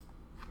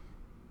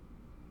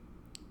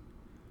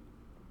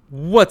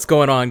What's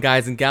going on,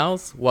 guys and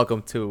gals?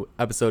 Welcome to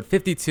episode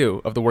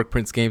 52 of the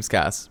Workprints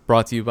Gamescast,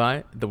 brought to you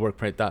by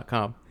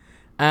theworkprint.com.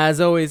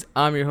 As always,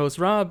 I'm your host,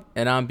 Rob,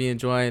 and I'm being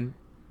joined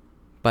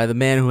by the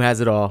man who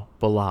has it all,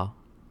 Bilal.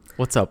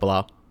 What's up,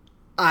 Bilal?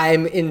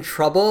 I'm in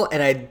trouble,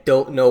 and I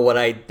don't know what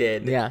I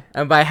did. Yeah,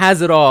 and by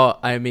has it all,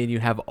 I mean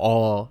you have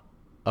all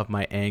of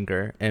my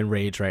anger and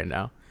rage right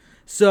now.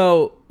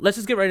 So, let's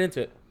just get right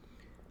into it.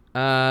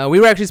 We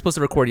were actually supposed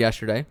to record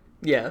yesterday.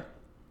 Yeah.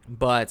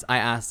 But I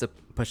asked to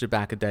push it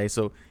back a day.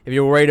 So if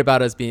you're worried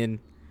about us being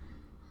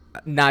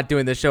not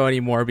doing the show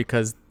anymore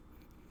because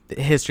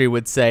history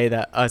would say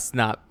that us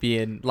not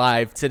being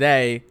live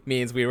today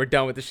means we were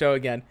done with the show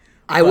again.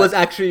 I was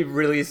actually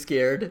really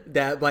scared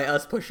that by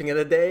us pushing it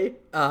a day,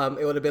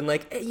 it would have been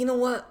like, hey, you know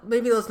what?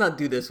 Maybe let's not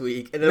do this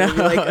week. And then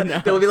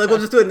it would be like, we'll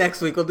just do it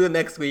next week. We'll do it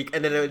next week.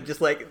 And then it would just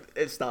like,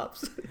 it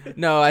stops.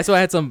 No, so I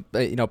had some,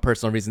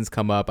 personal reasons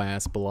come up. I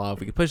asked Bilal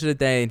if we could push it a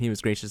day, and he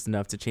was gracious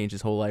enough to change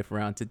his whole life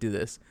around to do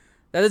this.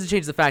 That doesn't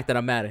change the fact that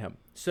I'm mad at him.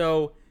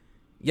 So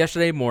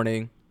yesterday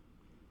morning,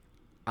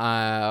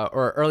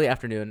 or early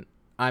afternoon,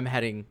 I'm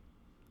heading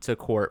to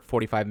court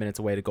 45 minutes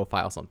away to go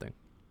file something.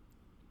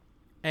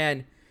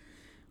 And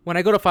when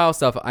I go to file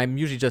stuff, I'm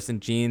usually just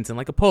in jeans and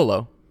like a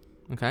polo.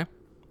 Okay.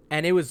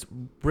 And it was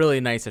really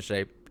nice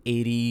yesterday.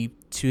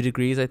 82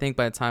 degrees, I think,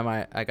 by the time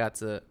I got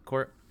to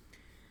court.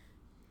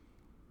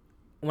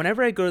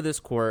 Whenever I go to this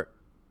court,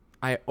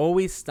 I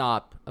always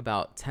stop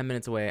about 10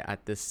 minutes away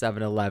at this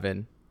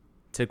 7-Eleven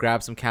to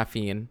grab some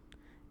caffeine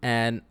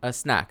and a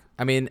snack.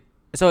 I mean,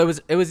 so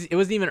it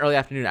wasn't even early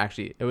afternoon,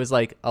 actually. It was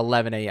like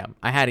 11 a.m.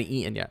 I hadn't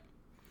eaten yet.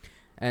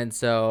 And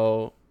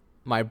so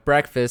my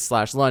breakfast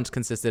 / lunch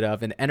consisted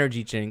of an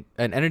energy drink,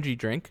 and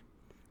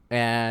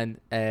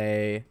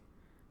a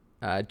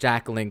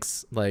Jack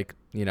Link's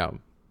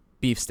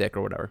beef stick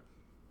or whatever.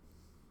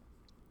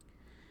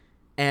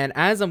 And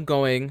as I'm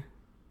going,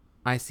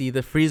 I see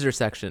the freezer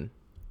section,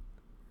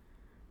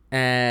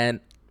 and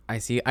I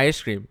see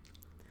ice cream.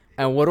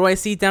 And what do I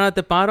see down at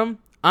the bottom?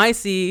 I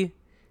see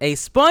a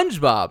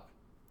Spongebob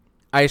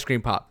ice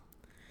cream pop.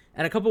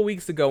 And a couple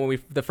weeks ago, when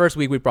the first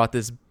week we brought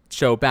this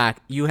show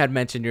back, you had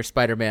mentioned your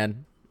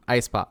Spider-Man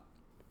ice pop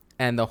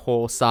and the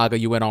whole saga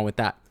you went on with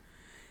that.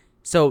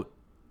 So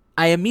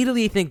I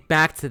immediately think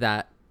back to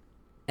that,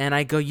 and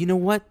I go, you know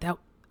what?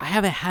 I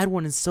haven't had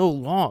one in so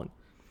long.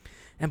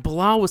 And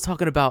Bilal was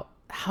talking about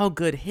how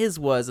good his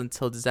was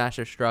until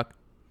disaster struck.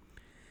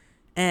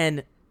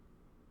 And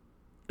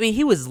I mean,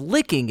 he was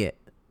licking it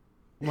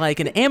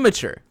like an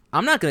amateur.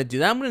 I'm not going to do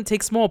that. I'm going to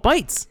take small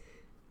bites.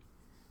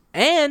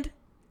 And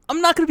I'm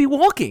not going to be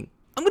walking.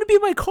 I'm going to be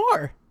in my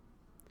car.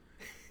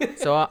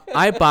 So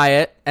I buy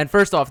it. And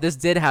first off, this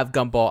did have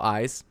gumball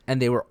eyes,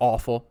 and they were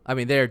awful. I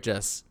mean, they're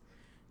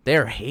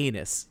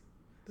heinous.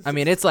 I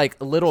mean, it's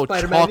like little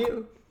chalk.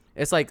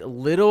 It's like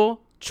little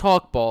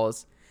chalk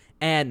balls,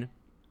 and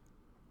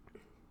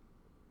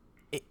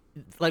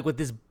like with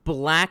this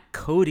black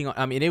coating on.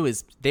 I mean,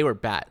 they were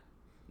bad.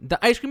 The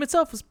ice cream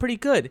itself was pretty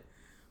good,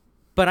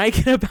 but I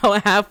get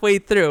about halfway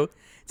through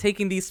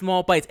taking these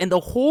small bites, and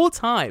the whole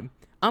time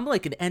I'm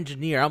like an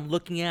engineer. I'm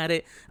looking at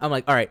it. I'm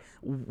like, all right,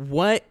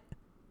 what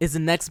is the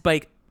next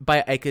bite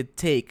I could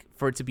take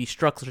for it to be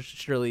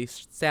structurally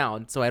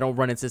sound so I don't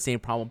run into the same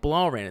problem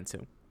Bilal ran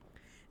into?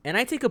 And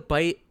I take a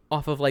bite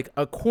off of like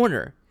a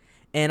corner,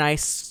 and I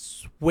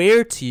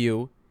swear to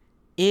you,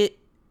 it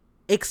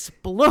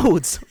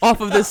explodes off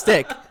of the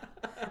stick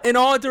in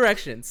all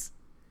directions,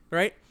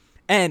 right?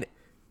 And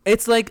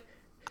it's like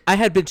I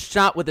had been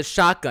shot with a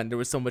shotgun. There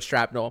was so much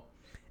shrapnel,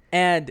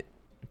 and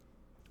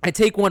I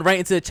take one right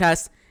into the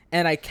chest,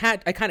 and I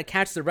kind of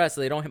catch the rest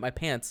so they don't hit my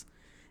pants.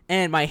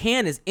 And my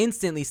hand is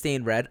instantly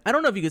stained red. I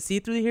don't know if you can see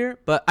through here,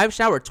 but I've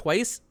showered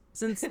twice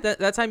since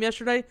that time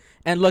yesterday.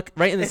 And look,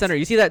 right in the center,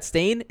 you see that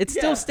stain? It's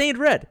still stained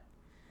red.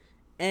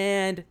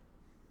 And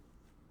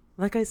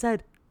like I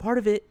said, part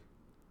of it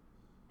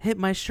hit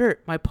my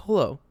shirt, my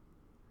polo.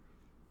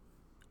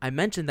 I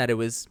mentioned that it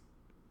was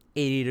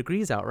 80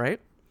 degrees out, right?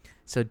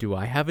 So do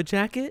I have a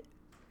jacket?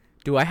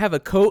 Do I have a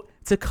coat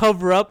to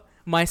cover up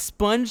my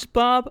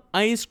SpongeBob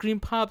ice cream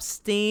pop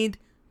stained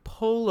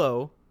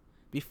polo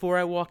before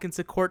I walk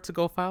into court to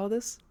go file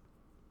this?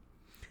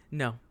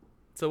 No.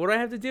 So what do I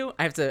have to do?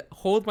 I have to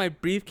hold my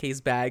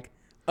briefcase bag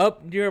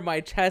up near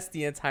my chest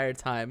the entire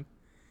time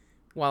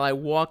while I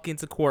walk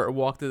into court or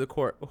walk through the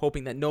court,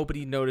 hoping that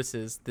nobody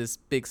notices this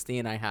big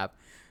stain I have.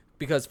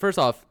 Because first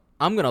off,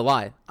 I'm going to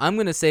lie. I'm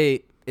going to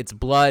say it's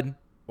blood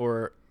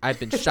or I've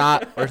been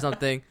shot or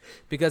something,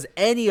 because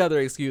any other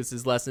excuse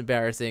is less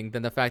embarrassing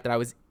than the fact that I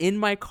was in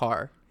my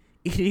car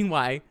eating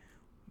my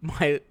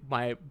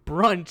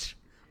brunch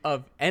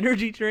of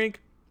energy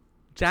drink,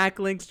 Jack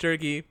Link's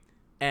jerky,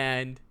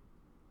 and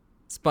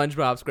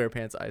SpongeBob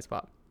SquarePants ice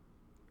pop.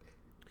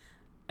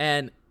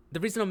 And the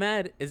reason I'm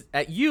mad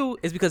at you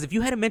is because if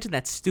you hadn't mentioned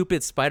that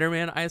stupid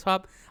Spider-Man ice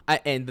pop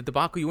and the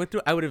debacle you went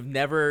through, I would have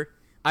never.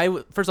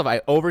 First off,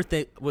 I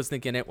was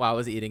thinking it while I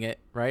was eating it,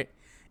 right?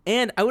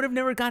 And I would have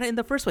never got it in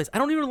the first place. I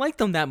don't even like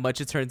them that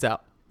much, it turns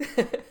out.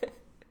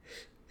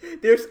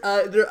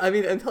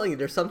 I'm telling you,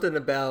 there's something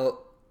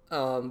about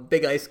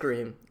big ice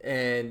cream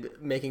and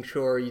making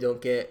sure you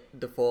don't get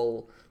the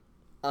full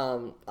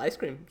ice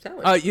cream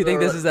sandwich. Oh, you think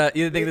this is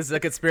a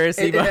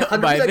conspiracy?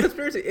 100%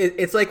 conspiracy.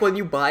 It's like when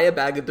you buy a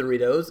bag of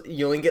Doritos,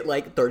 you only get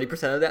like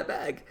 30% of that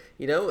bag.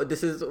 You know,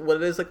 this is what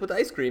it is like with the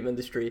ice cream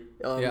industry.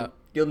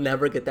 You'll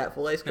never get that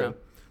full ice cream. No.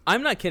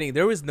 I'm not kidding.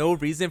 There was no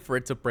reason for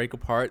it to break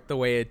apart the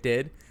way it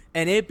did,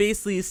 and it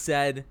basically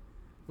said,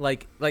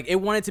 like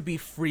it wanted to be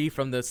free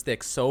from the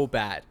stick so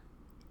bad.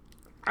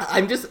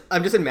 I'm just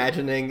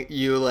imagining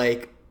you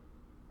like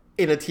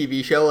in a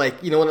TV show, like,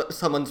 you know, when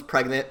someone's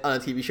pregnant on a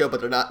TV show,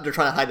 but they're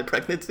trying to hide the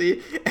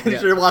pregnancy, and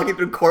you're walking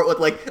through court with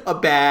like a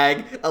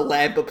bag, a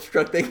lamp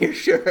obstructing your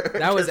shirt.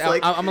 That was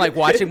like, I'm like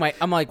watching my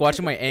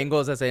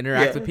angles as I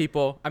interact with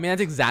people. I mean,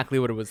 that's exactly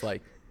what it was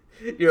like.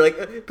 You're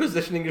like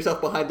positioning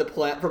yourself behind the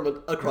plant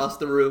from across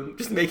the room,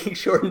 just making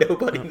sure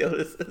nobody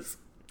notices.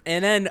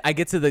 And then I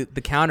get to the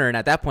counter, and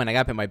at that point, I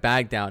got to put my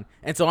bag down.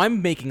 And so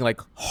I'm making, like,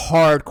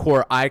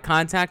 hardcore eye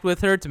contact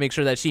with her to make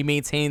sure that she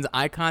maintains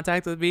eye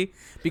contact with me.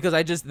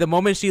 Because the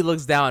moment she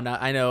looks down,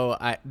 I know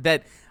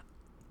that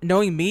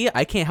knowing me,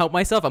 I can't help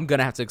myself. I'm going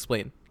to have to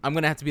explain. I'm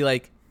going to have to be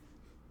like,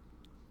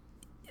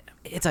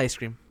 it's ice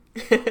cream.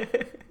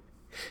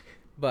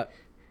 But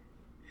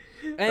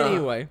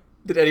anyway.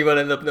 Did anyone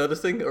end up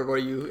noticing, or were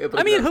you able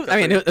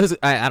to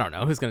I don't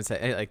know. Who's going to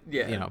say, like,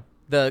 you know.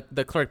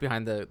 The clerk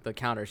behind the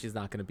counter, she's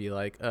not going to be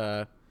like,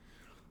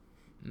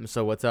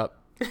 so what's up,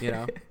 you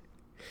know?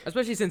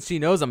 Especially since she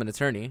knows I'm an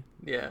attorney.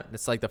 Yeah.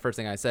 It's like the first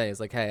thing I say is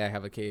like, hey, I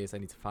have a case. I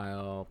need to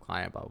file,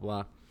 client, blah, blah,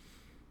 blah.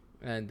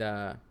 And,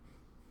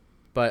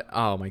 but,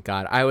 oh, my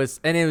God.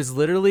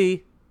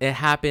 It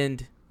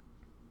happened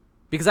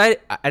because I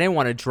didn't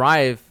want to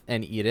drive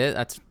and eat it.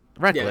 That's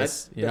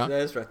reckless, you know?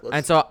 That is reckless.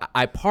 And so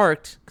I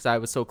parked because I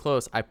was so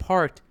close. I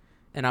parked,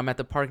 and I'm at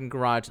the parking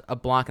garage a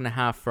block and a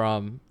half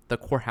from the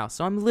courthouse.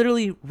 So I'm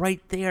literally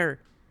right there.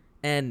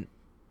 And,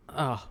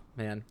 oh,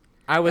 man.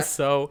 I was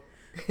so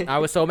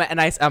mad. And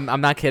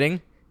I'm not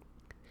kidding.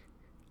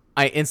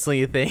 I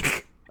instantly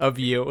think of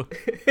you.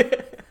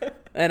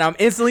 And I'm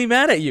instantly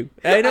mad at you.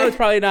 And I know it's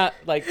probably not,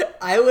 like,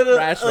 I would have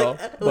rational.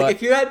 Like,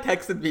 if you had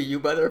texted me, you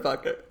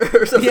motherfucker,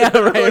 or something. Yeah,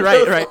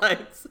 right.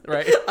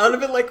 Right. I would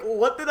have been like,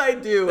 what did I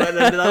do? And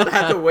then I would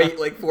have to wait,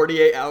 like,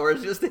 48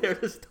 hours just to hear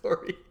the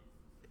story.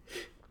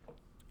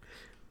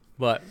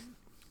 But,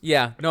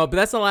 yeah. No, but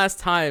that's the last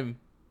time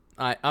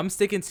I'm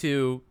sticking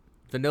to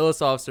vanilla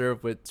soft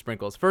serve with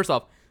sprinkles. First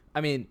off, I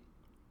mean,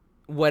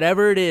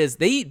 whatever it is,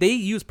 they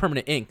use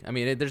permanent ink. I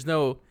mean,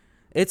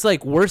 it's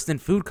like worse than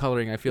food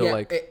coloring, I feel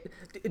like.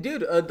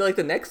 Dude, like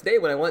the next day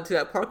when I went to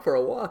that park for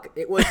a walk,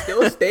 it was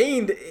still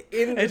stained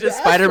in it's the just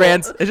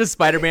asphalt. It's just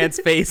Spider-Man's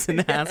face in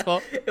the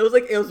asphalt. It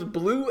was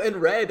blue and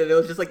red, and it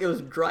was just like it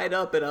was dried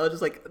up, and I was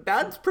just like,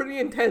 that's pretty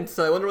intense.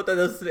 So I wonder what that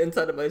does to the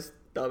inside of my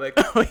stomach.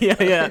 Oh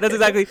yeah.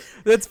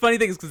 That's funny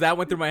things because that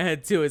went through my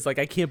head too. It's like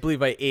I can't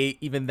believe I ate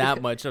even that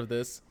much of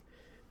this.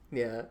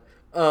 Yeah.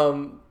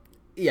 No,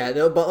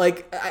 but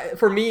like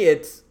for me,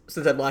 it's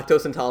since I'm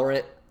lactose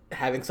intolerant,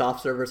 having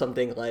soft serve or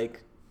something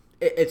like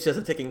it's just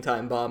a ticking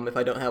time bomb if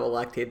I don't have a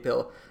lactate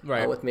pill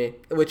with me,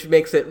 which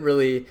makes it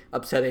really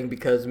upsetting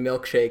because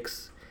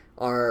milkshakes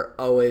are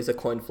always a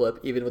coin flip,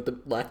 even with the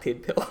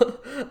lactate pill.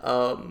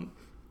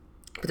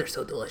 But they're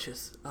so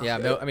delicious. Oh, yeah,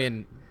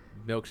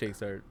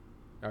 milkshakes are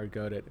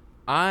goated.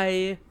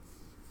 I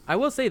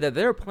will say that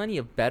there are plenty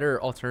of better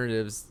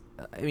alternatives.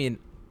 I mean,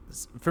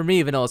 for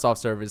me, vanilla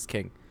soft serve is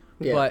king.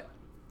 Yeah. But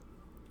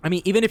I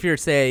mean, even if you're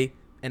say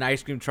an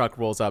ice cream truck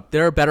rolls up,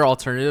 there are better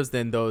alternatives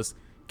than those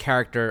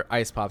character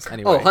ice pops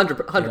anyway. Oh,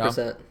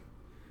 100%.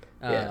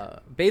 Yeah.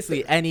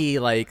 Basically any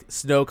like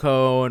snow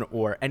cone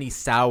or any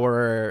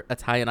sour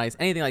Italian ice,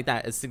 anything like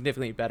that is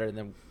significantly better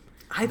than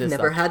I've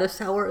never had a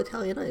sour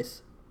Italian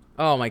ice.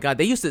 Oh my God.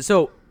 They used to.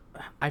 So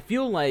I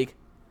feel like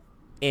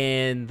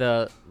in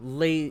the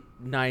late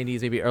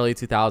 90s, maybe early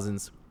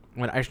 2000s,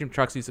 when ice cream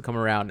trucks used to come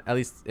around, at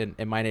least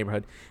in my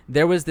neighborhood,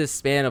 there was this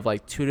span of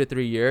like 2 to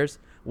 3 years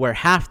where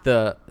half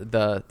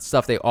the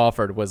stuff they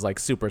offered was like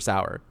super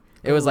sour.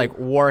 It was like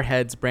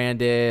Warheads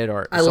branded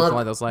or something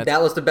along those lines.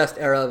 That was the best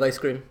era of ice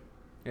cream.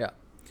 Yeah.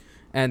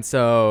 And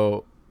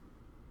so,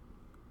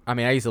 I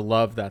mean, I used to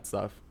love that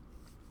stuff.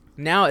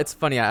 Now it's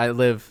funny. I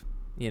live,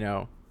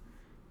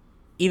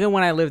 even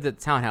when I lived at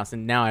the townhouse,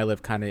 and now I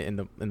live kind of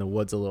in the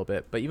woods a little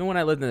bit. But even when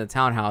I lived in the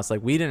townhouse,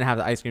 like we didn't have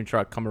the ice cream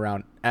truck come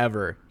around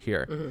ever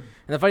here. Mm-hmm. And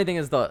the funny thing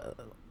is,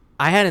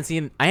 I hadn't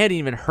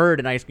even heard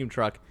an ice cream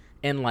truck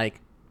in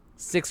like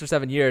 6 or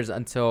 7 years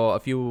until a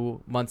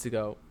few months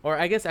ago, or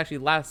I guess actually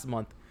last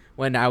month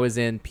when I was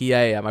in PA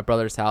at my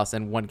brother's house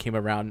and one came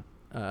around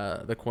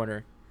the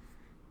corner.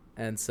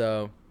 And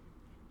so,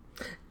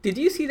 did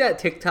you see that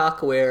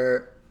TikTok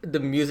where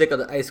the music of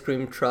the ice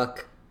cream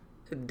truck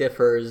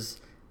differs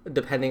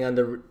depending on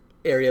the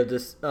area of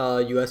this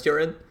U.S. you're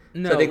in?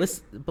 No,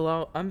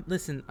 Bilal, I'm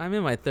in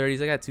my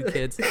 30s. I got 2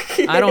 kids.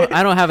 I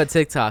don't have a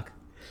TikTok.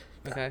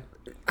 Okay.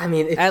 I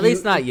mean, at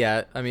least not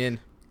yet. I mean,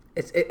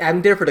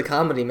 I'm there for the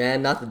comedy,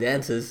 man, not the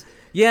dances.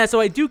 Yeah,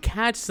 so I do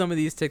catch some of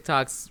these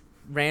TikToks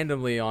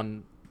randomly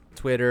on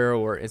Twitter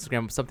or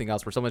Instagram, something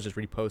else where someone's just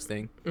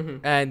reposting.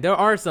 And there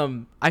are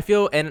some, I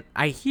feel, and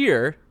I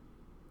hear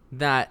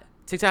that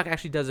TikTok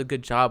actually does a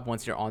good job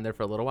once you're on there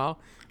for a little while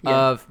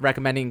of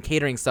recommending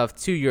catering stuff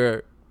to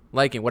your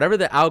liking. Whatever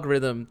the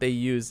algorithm they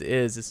use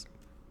is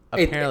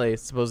apparently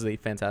supposedly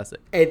fantastic.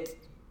 It's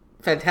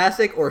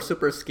fantastic or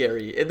super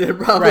scary. They're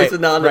probably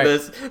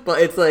synonymous,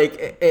 but it's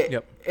like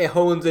it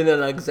hones in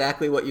on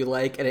exactly what you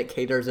like and it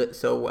caters it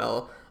so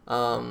well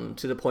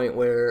to the point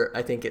where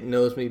I think it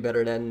knows me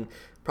better than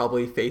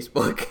probably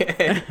Facebook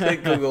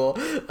and Google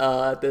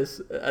at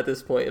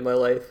this point in my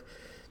life.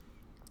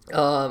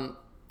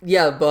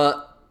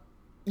 But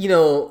you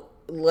know,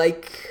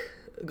 like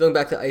going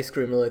back to ice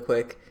cream really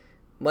quick,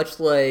 much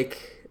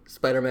like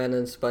Spider-Man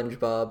and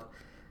Spongebob,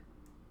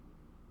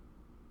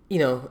 you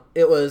know,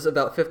 it was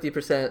about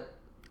 50%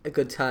 a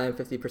good time,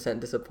 50%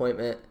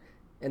 disappointment,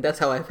 and that's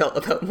how I felt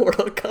about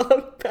Mortal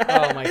Kombat.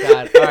 Oh my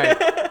god!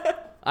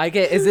 All right,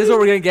 is this what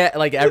we're gonna get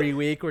like every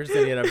week? We're just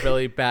gonna get a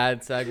really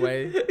bad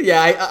segue.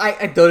 Yeah,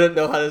 I don't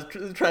know how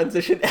to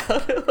transition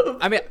out of.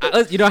 I mean,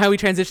 you know how we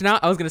transition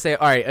out? I was gonna say,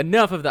 all right,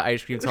 enough of the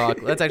ice cream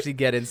talk. Let's actually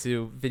get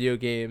into video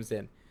games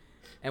and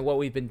what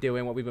we've been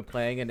doing, what we've been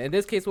playing, and in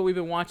this case, what we've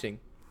been watching.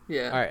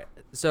 Yeah. All right.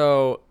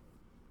 So.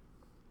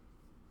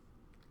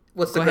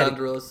 What's the ground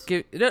rules?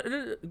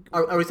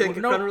 Are we saying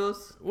ground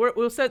rules?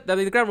 We'll set. I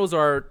mean, the ground rules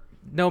are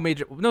no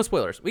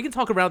spoilers. We can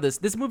talk around this.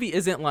 This movie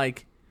isn't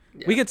like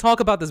we can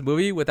talk about this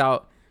movie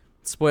without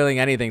spoiling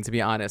anything. To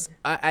be honest,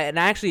 and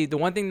actually, the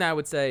one thing that I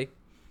would say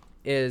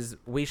is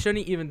we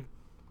shouldn't even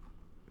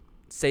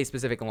say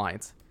specific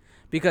lines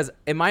because,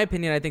 in my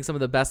opinion, I think some of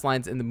the best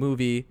lines in the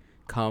movie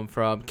come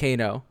from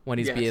Kano when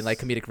he's being like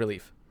comedic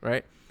relief,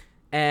 right?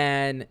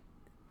 And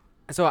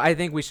so I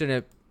think we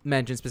shouldn't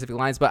mention specific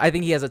lines, but I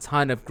think he has a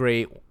ton of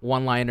great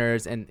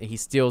one-liners and he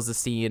steals the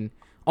scene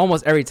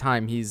almost every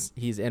time he's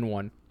in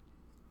one.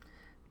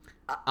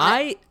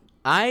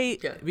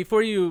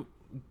 Before you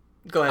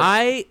go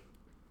ahead,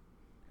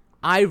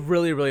 I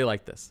really, really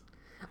like this.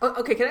 Oh,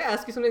 okay, can I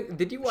ask you something?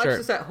 Did you watch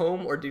this at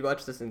home or did you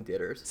watch this in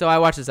theaters? So I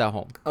watched this at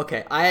home.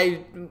 Okay,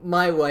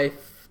 my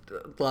wife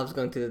loves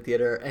going to the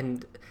theater,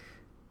 and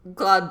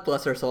God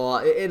bless her soul.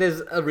 It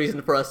is a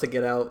reason for us to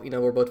get out. You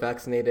know, we're both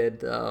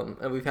vaccinated,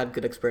 and we've had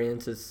good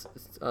experiences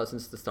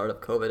since the start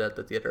of COVID at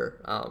the theater.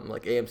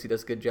 Like AMC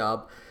does a good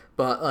job,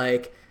 but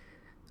like,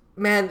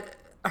 man,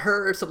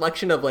 her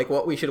selection of like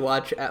what we should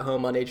watch at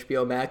home on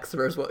HBO Max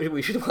versus what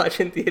we should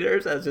watch in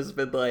theaters has just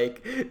been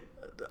like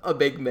a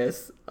big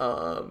miss.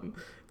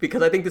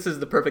 Because I think this is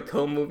the perfect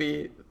home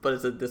movie, but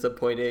it's a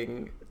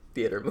disappointing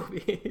theater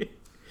movie.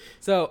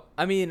 So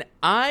I mean,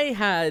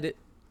 I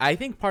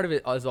think part of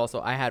it is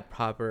also I had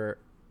proper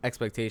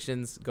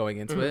expectations going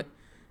into it.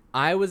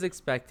 I was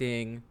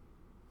expecting,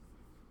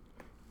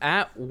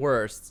 at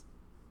worst,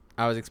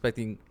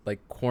 like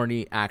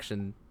corny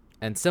action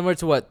and similar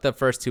to what the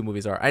first two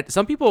movies are.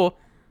 Some people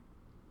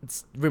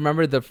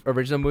remember the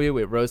original movie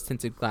with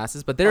rose-tinted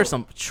glasses, but there are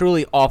some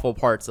truly awful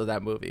parts of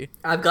that movie.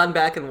 I've gone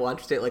back and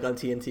watched it like on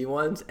TNT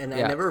once, and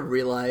I never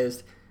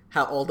realized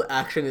how all the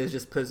action is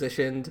just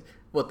positioned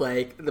with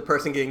like the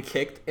person getting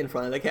kicked in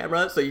front of the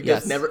camera, so you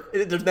just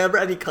there's never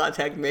any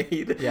contact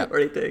made or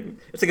anything.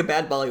 It's like a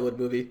bad Bollywood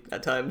movie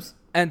at times.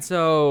 And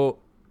so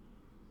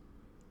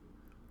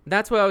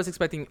that's what I was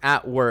expecting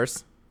at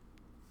worst.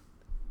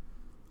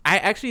 I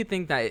actually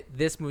think that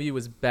this movie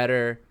was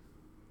better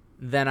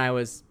than I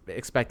was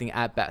expecting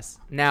at best.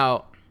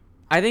 Now,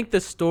 I think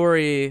the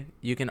story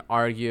you can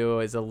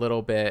argue is a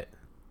little bit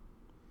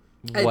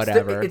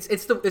whatever.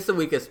 It's the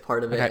weakest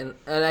part of it,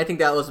 and I think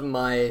that was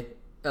my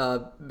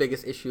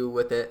biggest issue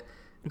with it.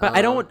 But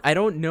I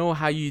don't know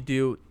how you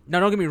do. No,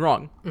 don't get me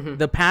wrong.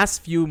 The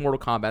past few Mortal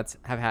Kombats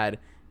have had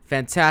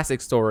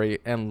fantastic story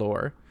and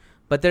lore,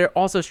 but they're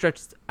also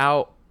stretched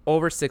out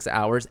over 6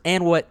 hours.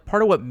 And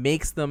part of what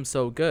makes them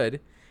so good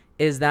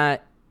is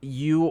that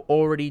you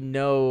already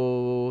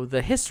know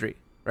the history,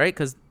 right?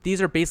 Because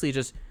these are basically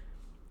just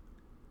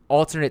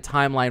alternate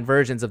timeline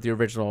versions of the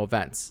original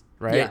events,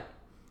 right? Yeah.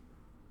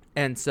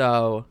 And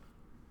so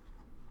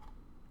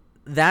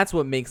that's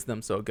what makes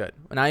them so good.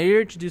 Now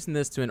you're introducing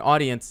this to an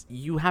audience,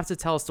 you have to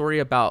tell a story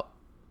about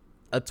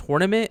a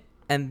tournament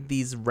and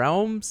these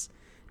realms.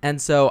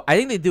 And so I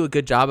think they do a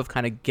good job of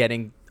kind of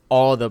getting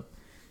all the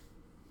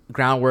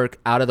groundwork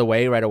out of the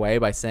way right away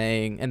by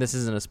saying, and this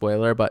isn't a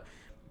spoiler, but,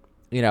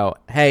 you know,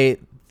 hey,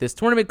 this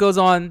tournament goes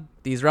on,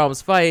 these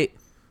realms fight,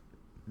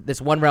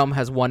 this one realm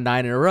has won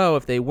 9 in a row.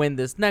 If they win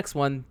this next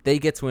one, they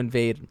get to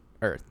invade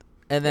Earth.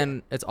 And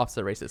then it's off to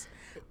the races.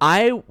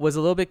 I was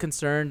a little bit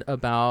concerned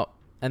about,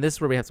 and this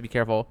is where we have to be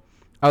careful,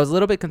 I was a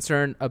little bit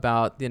concerned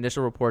about the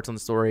initial reports on the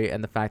story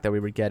and the fact that we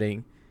were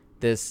getting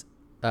this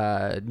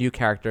new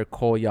character,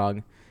 Cole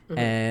Young,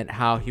 and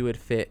how he would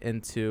fit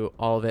into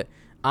all of it.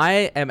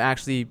 I am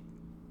actually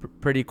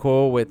pretty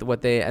cool with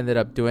what they ended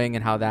up doing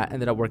and how that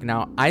ended up working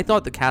out. I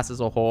thought the cast as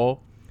a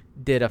whole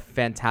did a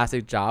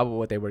fantastic job with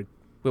what they were,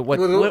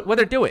 what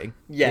they're doing.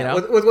 Yeah,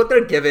 you know? with what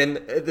they're given,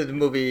 the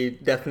movie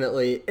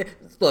definitely.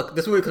 Look,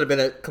 this movie could have been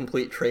a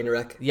complete train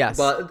wreck. Yes,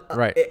 but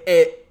right.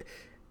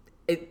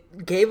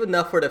 it gave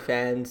enough for the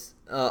fans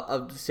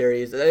of the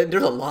series.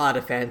 There's a lot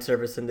of fan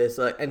service in this,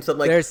 and some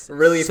like there's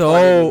really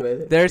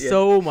funny. There's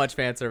so much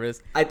fan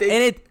service. I think,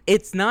 and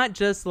it's not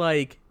just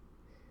like,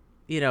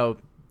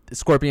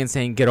 Scorpion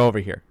saying "get over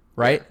here,"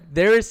 right? Yeah.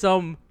 There is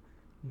some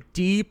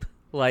deep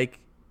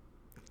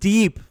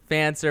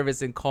fan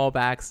service and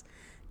callbacks,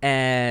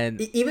 and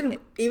even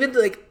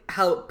like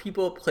how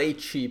people play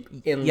cheap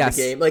in the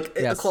game. Like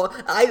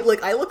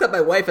I looked at my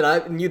wife and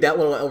I knew that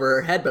one went over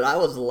her head, but I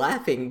was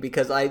laughing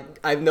because I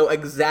know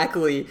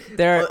exactly.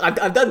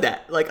 I've done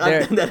that. Like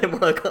I've done that in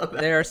Mortal Kombat.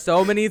 There are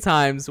so many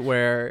times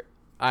where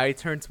I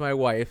turn to my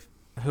wife,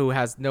 who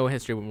has no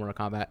history with Mortal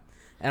Kombat,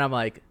 and I'm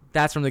like,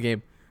 "That's from the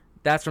game.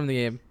 That's from the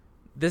game.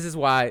 This is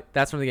why.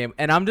 That's from the game."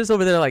 And I'm just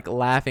over there like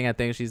laughing at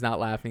things she's not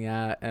laughing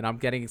at, and I'm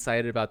getting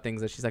excited about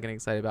things that she's not getting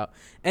excited about.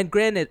 And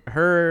granted,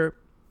 her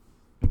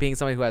being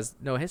somebody who has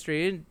no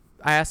history,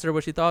 I asked her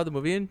what she thought of the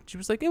movie, and she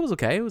was like, "It was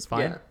okay. It was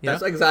fine." Yeah,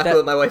 that's exactly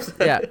what my wife said.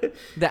 Yeah,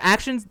 the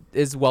action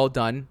is well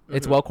done. Mm-hmm.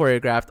 It's well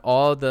choreographed.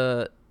 All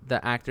the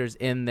actors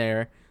in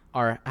there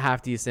are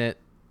half decent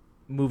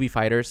movie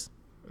fighters.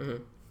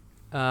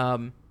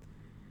 Mm-hmm.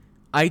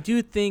 I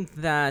do think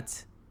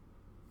that.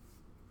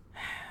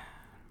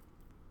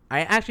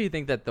 I actually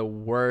think that the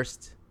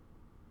worst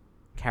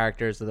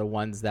characters are the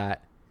ones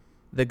that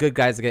the good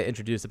guys get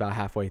introduced about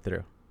halfway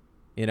through,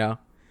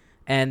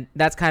 and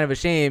that's kind of a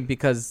shame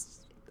because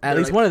at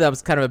least one of them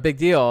is kind of a big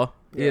deal,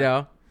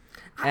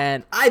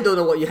 And I don't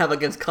know what you have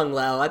against Kung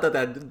Lao. I thought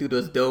that dude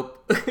was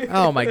dope.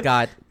 Oh my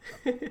god,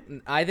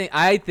 I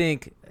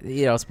think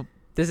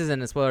this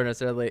isn't a spoiler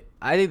necessarily.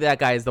 I think that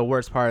guy is the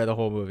worst part of the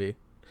whole movie.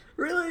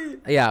 Really?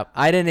 Yeah,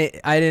 I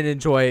didn't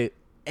enjoy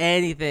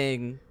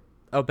anything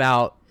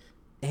about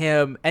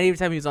him.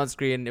 Anytime he was on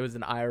screen, it was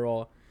an eye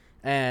roll.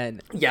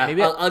 And yeah,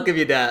 maybe I'll give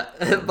you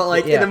that.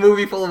 But in a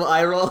movie full of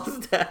eye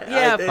rolls,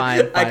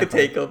 I could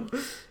take them.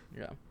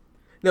 Yeah.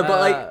 No,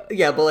 but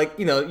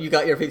you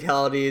got your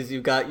fatalities,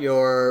 you got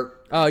your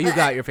you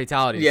got your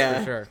fatalities,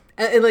 for sure.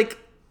 And like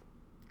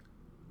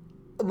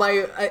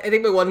I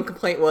think my one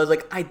complaint was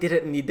like I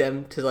didn't need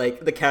them to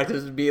like the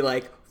characters to be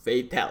like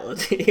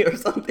fatality or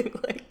something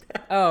like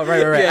that. Oh, right.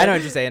 Yeah. I know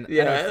what you're saying.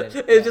 Yeah,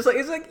 it's just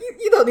like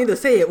you don't need to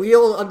say it. We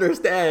all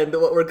understand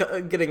what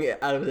we're getting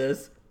out of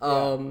this.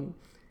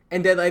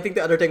 And then I think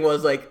the other thing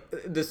was like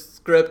the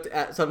script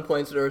at some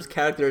points there was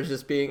characters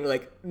just being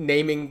like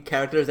naming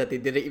characters that they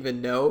didn't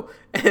even know,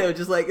 and it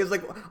was like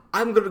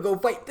I'm gonna go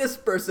fight this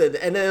person,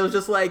 and then it was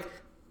just like.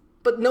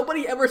 But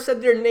nobody ever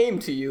said their name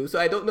to you, so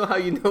I don't know how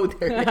you know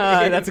their name.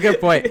 That's a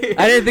good point.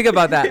 I didn't think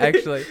about that,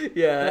 actually.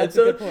 Yeah, that's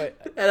a good point.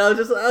 And I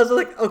was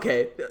like,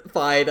 okay,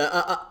 fine.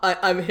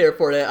 I'm here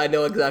for it. I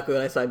know exactly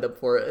what I signed up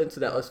for, and so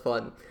that was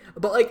fun.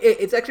 But like,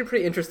 it's actually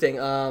pretty interesting.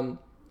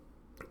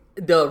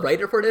 The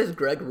writer for this,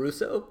 Greg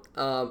Russo,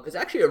 is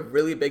actually a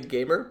really big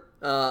gamer.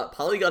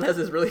 Polygon has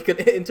this really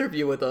good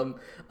interview with him.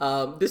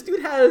 This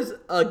dude has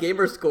a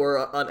gamer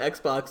score on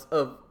Xbox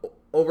of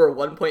over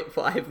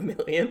 1.5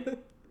 million.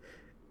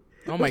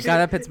 Oh my god,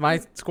 that puts my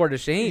score to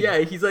shame. Yeah,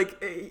 he's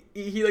like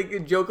he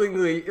like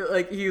jokingly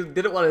like he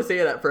didn't want to say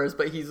it at first,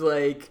 but he's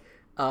like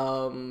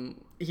in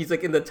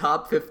the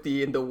top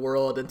 50 in the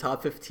world and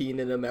top 15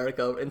 in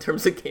America in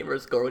terms of gamer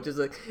score, which is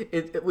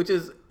which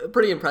is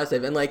pretty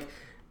impressive. And like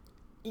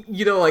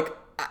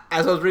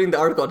as I was reading the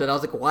article, then I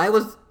was like, why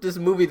was this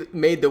movie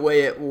made the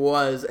way it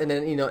was? And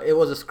then it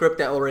was a script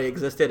that already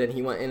existed, and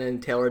he went in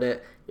and tailored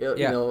it.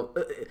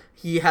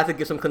 He had to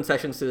give some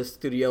concessions to the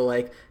studio,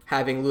 like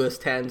having Louis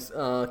Tan's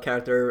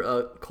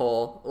character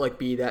call like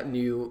be the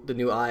new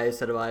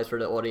set of eyes for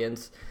the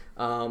audience,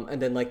 and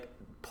then like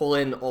pull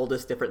in all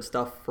this different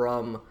stuff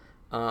from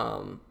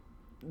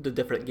the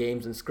different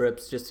games and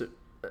scripts just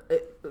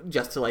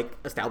to like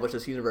establish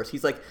this universe.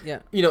 He's like,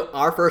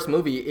 our first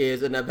movie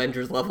is an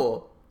Avengers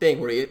level thing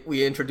where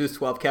we introduce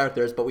 12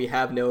 characters, but we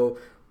have no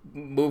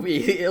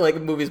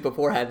movies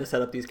beforehand to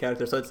set up these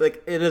characters, so it's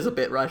like it is a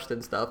bit rushed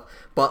and stuff,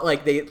 but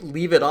like they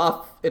leave it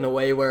off in a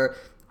way where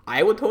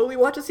I would totally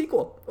watch a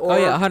sequel.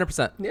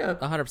 100%. Yeah,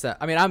 100%.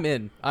 I mean,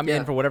 I'm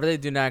in for whatever they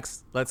do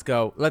next. Let's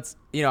go.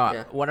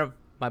 One of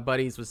my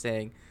buddies was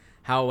saying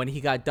how when he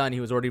got done, he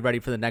was already ready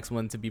for the next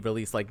one to be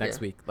released like next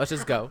week. Let's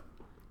just go.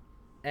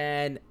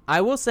 And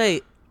I will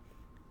say,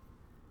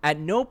 at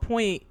no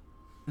point,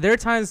 there are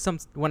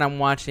times when I'm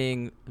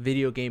watching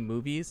video game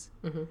movies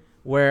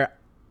where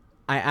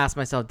I ask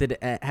myself,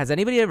 has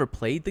anybody ever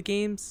played the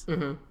games?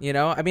 Mm-hmm.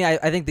 I mean,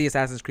 I think the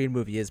Assassin's Creed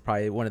movie is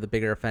probably one of the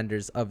bigger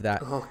offenders of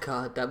that. Oh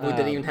god, that movie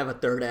didn't even have a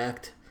third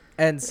act.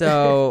 And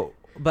so,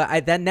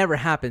 but that never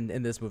happened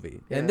in this movie.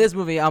 Yeah. In this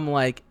movie, I'm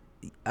like,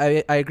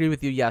 I agree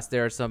with you. Yes,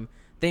 there are some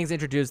things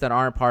introduced that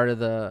aren't part of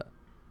the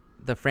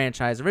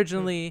franchise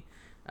originally.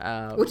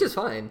 Which is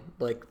fine.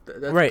 Like,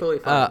 that's totally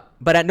fine.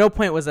 But at no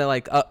point was I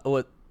like,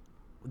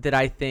 did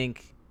I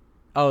think,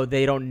 oh,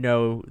 they don't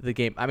know the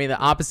game. I mean, the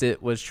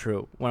opposite was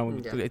true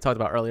when we talked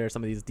about earlier,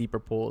 some of these deeper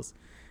pools.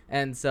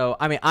 And so,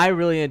 I mean, I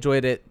really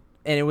enjoyed it,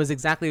 and it was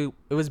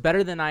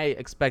better than I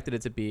expected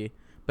it to be.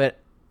 But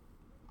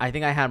I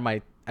think I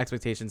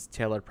expectations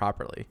tailored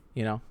properly,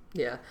 you know?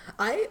 Yeah.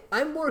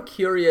 I'm more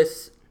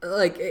curious,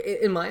 like,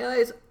 in my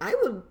eyes, I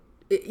would,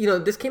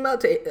 this came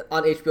out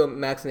on HBO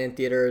Max and in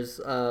theaters,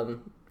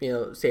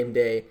 same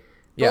day.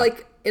 But,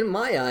 like, in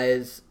my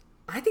eyes,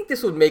 I think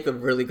this would make a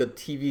really good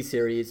TV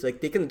series.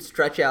 Like, they can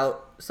stretch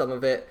out some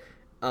of it,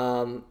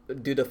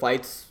 do the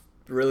fights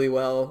really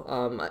well,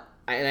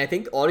 and I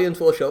think the audience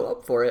will show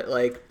up for it.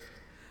 Like,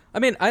 I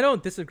mean, I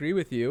don't disagree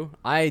with you.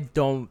 I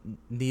don't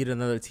need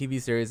another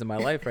TV series in my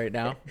life right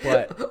now,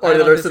 but or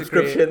another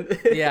subscription.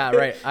 Yeah,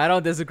 right. I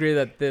don't disagree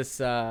that this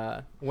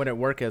wouldn't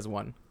work as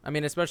one. I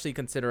mean, especially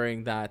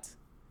considering that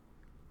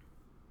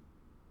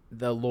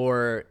the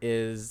lore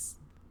is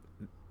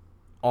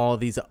all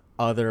these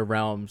other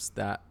realms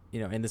that,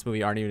 in this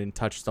movie aren't even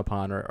touched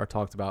upon or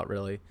talked about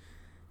really.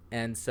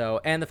 And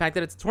the fact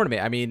that it's a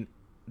tournament. I mean,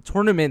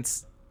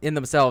 tournaments in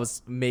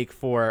themselves make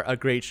for a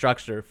great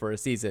structure for a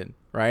season,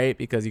 right?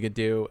 Because you could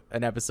do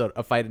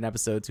a fight an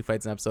episode, 2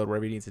 fights an episode,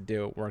 whatever you need to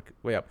do, work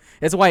way up.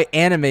 It's why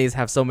animes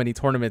have so many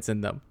tournaments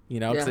in them,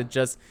 because it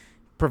just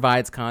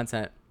provides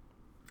content.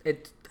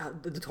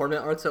 The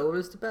tournament arcs are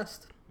always the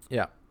best.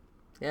 Yeah.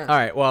 All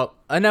right. Well,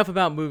 enough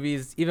about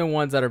movies, even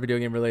ones that are video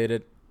game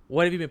related.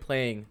 What have you been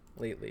playing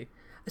lately?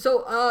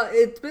 So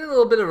it's been a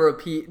little bit of a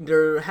repeat.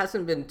 There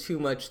hasn't been too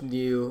much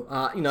new.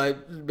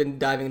 I've been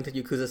diving into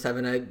Yakuza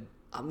 7.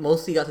 I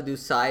mostly got to do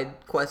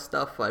side quest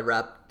stuff. I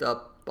wrapped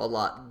up a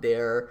lot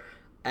there.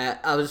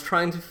 I was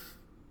trying to...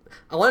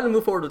 I wanted to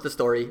move forward with the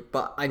story,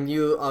 but I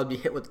knew I would be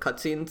hit with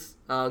cutscenes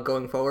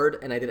going forward,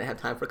 and I didn't have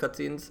time for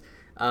cutscenes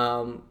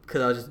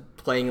because I was just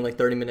playing in like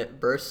 30-minute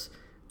bursts.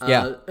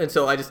 And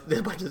so I just did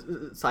a bunch of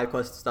side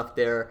quest stuff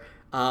there.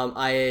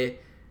 I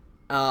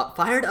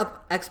fired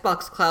up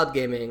Xbox Cloud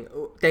Gaming.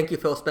 Thank you,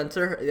 Phil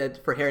Spencer,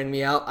 for hearing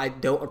me out. I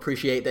don't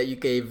appreciate that you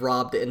gave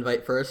Rob the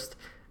invite first.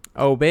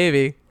 Oh,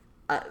 baby.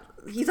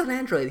 He's on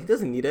Android. He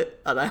doesn't need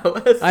it on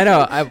iOS. I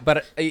know,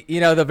 but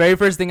the very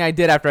first thing I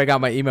did after I got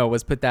my email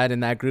was put that in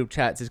that group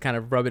chat to kind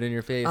of rub it in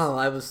your face. Oh,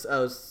 I was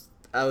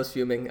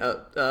fuming.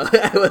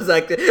 I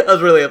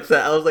was really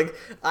upset.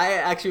 I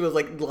actually was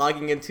like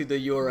logging into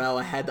the URL.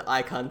 I had the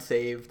icon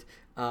saved.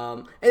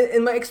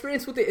 And my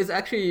experience with it is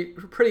actually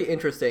pretty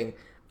interesting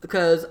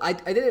because I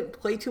didn't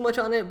play too much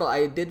on it, but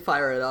I did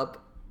fire it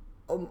up.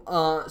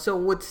 So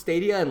with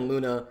Stadia and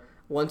Luna,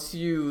 once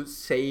you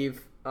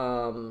save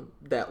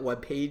that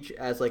web page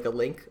as like a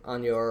link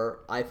on your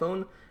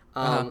iPhone,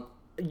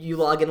 you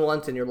log in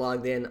once and you're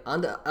logged in.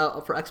 On the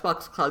for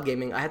Xbox Cloud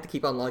Gaming, I have to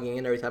keep on logging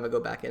in every time I go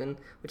back in,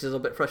 which is a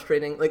bit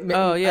frustrating. Like,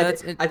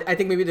 I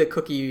think maybe the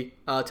cookie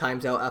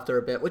times out after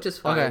a bit, which is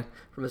fine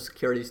from a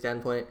security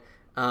standpoint.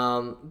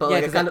 But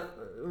yeah,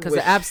 because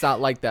the app's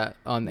not like that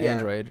on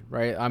Android,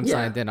 right? I'm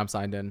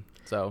signed in.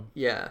 So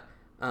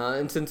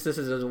and since this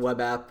is a web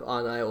app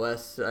on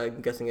iOS,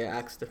 I'm guessing it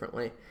acts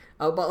differently.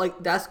 But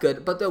like that's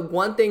good. But the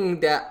one thing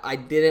that I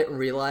didn't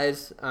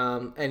realize,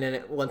 and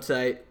then once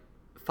I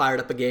fired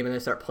up a game and I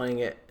started playing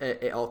it,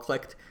 it all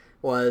clicked.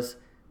 Was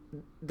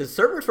the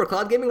servers for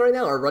cloud gaming right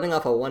now are running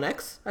off a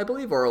 1X, I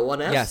believe, or a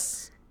 1S.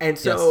 Yes. And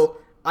so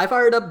I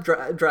fired up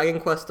Dragon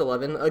Quest XI,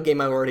 a game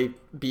I've already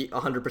beat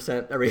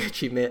 100% every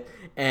achievement,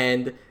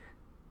 and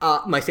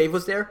my save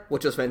was there,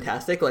 which was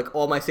fantastic. Like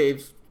all my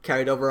saves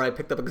carried over. I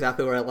picked up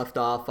exactly where I left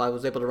off. I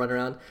was able to run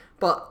around,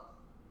 but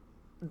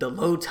the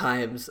load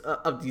times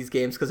of these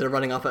games, because they're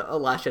running off a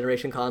last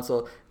generation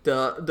console,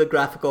 the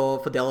graphical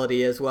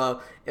fidelity as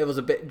well, it was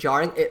a bit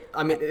jarring.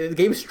 The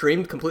game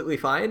streamed completely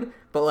fine,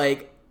 but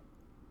like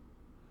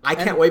I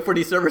can't wait for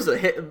these servers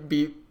to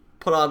be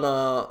put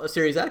on a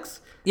Series X.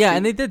 Yeah,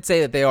 and they did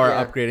say that they are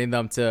upgrading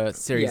them to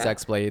Series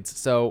X blades,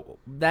 so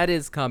that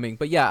is coming.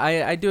 But yeah,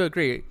 I do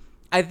agree.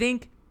 I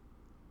think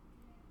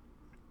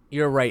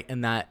you're right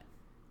in that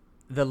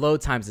the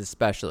load times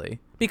especially.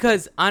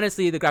 Because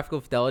honestly, the graphical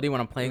fidelity when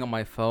I'm playing on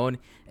my phone,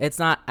 it's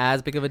not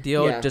as big of a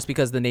deal just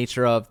because the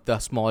nature of the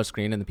smaller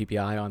screen and the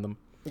PPI on them.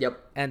 Yep.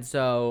 And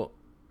so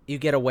you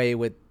get away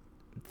with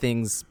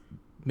things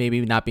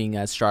maybe not being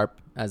as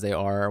sharp as they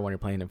are when you're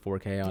playing in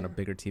 4K on a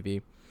bigger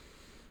TV.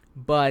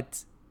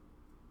 But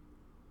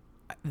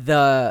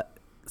the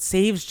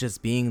saves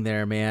just being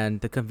there, man,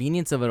 the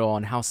convenience of it all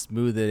and how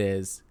smooth it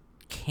is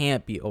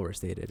can't be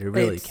overstated. It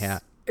really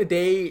can't.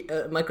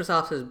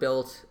 Microsoft has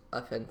built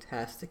a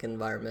fantastic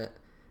environment.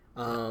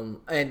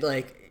 And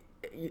like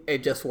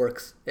it just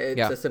works. It's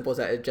as simple as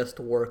that. It just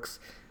works.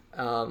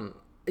 And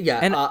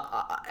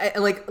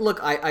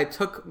I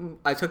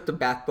took the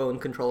Backbone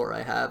controller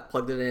I have,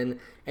 plugged it in,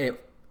 and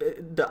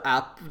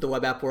the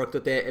web app worked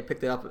with it. It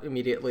picked it up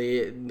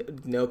immediately.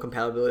 No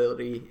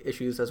compatibility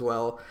issues as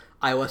well.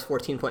 iOS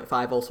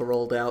 14.5 also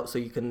rolled out, so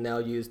you can now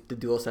use the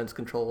DualSense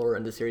controller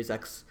and the Series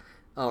X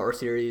or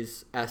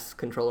Series S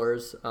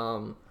controllers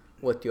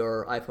with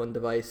your iPhone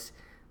device.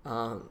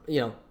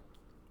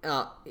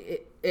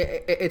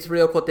 It's a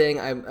real cool thing.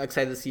 I'm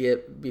excited to see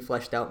it be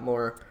fleshed out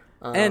more.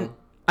 And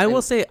I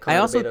will say, I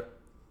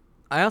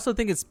also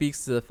think it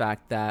speaks to the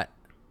fact that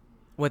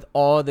with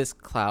all this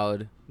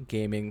cloud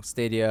gaming,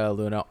 Stadia,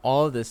 Luna,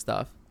 all of this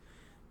stuff,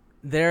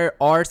 there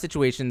are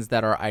situations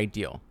that are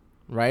ideal.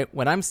 right?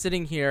 When I'm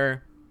sitting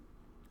here,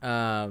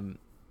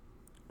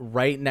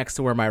 right next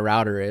to where my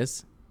router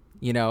is,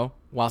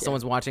 while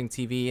someone's watching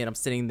TV and I'm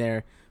sitting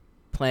there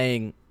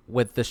playing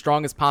with the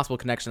strongest possible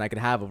connection I could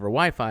have over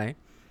Wi-Fi,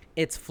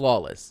 it's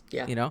flawless.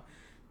 Yeah.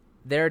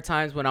 There are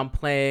times when I'm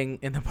playing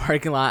in the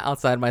parking lot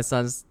outside my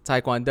son's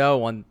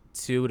Taekwondo on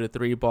 2 to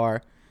 3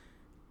 bar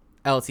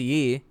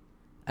LTE,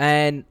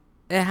 and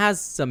it has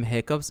some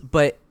hiccups,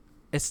 but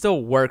it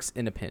still works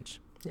in a pinch.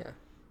 Yeah.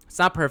 It's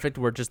not perfect.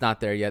 We're just not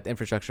there yet. The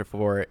infrastructure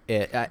for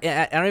it.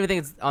 I don't even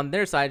think it's on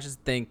their side. I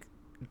just think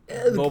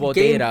mobile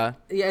data.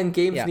 Yeah, and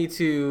games need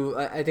to.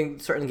 I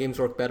think certain games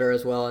work better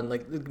as well, and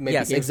like maybe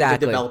games need to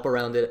develop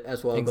around it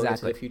as well going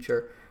into the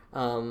future.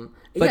 An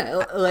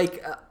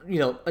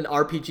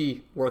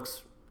RPG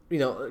works. You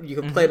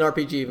can play an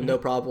RPG with no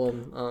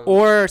problem.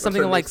 Or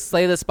something like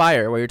Slay the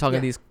Spire, where you're talking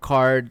these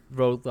card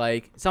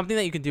roguelike. Something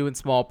that you can do in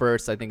small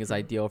bursts, I think, is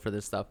ideal for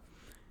this stuff.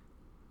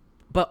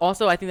 But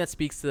also, I think that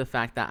speaks to the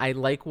fact that I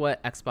like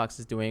what Xbox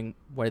is doing,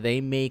 where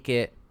they make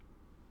it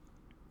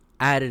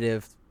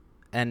additive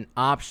and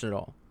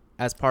optional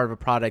as part of a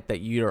product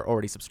that you're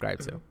already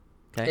subscribed to.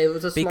 Okay, it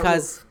was a smart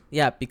move.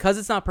 Because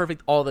it's not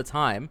perfect all the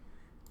time,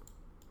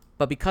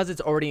 but because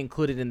it's already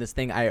included in this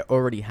thing I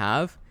already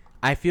have,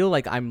 I feel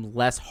like I'm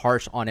less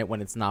harsh on it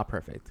when it's not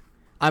perfect.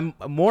 I'm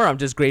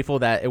just grateful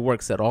that it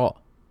works at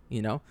all.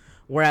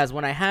 Whereas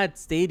when I had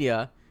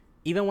Stadia,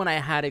 even when I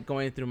had it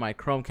going through my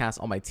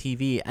Chromecast on my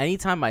TV,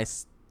 anytime I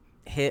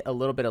hit a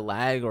little bit of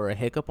lag or a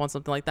hiccup on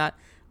something like that,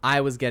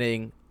 I was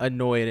getting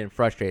annoyed and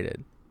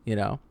frustrated,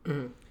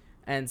 Mm-hmm.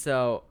 And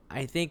so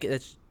I think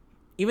it's,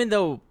 even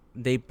though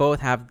they both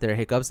have their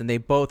hiccups and they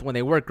both, when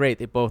they work great,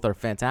 they both are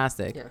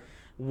fantastic. Yeah.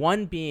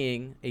 One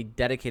being a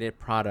dedicated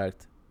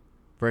product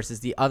versus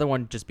the other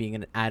one just being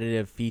an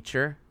additive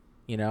feature,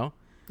 Yeah.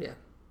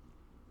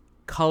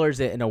 colors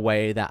it in a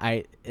way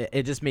that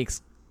it just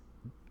makes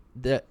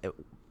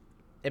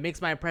it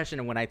makes my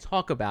impression when I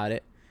talk about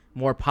it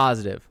more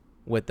positive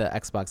with the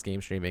Xbox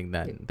game streaming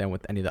than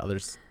with any of the other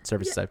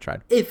services I've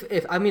tried.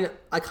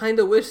 I kind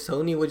of wish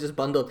Sony would just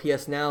bundle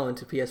PS Now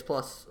into PS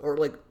Plus, or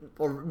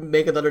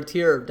make another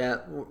tier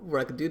where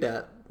I could do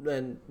that.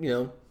 And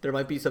there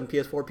might be some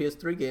PS4,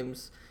 PS3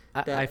 games.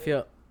 I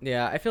feel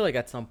like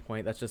at some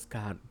point it's just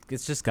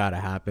gotta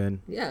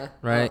happen. Yeah.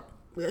 Right.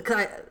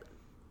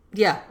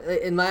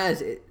 In my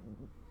eyes,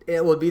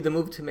 it would be the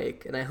move to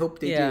make, and I hope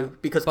they do,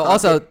 because. But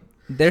also,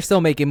 they're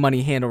still making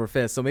money hand over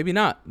fist, so maybe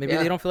not. Maybe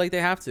they don't feel like they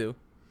have to.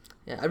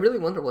 Yeah, I really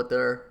wonder what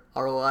their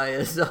ROI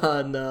is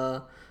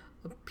on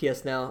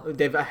PS Now.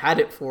 They've had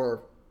it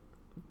for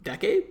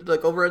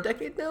over a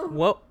decade now.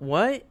 What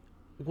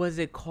was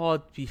it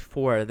called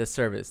before the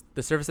service?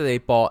 The service that they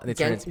bought and they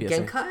turned into PS.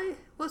 Genkai,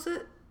 was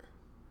it?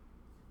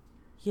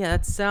 Yeah,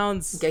 that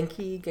sounds...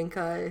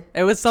 Genkai.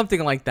 It was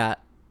something like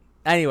that.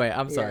 Anyway,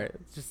 I'm sorry.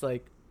 It's just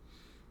like...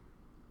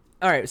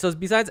 All right, so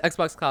besides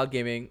Xbox Cloud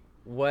Gaming,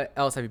 what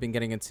else have you been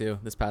getting into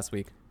this past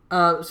week?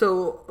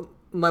 So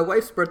my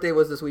wife's birthday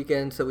was this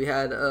weekend, so we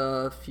had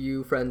a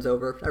few friends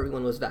over.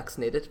 Everyone was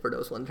vaccinated, for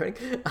those wondering.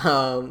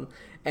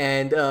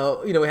 And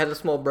we had a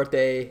small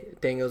birthday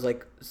thing. It was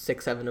like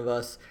 6-7 of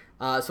us.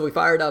 So we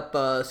fired up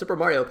Super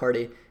Mario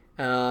Party,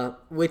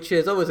 which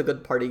is always a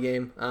good party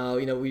game.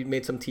 We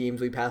made some teams.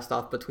 We passed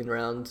off between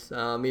rounds.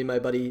 Me and my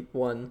buddy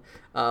won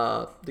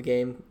the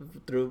game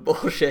through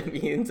bullshit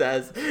means,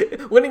 as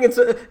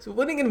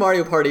winning in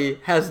Mario Party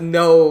has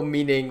no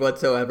meaning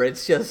whatsoever.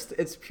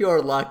 It's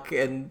pure luck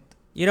and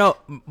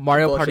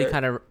Mario bullshit.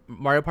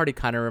 Party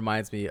kind of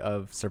reminds me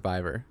of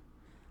Survivor.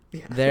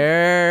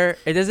 Yeah.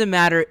 It doesn't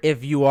matter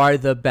if you are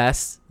the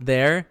best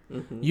there,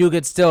 you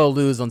could still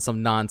lose on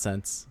some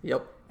nonsense.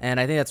 Yep. And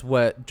I think that's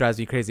what drives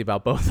me crazy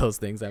about both those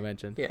things I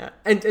mentioned. Yeah.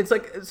 And it's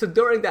so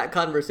during that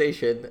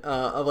conversation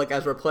of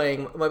as we're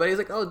playing, my buddy's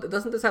like, "Oh,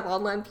 doesn't this have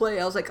online play?"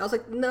 I was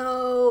like,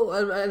 "No."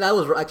 And I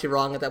was actually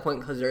wrong at that point,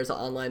 because there's an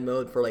online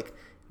mode for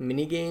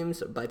mini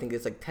games, but I think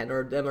it's 10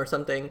 of them or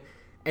something.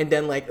 And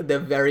then the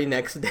very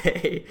next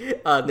day,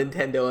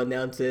 Nintendo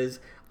announces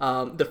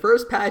the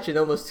first patch in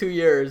almost 2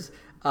 years,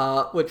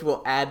 which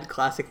will add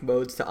classic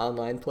modes to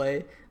online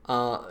play.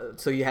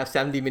 So you have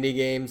 70 mini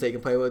games that you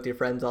can play with your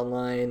friends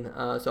online.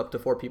 So up to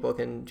 4 people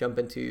can jump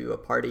into a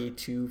party,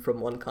 2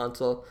 from one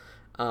console,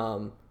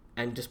 and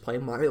just play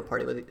Mario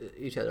Party with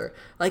each other.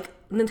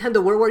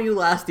 Nintendo, where were you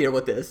last year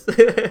with this?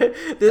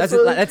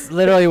 That's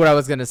literally what I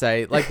was gonna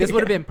say. This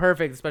would have been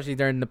perfect, especially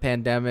during the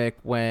pandemic,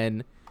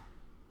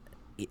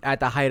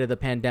 at the height of the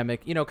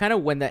pandemic, kind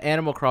of when the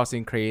Animal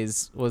Crossing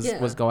craze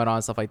was going on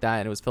and stuff like that,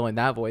 and it was filling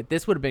that void.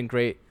 This would have been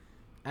great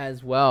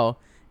as well.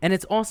 And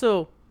it's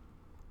also,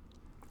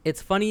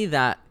 it's funny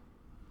that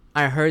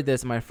I heard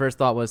this and my first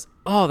thought was,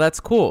 oh, that's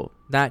cool.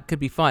 That could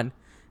be fun.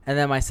 And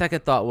then my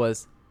second thought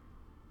was,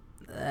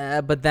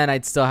 but then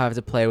I'd still have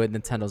to play with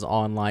Nintendo's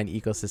online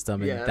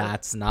ecosystem, and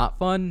that's not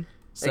fun.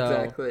 So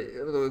exactly.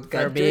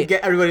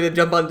 Get everybody to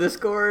jump on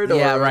Discord or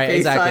FaceTime.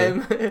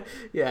 Exactly.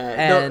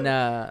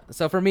 And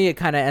so for me, it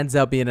kind of ends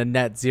up being a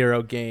net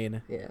zero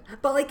gain. Yeah.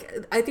 But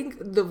I think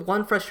the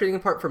one frustrating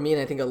part for me,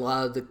 and I think a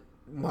lot of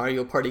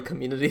Mario Party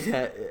community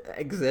that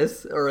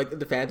exists, or like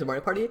the fans of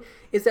Mario Party,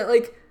 is that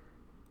like,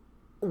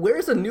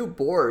 where's a new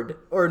board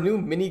or new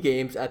mini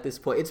games at this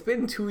point? It's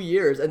been 2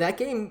 years, and that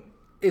game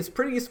is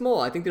pretty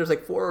small. I think there's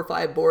like 4 or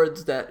 5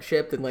 boards that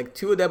shipped, and like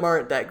 2 of them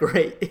aren't that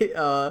great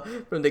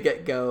from the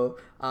get go.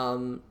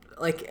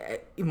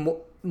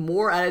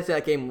 More added to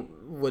that game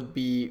would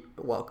be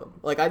welcome.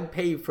 Like, I'd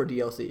pay for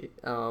DLC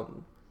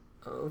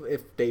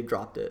if they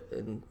dropped it,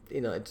 and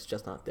it's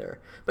just not there.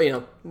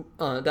 But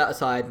that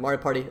aside, Mario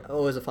Party,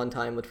 always a fun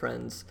time with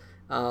friends,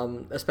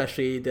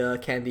 especially the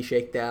candy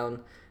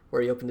shakedown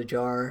where you open the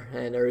jar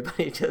and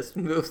everybody just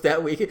moves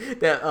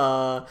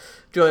that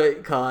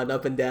Joy-Con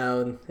up and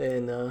down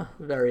in a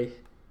very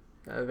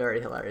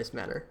hilarious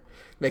manner.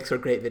 Makes for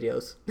great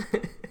videos.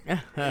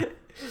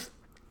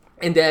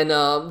 And then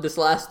this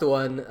last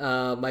one,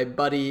 my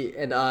buddy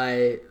and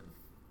I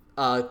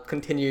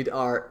continued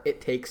our It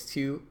Takes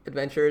Two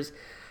adventures.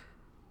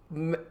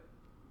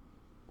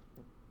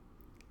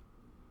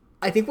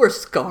 I think we're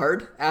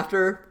scarred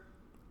after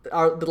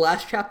the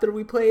last chapter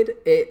we played.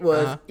 It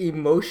was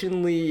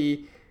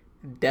emotionally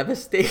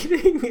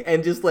devastating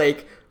and just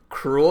like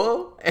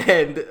cruel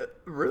and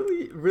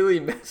really, really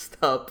messed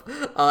up.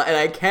 And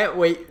I can't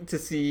wait to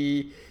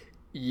see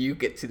you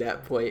get to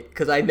that point,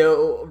 because I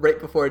know right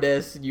before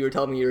this you were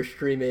telling me you were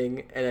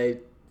streaming, and I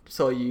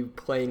saw you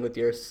playing with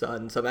your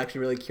son. So I'm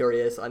actually really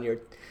curious on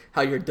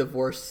how your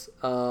divorce,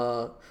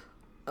 how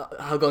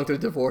going through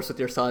divorce with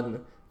your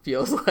son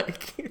feels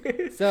like.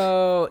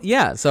 So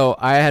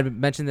I had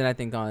mentioned that, I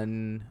think,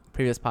 on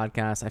previous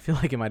podcasts, I feel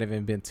like it might have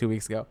even been 2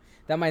 weeks ago,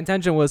 that my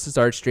intention was to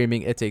start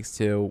streaming It Takes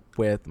Two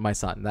with my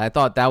son. I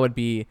thought that would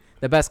be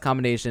the best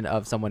combination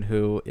of someone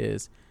who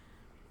is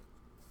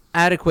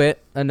adequate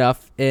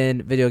enough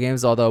in video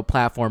games, although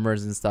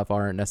platformers and stuff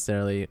aren't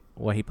necessarily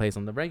what he plays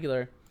on the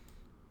regular,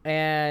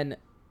 and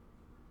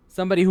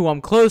somebody who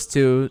I'm close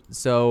to,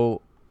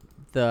 so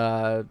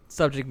the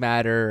subject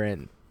matter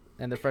and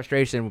the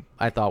frustration,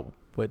 I thought,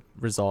 would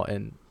result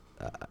in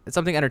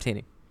something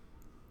entertaining.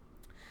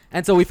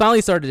 And so we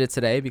finally started it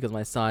today, because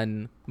my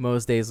son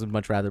most days would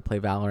much rather play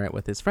Valorant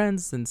with his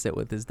friends than sit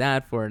with his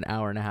dad for an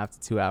hour and a half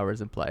to 2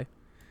 hours and play.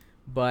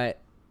 But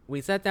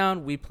we sat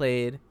down, we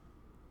played.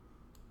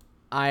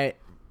 I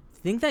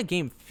think that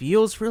game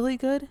feels really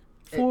good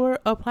for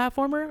a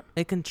platformer.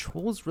 It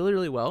controls really,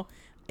 really well.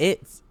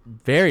 It's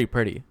very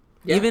pretty.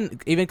 Yeah.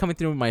 Even coming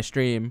through my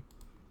stream,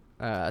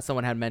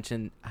 someone had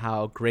mentioned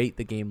how great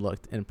the game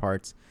looked in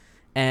parts.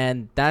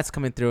 And that's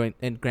coming through,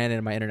 and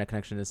granted, my internet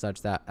connection is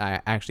such that I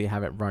actually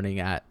have it running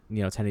at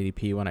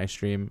 1080p when I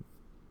stream.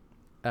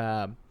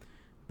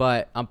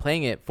 But I'm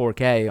playing it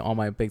 4K on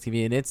my big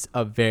TV, and it's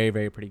a very,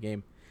 very pretty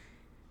game.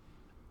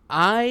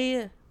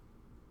 I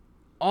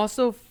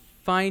also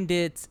find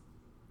the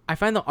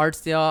art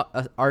style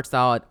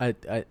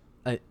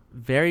a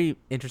very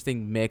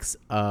interesting mix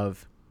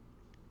of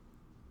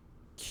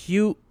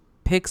cute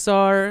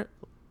Pixar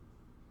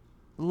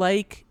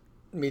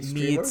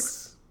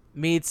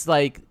meets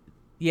like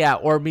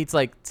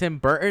Tim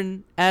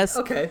Burton-esque.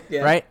 Okay,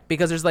 yeah. Right?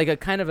 Because there's like a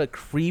kind of a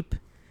creep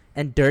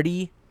and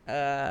dirty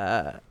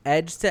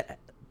edge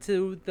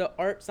to the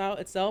art style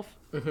itself.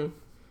 Mm-hmm.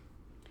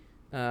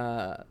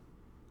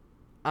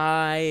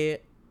 I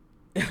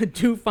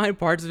do find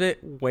parts of it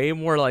way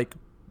more like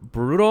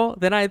brutal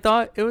than I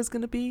thought it was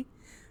going to be.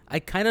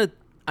 I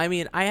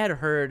had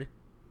heard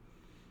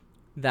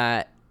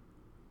that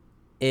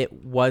it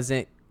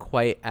wasn't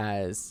quite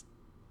as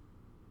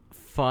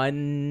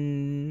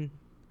fun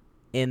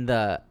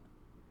not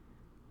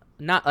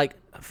like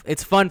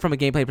it's fun from a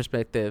gameplay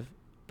perspective,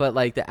 but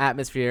like the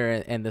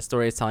atmosphere and the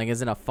story it's telling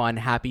isn't a fun,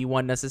 happy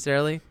one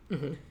necessarily.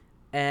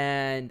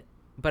 Mm-hmm.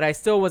 But I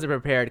still wasn't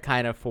prepared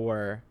kind of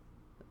for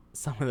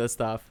some of the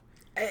stuff.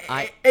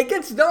 It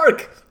gets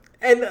dark,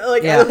 and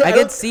like I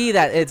can see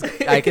that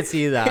I can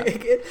see that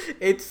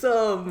it's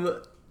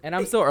and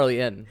I'm still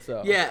early in,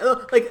 so yeah.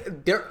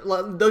 Like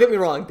don't get me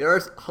wrong, there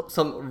are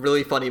some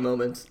really funny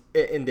moments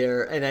in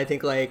there, and I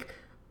think like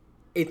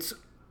it's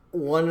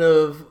one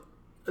of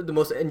the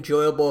most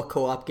enjoyable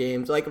co-op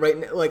games. Like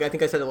I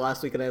think I said it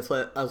last week, and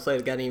I'll say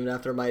it again even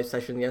after my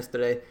session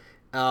yesterday,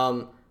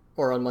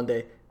 or on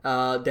Monday,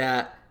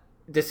 that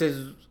this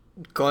is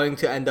going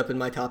to end up in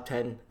my top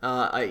 10.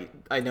 I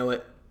know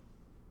it.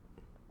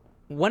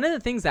 One of the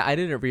things that I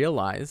didn't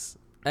realize,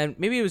 and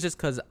maybe it was just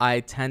because I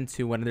tend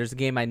to, when there's a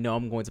game I know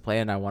I'm going to play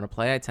and I want to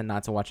play, I tend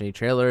not to watch any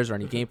trailers or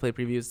any gameplay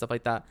previews, stuff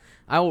like that.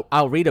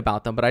 I'll read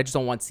about them, but I just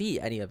don't want to see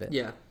any of it.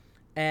 Yeah.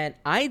 And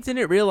I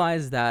didn't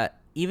realize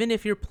that even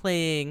if you're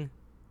playing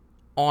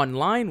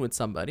online with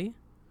somebody,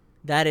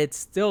 that it's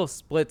still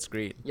split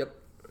screen. Yep.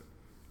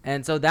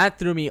 And so that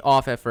threw me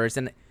off at first,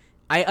 and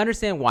I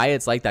understand why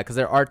it's like that, because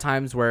there are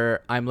times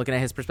where I'm looking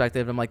at his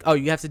perspective, I'm like, oh,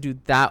 you have to do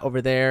that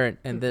over there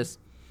and this.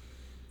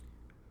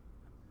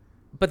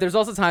 But there's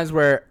also times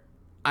where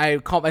I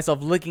caught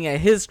myself looking at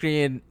his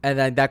screen, and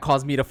then that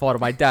caused me to fall to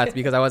my death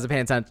because I wasn't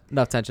paying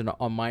enough attention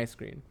on my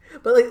screen.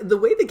 But like the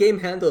way the game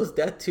handles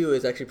death too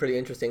is actually pretty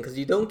interesting because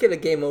you don't get a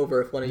game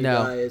over if one of you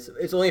dies.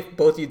 It's only if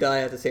both you die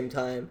at the same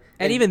time.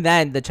 And even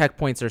then, the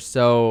checkpoints are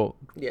so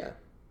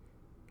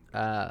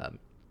they're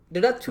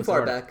not too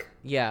far back.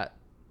 Yeah,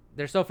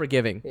 they're so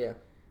forgiving. Yeah,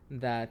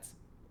 that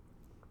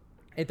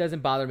it doesn't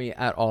bother me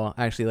at all.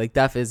 Actually, like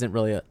death isn't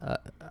really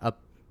a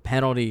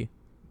penalty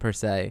per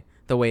se.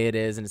 The way it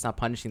is, and it's not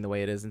punishing the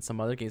way it is in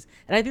some other games,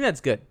 and I think that's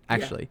good.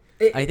 Actually,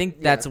 I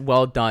think that's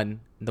well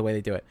done the way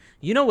they do it.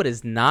 You know what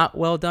is not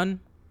well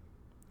done?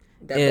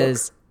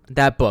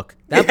 That book.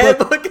 That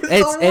book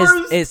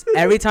is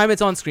every time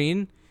it's on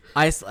screen,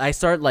 I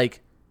start like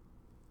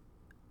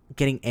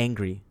getting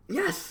angry.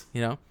 Yes,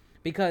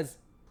 because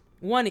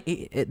one,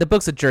 the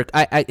book's a jerk.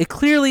 It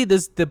clearly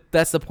that's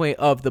the point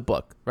of the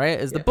book, right?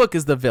 The book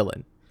is the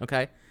villain.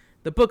 Okay,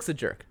 the book's a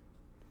jerk.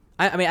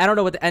 I mean, I don't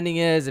know what the ending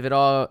is. If it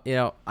all,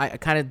 I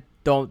kind of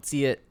don't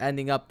see it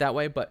ending up that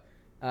way. But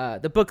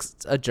the book's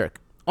a jerk.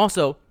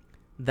 Also,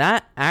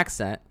 that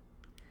accent.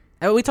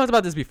 And we talked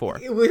about this before.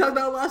 We talked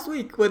about it last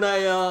week when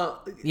I.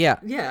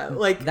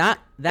 Like that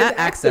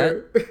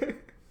accent.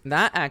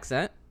 That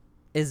accent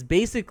is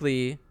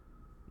basically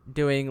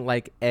doing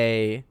like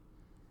a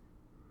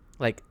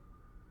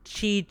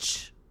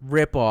Cheech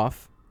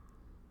ripoff,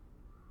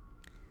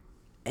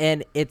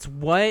 and it's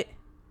what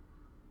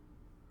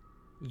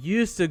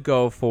used to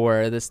go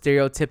for the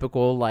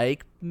stereotypical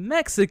like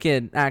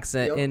Mexican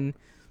accent in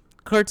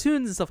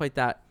cartoons and stuff like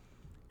that,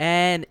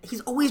 and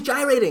he's always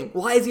gyrating.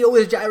 Why is he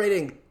always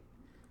gyrating?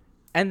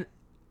 And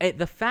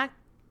the fact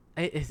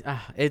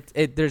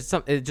it just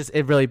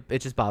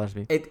bothers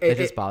me. It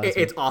just bothers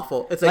me. It's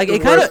awful. It's like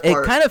it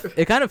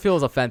kind of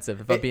feels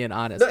offensive if I'm being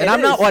honest. And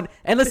I'm not one.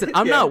 And listen,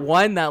 I'm not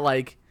one that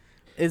like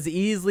is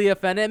easily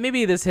offended.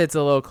 Maybe this hits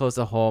a little close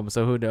to home,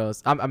 so who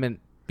knows? I mean,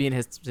 being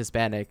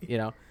Hispanic,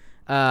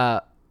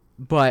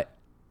 but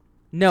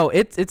no,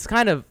 it's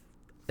kind of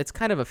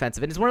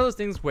offensive, and it's one of those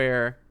things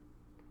where,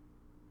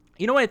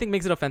 what I think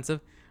makes it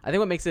offensive. I think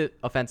what makes it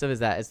offensive is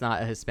that it's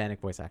not a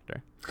Hispanic voice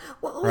actor.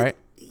 Well, right?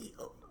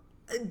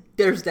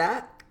 There's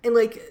that, and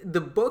like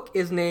the book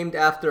is named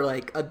after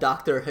like a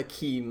Dr.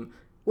 Hakim,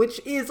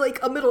 which is like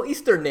a Middle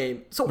Eastern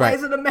name. So why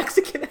is it a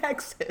Mexican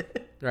accent?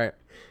 Right.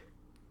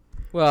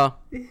 Well,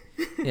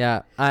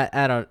 yeah,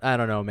 I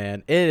don't know,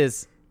 man. It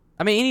is.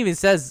 I mean, he even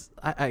says,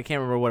 I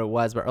can't remember what it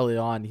was, but early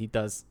on he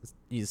does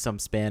use some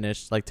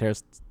Spanish, like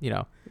terrorist,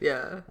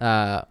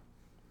 Yeah.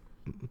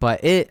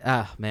 But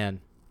man,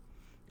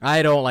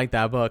 I don't like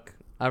that book.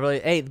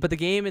 But the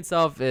game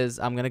itself is,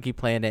 I'm gonna keep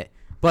playing it,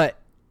 but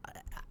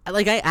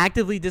I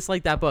actively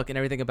dislike that book and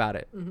everything about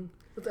it. Mm-hmm.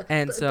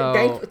 And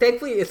so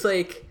thankfully, it's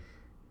like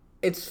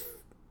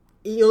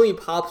he only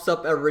pops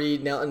up every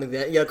now and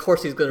then. Yeah, of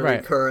course he's gonna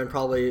recur and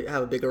probably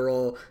have a bigger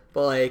role,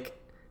 but like.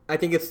 I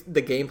think it's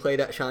the gameplay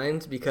that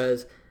shines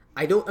because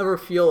I don't ever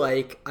feel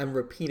like I'm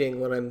repeating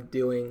what I'm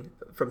doing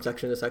from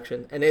section to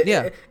section, and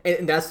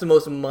and that's the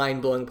most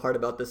mind blowing part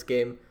about this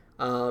game.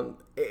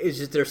 It's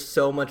just there's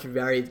so much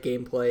varied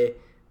gameplay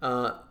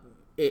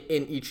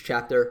in each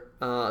chapter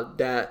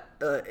that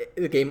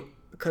the game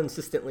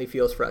consistently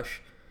feels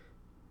fresh.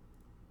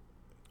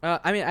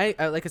 I mean,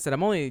 I like I said, I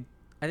think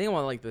I'm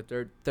on like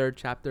the third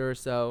chapter or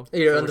so.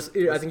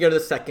 I think you're the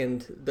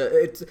second.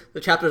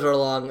 The chapters are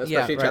long,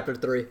 especially chapter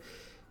 3.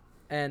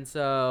 And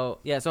so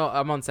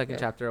I'm on second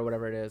chapter or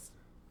whatever it is.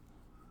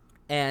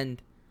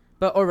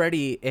 But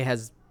already it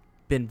has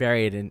been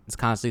varied and it's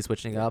constantly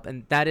switching up,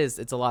 and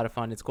it's a lot of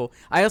fun. It's cool.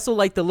 I also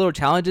like the little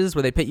challenges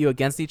where they pit you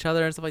against each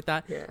other and stuff like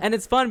that. Yeah. And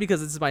it's fun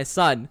because it's my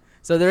son,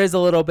 so there is a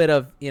little bit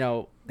of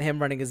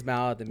him running his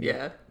mouth and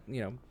you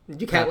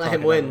can't let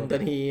him win.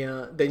 Then he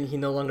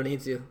no longer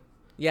needs you.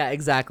 Yeah,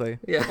 exactly.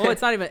 Yeah. Well,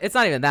 it's not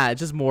even that. It's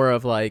just more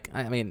of like,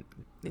 I mean,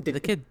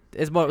 the kid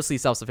is mostly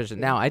self-sufficient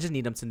now. I just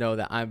need him to know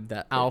that I'm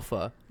the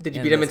alpha. Did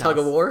you beat him in tug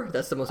of war?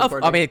 That's the most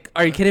important. I mean,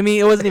 are you kidding me?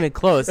 It wasn't even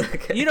close.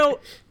 Okay.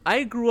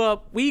 We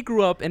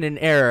grew up in an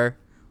era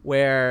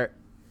where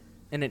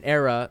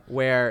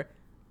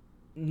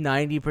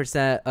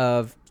 90%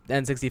 of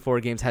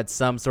N64 games had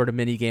some sort of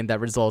mini game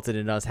that resulted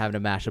in us having to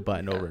mash a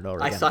button over and over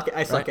again.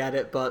 I suck at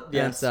it, but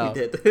yes, we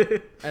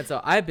did. And so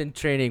I've been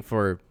training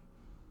for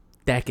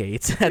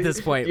decades at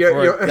this point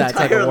your for that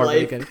type of war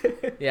weekend.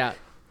 Yeah.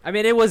 I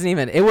mean, it was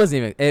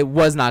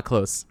not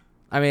close.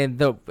 I mean,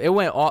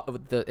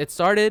 it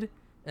started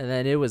and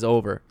then it was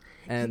over.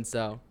 And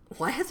so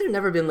why has there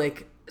never been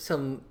like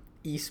some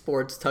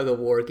esports tug of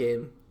war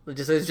game?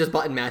 It's just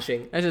button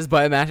mashing. It's just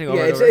button mashing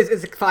over and over.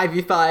 It's like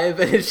 5v5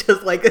 and it's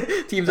just like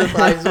teams of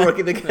 5s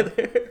working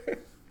together.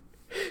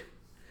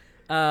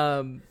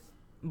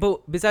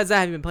 But besides that,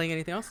 have you been playing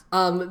anything else?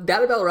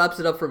 That about wraps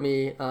it up for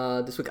me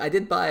this week. I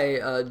did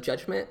buy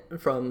Judgment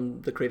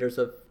from the creators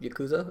of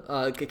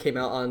Yakuza. It came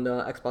out on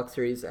Xbox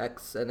Series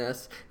X and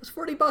S. It was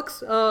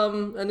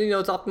 $40. And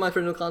it's optimized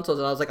for new consoles.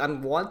 And I was like, I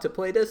want to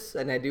play this,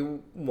 and I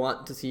do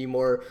want to see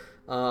more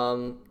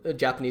a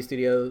Japanese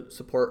studio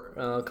support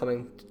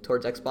coming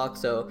towards Xbox.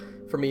 So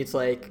for me, it's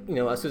like,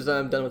 as soon as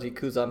I'm done with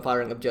Yakuza, I'm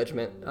firing up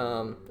Judgment.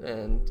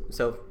 And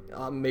so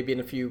maybe in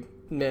a few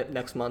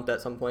next month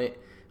at some point,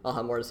 I'll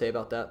have more to say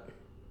about that.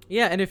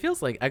 Yeah, and it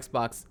feels like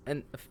Xbox,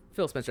 and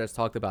Phil Spencer has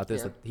talked about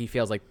this, that he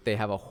feels like they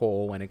have a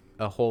hole in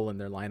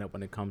their lineup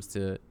when it comes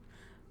to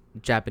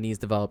Japanese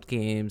developed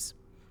games.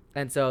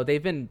 And so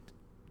they've been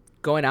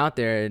going out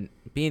there and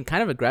being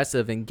kind of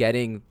aggressive in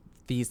getting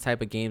these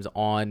type of games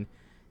on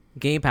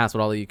Game Pass,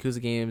 with all the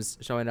Yakuza games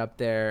showing up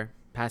there,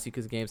 past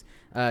Yakuza games.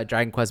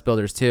 Dragon Quest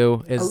Builders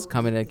 2 is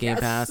coming to Game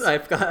Pass. I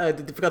forgot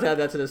to add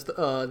that to this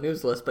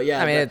news list, but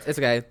yeah. I mean, it's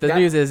okay. The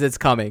news is it's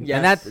coming.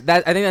 Yes. And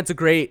that I think that's a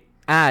great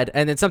ad,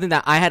 and it's something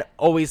that I had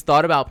always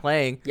thought about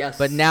playing,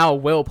 but now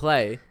will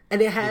play.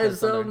 And it has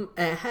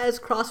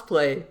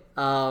crossplay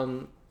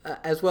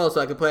as well,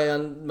 so I can play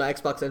on my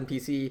Xbox and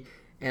PC,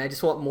 and I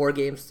just want more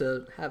games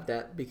to have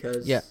that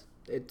because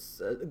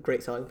it's a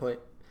great selling point.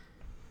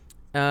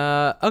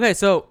 Okay,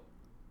 so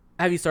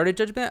have you started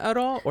Judgment at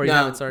all, or you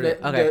haven't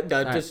started?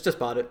 Okay, just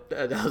bought it.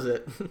 That was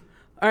it.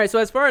 All right, so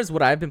as far as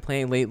what I've been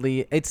playing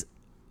lately, it's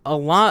a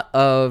lot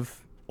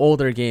of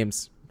older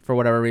games for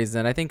whatever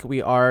reason. I think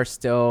we are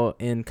still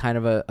in kind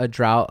of a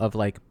drought of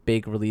like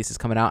big releases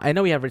coming out. I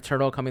know we have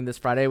Returnal coming this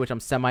Friday, which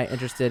I'm semi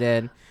interested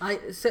in.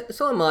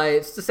 So am I.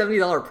 It's the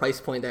 $70 price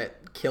point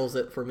that kills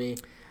it for me.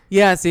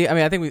 Yeah, see, I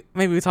mean, I think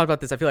maybe we talked about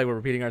this. I feel like we're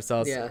repeating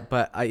ourselves. Yeah.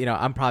 But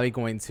I'm probably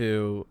going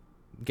to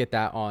get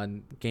that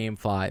on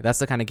GameFly. That's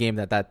the kind of game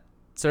that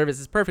service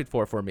is perfect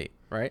for me,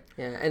 right?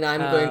 Yeah, and I'm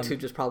going to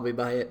just probably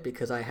buy it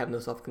because I have no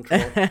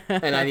self-control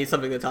and I need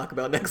something to talk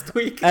about next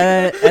week.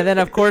 And then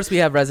of course we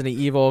have Resident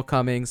Evil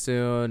coming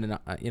soon, and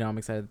I'm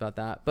excited about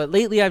that. But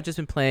lately I've just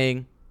been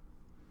playing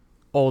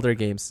older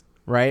games,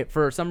 right?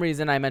 For some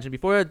reason, I mentioned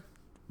before,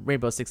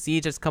 Rainbow Six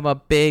Siege has come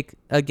up big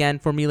again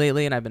for me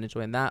lately, and I've been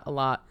enjoying that a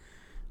lot.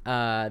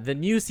 The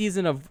new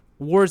season of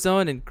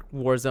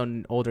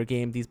Warzone, older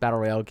game, these battle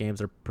royale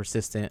games are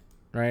persistent,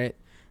 right?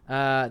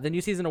 The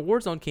new season of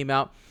Warzone came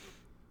out,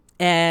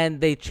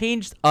 and they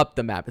changed up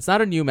the map. It's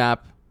not a new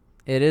map.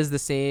 It is the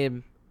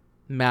same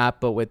map,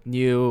 but with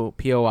new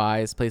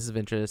POIs, points of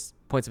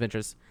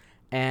interest,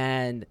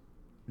 and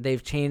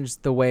they've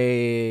changed the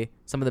way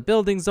some of the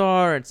buildings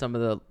are and some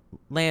of the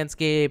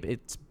landscape.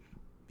 It's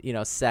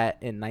set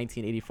in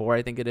 1984,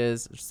 I think it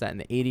is, set in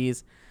the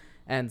 80s.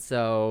 And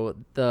so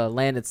the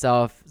land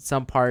itself,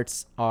 some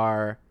parts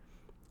are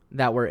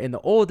that were in the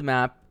old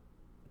map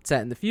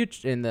set in the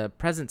future, in the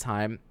present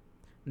time,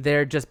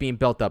 they're just being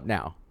built up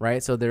now,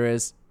 right? So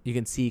you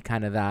can see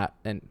kind of that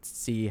and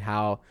see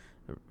how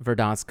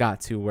Verdansk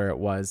got to where it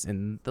was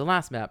in the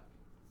last map.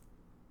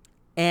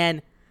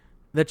 And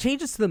the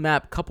changes to the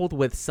map, coupled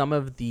with some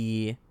of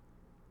the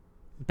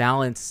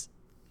balance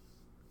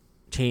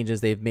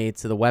changes they've made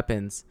to the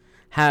weapons,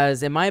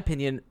 has, in my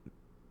opinion,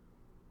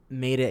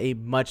 made it a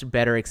much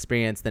better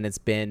experience than it's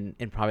been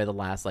in probably the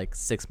last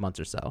 6 months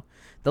or so.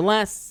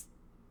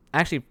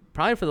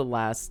 Probably for the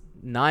last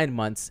 9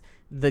 months,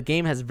 the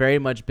game has very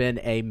much been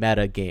a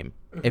meta game.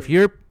 Mm-hmm. If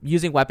you're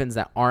using weapons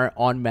that aren't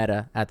on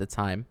meta at the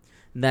time,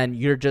 then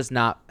you're just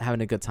not having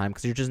a good time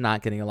because you're just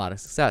not getting a lot of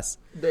success.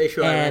 The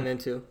issue I ran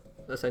into,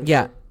 essentially.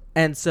 Yeah.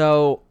 And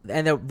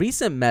the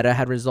recent meta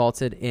had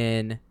resulted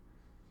in,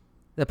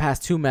 the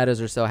past 2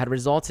 metas or so, had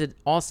resulted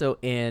also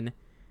in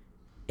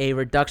a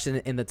reduction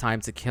in the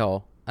time to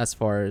kill as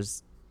far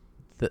as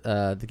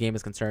the game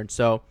is concerned.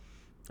 So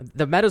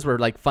the metas were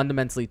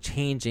fundamentally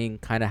changing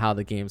kind of how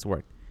the games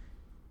work.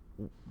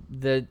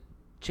 The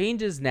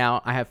changes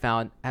now I have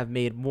found have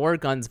made more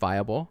guns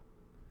viable,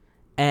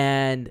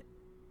 and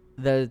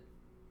the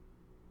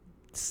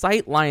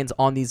sight lines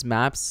on these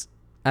maps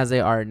as they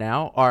are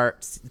now are,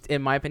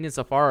 in my opinion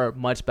so far, are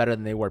much better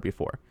than they were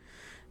before.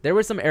 There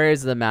were some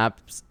areas of the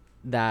maps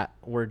that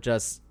were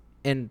just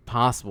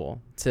impossible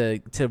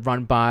to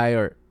run by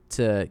or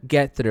to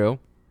get through,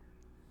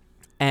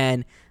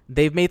 and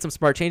they've made some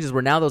smart changes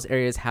where now those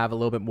areas have a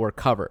little bit more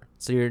cover,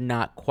 so you're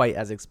not quite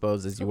as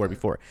exposed as you were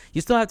before.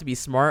 You still have to be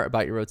smart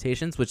about your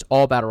rotations, which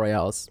all battle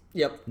royales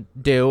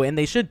do, and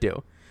they should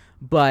do,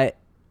 but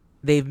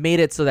they've made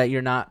it so that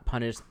you're not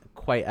punished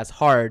quite as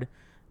hard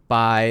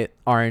by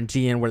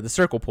RNG and where the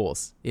circle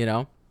pulls,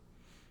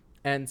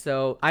 and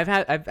so I've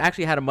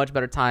actually had a much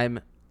better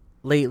time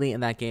lately in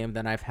that game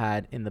than I've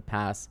had in the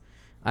past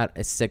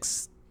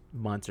 6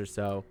 months or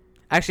so.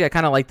 Actually, I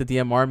kind of like the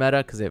DMR meta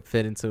because it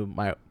fit into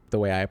the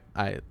way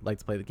I like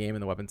to play the game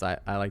and the weapons I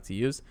like to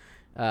use.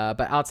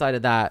 But outside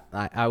of that,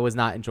 I was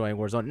not enjoying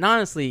Warzone. And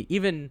honestly,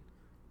 even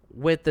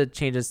with the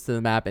changes to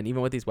the map and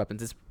even with these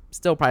weapons, it's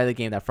still probably the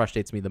game that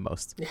frustrates me the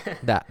most.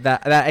 that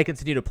I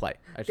continue to play,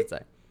 I should say.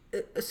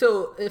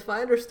 So, if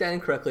I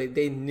understand correctly,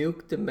 they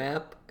nuked the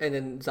map and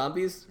then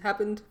zombies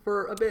happened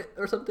for a bit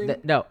or something?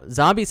 No,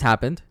 zombies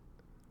happened,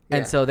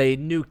 and so they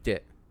nuked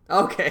it.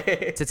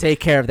 Okay. To take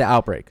care of the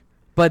outbreak.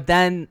 But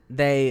then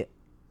they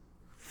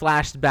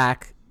flashed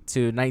back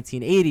to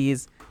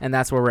 1980s, and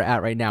that's where we're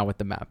at right now with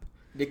the map.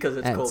 Because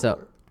it's Cold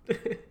War.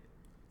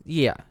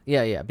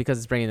 Yeah, because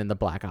it's bringing in the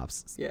Black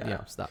Ops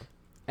stuff.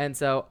 And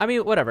so, I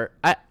mean, whatever.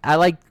 I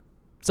like,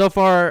 so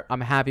far,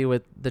 I'm happy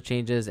with the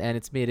changes, and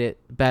it's made it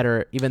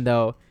better, even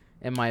though,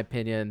 in my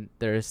opinion,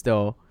 there is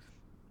still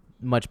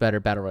much better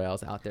battle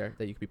royales out there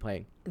that you could be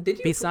playing. Did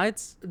you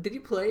did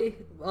you play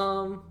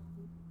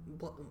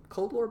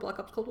Cold War, Black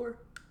Ops Cold War?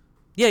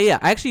 Yeah.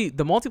 Actually,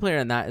 the multiplayer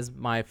in that is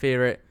my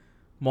favorite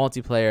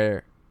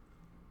multiplayer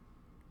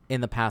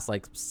in the past,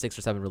 like, 6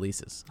 or 7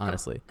 releases,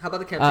 honestly. How about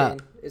the campaign?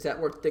 Is that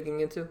worth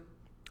digging into?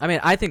 I mean,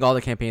 I think all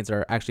the campaigns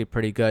are actually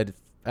pretty good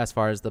as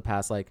far as the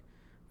past, like,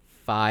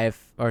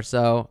 5 or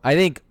so. I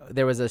think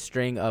there was a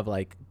string of,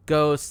 like,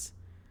 Ghosts,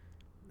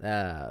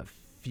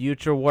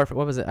 Future Warfare.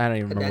 What was it? I don't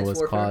even remember what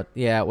it was called.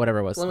 Yeah, whatever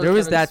it was. There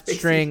was that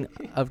string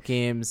of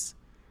games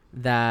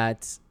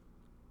that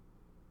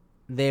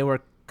they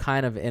were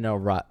kind of in a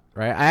rut,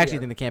 right? I actually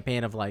think the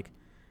campaign of, like,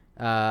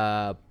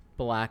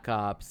 Black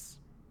Ops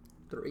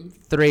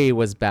 3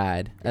 was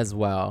bad as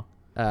well.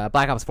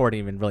 Black Ops 4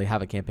 didn't even really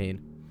have a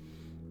campaign.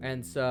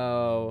 And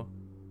so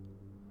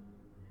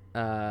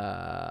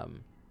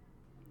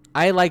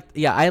I liked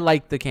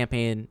the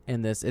campaign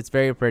in this. It's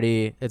very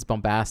pretty. It's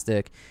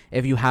bombastic.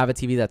 If you have a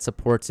TV that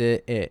supports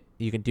it,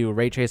 you can do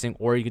ray tracing,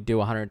 or you could do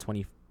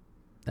 120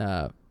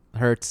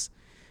 hertz.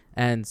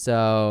 And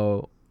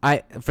so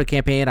for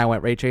campaign, I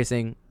went ray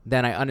tracing.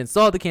 Then I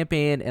uninstalled the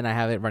campaign, and I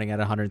have it running at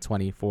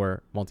 120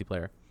 for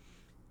multiplayer.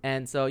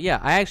 And so, yeah,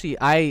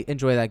 I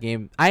enjoy that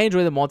game. I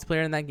enjoy the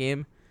multiplayer in that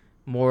game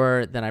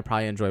more than I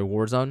probably enjoy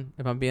Warzone,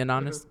 if I'm being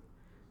honest.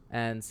 Mm-hmm.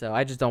 And so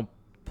I just don't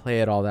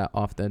play it all that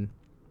often.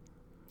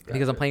 Gotcha.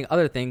 Because I'm playing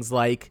other things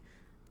like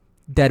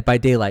Dead by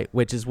Daylight,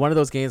 which is one of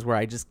those games where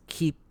I just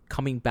keep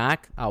coming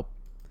back.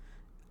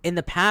 In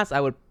the past,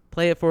 I would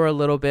play it for a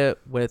little bit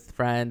with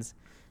friends.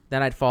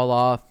 Then I'd fall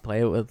off,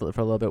 play it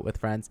for a little bit with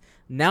friends.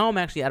 Now I'm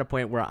actually at a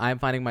point where I'm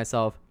finding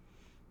myself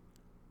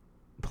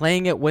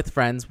playing it with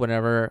friends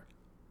whenever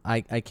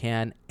I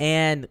can.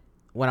 And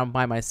when I'm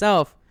by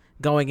myself,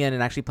 going in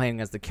and actually playing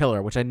as the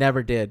killer, which I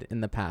never did in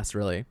the past,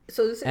 really.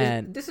 So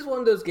this is one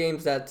of those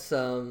games that's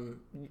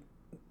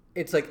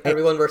it's like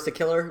everyone versus the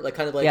killer, like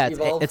kind of like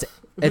Evolve. It's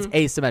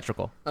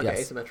asymmetrical. Okay,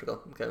 yes.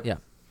 Asymmetrical. Okay. Yeah.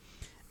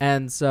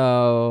 And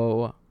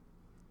so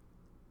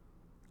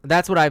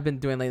that's what I've been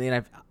doing lately,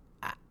 and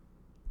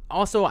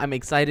I'm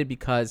excited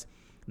because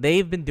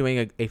they've been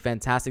doing a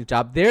fantastic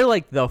job. They're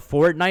like the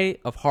Fortnite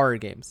of horror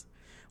games,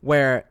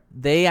 where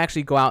they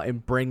actually go out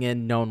and bring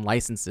in known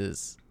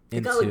licenses. They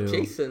got like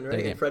Jason,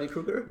 right? And Freddy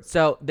Krueger.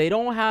 So they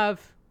don't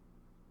have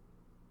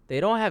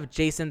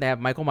Jason. They have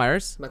Michael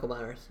Myers.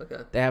 Okay.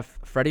 They have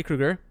Freddy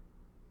Krueger.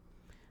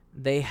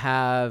 They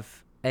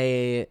have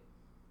a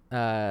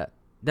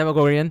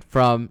Demogorgon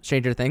from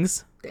Stranger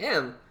Things.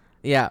 Damn.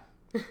 Yeah.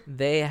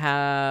 They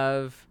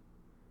have.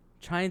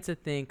 Trying to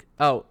think.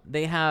 Oh,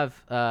 they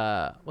have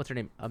what's her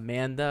name?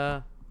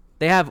 Amanda.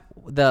 They have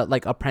the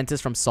like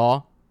apprentice from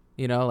Saw.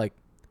 You know, like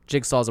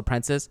Jigsaw's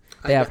apprentice.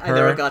 They have her. I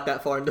never got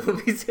that far in the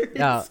movie series.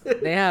 No,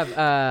 they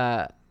have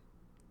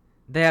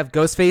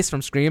Ghostface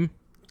from Scream.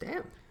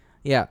 Damn.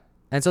 Yeah,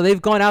 and so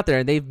they've gone out there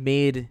and they've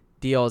made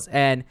deals,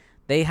 and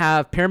they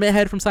have Pyramid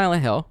Head from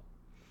Silent Hill,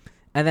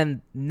 and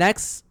then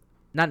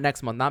not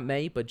next month, not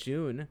May, but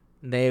June,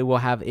 they will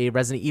have a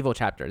Resident Evil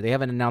chapter. They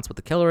haven't announced what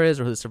the killer is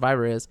or who the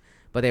survivor is,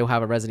 but they will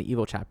have a Resident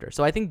Evil chapter.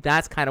 So I think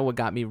that's kind of what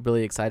got me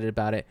really excited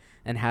about it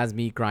and has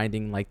me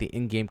grinding like the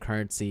in-game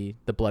currency,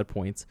 the blood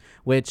points,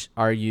 which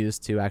are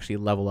used to actually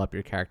level up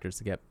your characters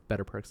to get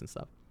better perks and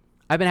stuff.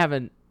 I've been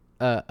having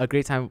a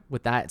great time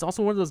with that. It's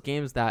also one of those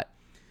games that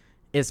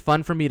is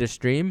fun for me to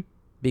stream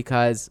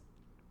because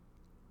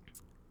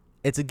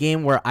it's a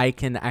game where I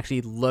can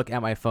actually look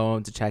at my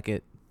phone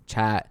to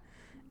chat,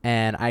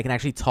 and I can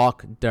actually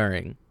talk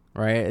during,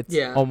 right? It's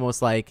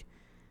almost like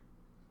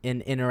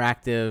an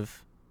interactive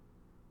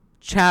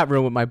chat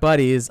room with my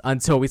buddies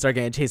until we start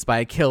getting chased by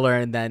a killer,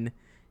 and then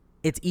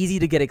it's easy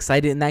to get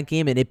excited in that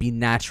game and it be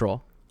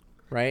natural,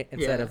 right?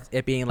 Instead of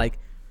it being like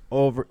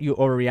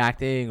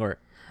overreacting or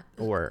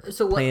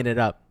playing it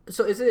up.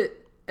 So is it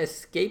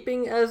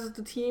escaping as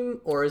the team,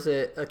 or is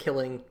it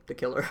killing the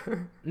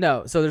killer?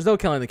 No, so there's no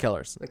killing the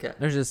killers. Okay.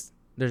 There's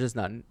just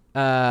none.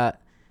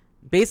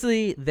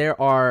 Basically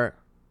there are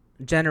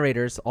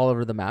generators all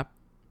over the map,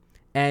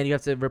 and you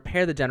have to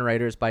repair the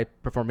generators by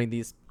performing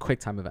these quick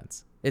time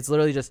events. It's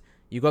literally just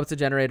you go up to the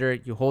generator,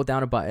 you hold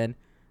down a button,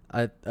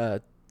 a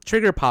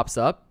trigger pops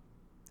up.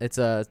 It's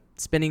a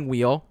spinning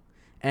wheel,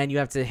 and you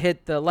have to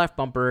hit the left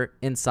bumper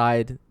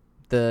inside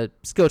the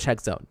skill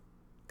check zone.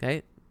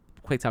 Okay?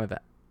 Quick time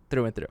event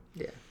through and through.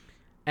 Yeah.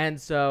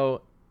 And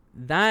so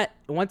that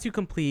once you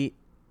complete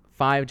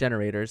 5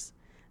 generators,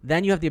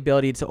 then you have the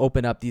ability to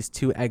open up these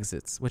 2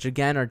 exits, which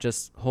again are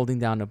just holding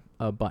down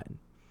a button.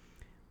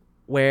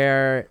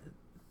 Where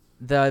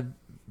the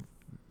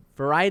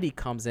variety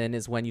comes in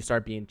is when you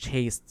start being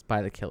chased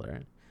by the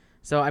killer.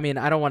 So, I mean,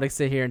 I don't want to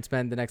sit here and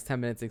spend the next 10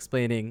 minutes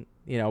explaining,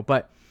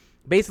 but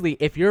basically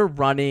if you're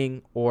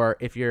running or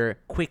if you're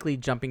quickly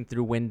jumping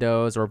through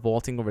windows or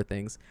vaulting over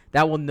things,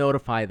 that will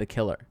notify the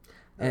killer.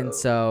 And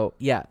so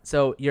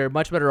you're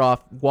much better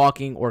off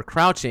walking or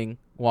crouching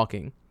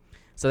walking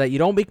so that you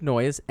don't make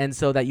noise, and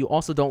so that you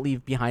also don't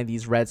leave behind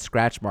these red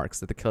scratch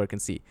marks that the killer can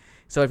see.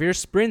 So if you're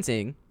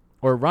sprinting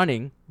or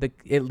running,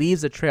 it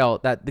leaves a trail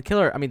that the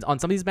killer, I mean, on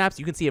some of these maps,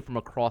 you can see it from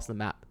across the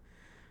map.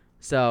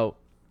 So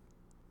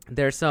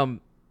that's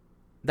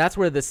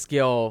where the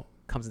skill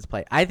comes into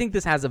play. I think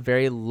this has a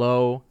very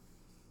low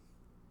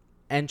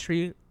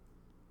entry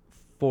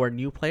for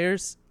new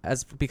players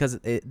because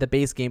the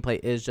base gameplay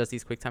is just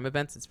these quick time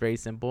events. It's very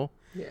simple.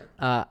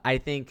 Yeah. I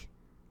think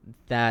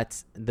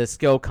that the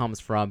skill comes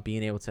from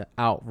being able to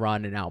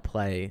outrun and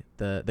outplay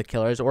the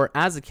killers, or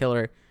as a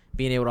killer,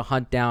 being able to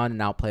hunt down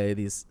and outplay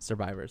these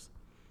survivors.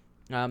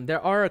 There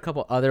are a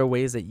couple other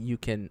ways that you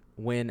can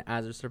win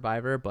as a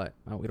survivor, but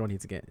we don't need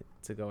to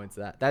go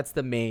into that. That's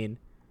the main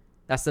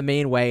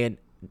way, and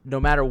no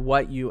matter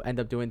what you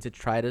end up doing to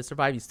try to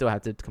survive, you still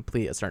have to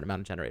complete a certain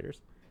amount of generators.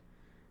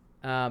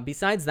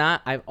 Besides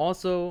that, I've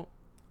also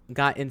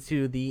got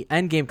into the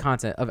end game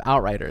content of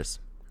Outriders.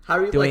 How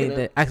are you doing liking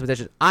the it?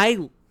 expeditions?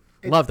 I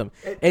love them.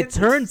 It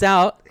turns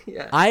out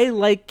I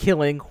like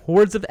killing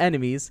hordes of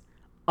enemies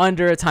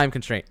under a time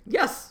constraint.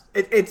 Yes,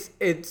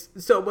 it's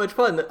so much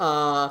fun.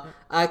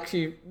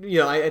 Actually,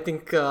 I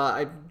think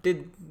I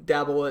did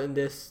dabble in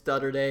this the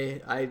other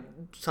day. I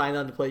signed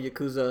on to play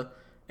Yakuza,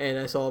 and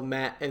I saw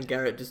Matt and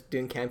Garrett just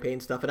doing campaign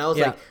stuff, and I was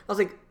like,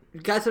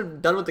 you guys are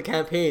done with the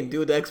campaign.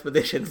 Do the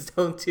expeditions.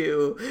 Don't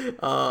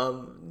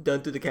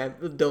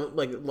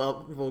like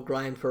level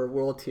grind for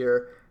world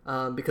tier.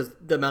 Because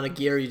the amount of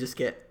gear you just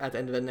get at the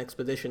end of an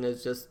expedition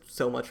is just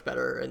so much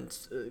better and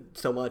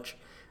so much.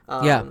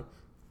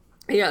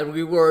 Yeah,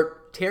 we were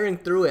tearing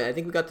through it. I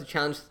think we got to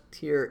challenge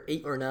tier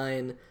 8 or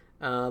 9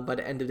 by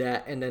the end of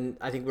that, and then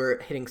I think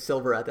we're hitting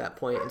silver at that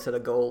point instead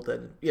of gold,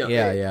 and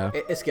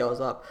it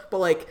scales up. But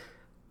like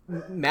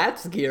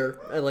Matt's gear,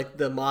 like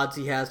the mods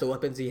he has, the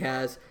weapons he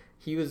has,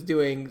 he was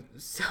doing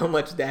so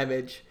much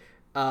damage.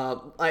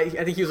 I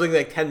think he was looking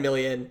like 10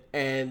 million,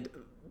 and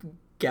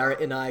Garrett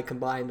and I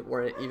combined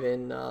weren't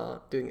even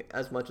doing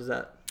as much as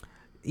that.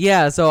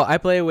 Yeah, so I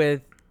play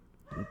with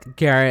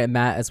Garrett and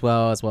Matt as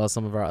well as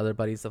some of our other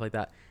buddies, stuff like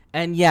that.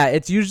 And yeah,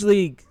 it's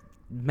usually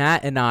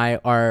Matt and I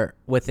are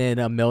within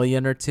 1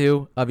 million or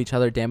 2 of each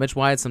other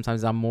damage-wise.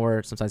 Sometimes I'm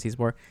more, sometimes he's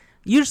more.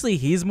 Usually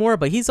he's more,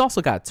 but he's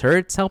also got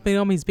turrets helping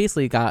him. He's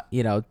basically got,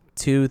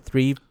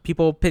 2-3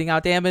 people pitting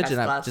out damage,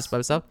 and I'm just by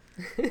myself.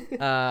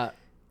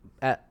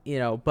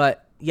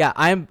 But yeah,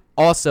 I'm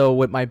also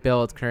with my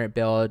current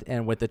build,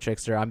 and with the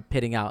Trickster, I'm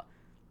pitting out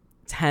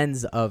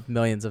tens of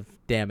millions of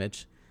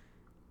damage.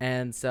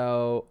 And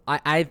so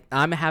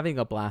I'm having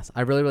a blast.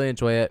 I really, really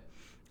enjoy it.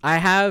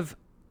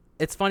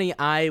 It's funny,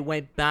 I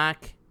went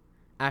back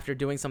after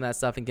doing some of that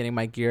stuff and getting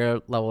my gear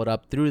leveled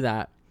up through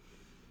that.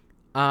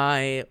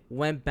 I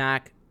went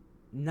back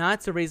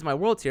not to raise my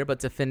world tier,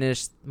 but to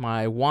finish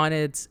my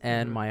wanteds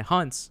and my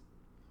hunts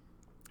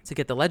to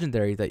get the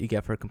legendary that you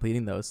get for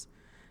completing those.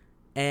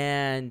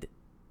 And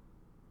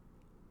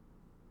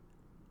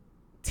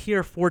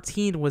tier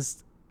 14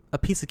 was a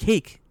piece of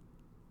cake,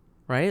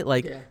 right?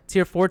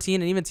 Tier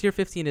 14 and even tier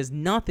 15 is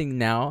nothing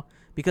now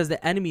because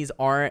the enemies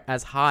aren't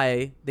as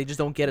high. They just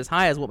don't get as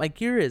high as what my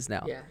gear is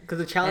now. Yeah, because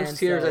the challenge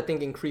tiers, I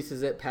think,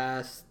 increases it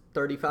past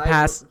 35.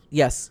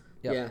 Yes.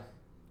 Yep. Yeah.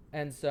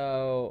 And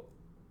so,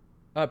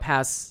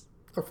 past...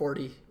 Or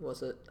 40,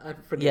 was it? I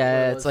forget.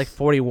 Yeah, it's like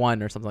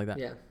 41 or something like that.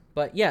 Yeah.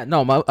 But yeah,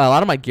 no, a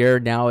lot of my gear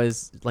now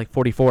is like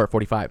 44,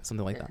 45,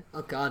 something like that.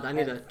 Oh God, I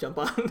need to jump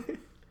on.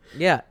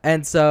 Yeah,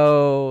 and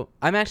so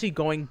I'm actually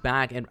going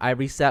back, and I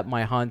reset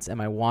my hunts and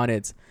my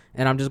wanteds,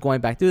 and I'm just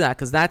going back through that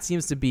because that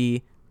seems to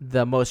be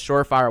the most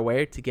surefire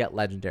way to get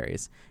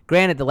legendaries.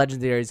 Granted, the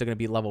legendaries are going to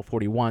be level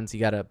 41, so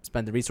you got to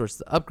spend the resources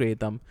to upgrade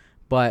them.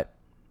 But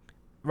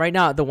right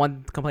now, the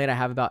one complaint I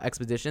have about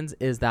expeditions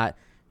is that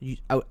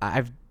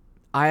I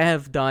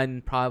have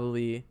done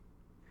probably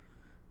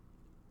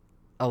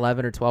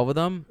 11 or 12 of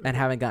them and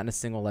haven't gotten a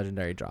single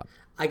legendary drop.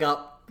 I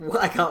got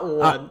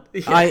one.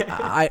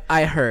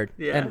 I heard.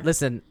 Yeah. And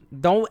listen,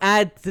 don't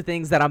add to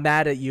things that I'm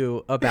mad at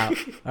you about.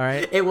 All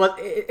right.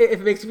 If it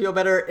makes you feel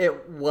better,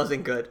 it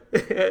wasn't good,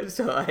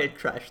 so I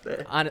trashed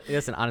it.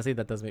 Listen, honestly,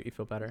 that does make me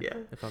feel better. Yeah.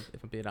 If I'm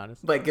being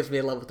honest. But it gives me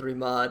a level 3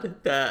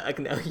 mod that I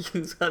can now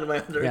use on my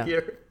other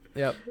gear.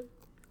 Yep.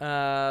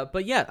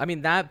 But yeah, I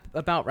mean that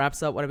about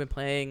wraps up what I've been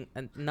playing,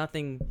 and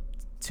nothing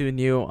too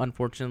new,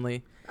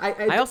 unfortunately.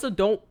 I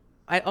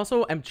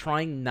also am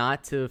trying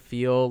not to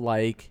feel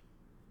like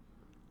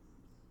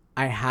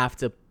I have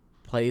to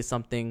play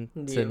something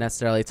to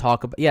necessarily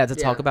talk about. Yeah,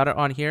 talk about it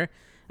on here,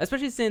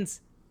 especially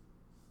since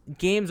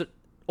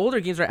older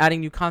games are adding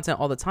new content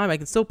all the time. I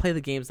can still play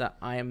the games that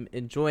I am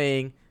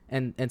enjoying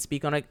and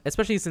speak on it,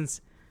 especially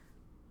since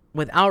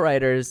with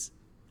Outriders,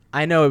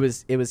 I know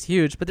it was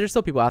huge, but there's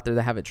still people out there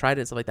that haven't tried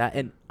it and stuff like that.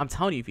 And I'm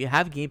telling you, if you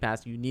have Game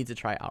Pass, you need to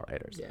try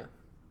Outriders. Yeah,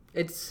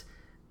 it's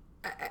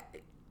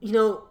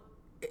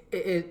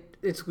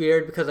it's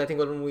weird because I think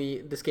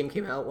when this game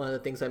came out, one of the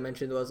things I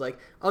mentioned was like,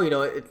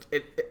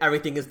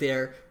 everything is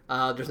there.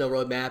 There's no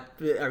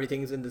roadmap.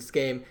 Everything's in this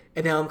game,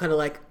 and now I'm kind of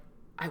like,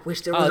 I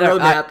wish there was a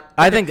roadmap.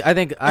 I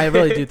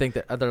really do think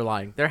that they're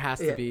lying. There has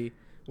to be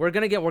we're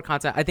gonna get more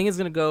content. I think it's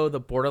gonna go the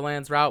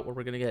Borderlands route where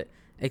we're gonna get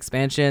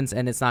expansions,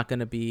 and it's not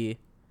gonna be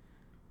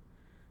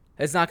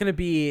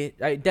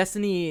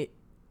Destiny.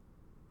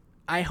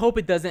 I hope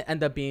it doesn't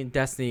end up being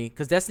Destiny,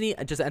 because Destiny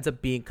just ends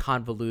up being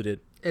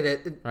convoluted.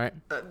 Right?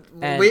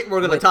 We're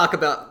going to talk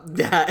about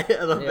that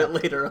a little bit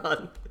later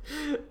on.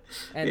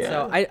 And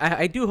so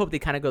I do hope they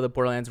kind of go the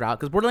Borderlands route,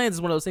 because Borderlands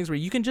is one of those things where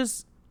you can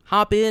just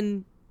hop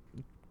in,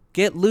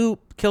 get loot,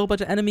 kill a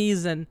bunch of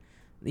enemies, and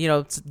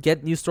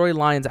get new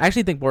storylines. I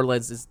actually think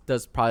Borderlands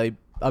does probably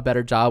a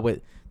better job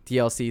with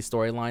DLC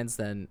storylines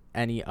than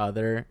any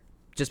other,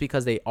 just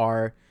because they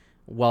are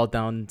well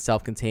done,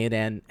 self-contained,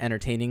 and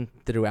entertaining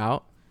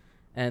throughout.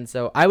 And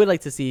so I would like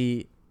to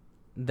see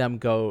them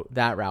go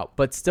that route,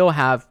 but still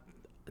I think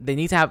they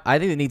need to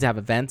have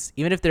events,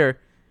 even if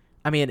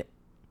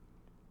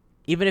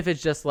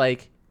it's just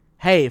like,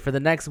 hey, for the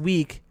next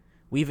week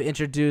we've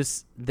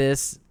introduced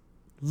this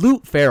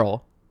loot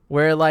feral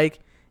where, like,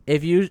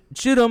 if you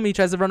shoot him he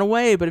tries to run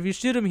away, but if you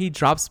shoot him he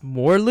drops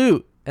more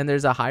loot, and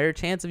there's a higher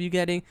chance of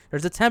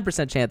there's a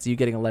 10% chance of you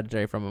getting a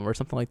legendary from him or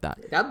something like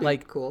that. That'd be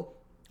cool.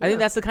 I think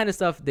that's the kind of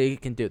stuff they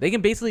can do. They can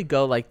basically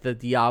go like the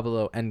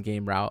Diablo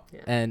endgame route,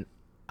 and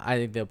I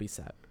think they'll be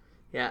set.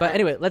 Yeah. But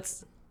anyway,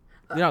 let's.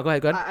 Go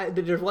ahead.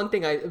 There's one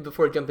thing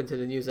before I jump into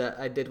the news that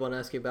I did want to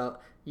ask you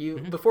about.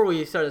 Before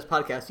we started this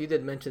podcast, you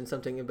did mention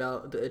something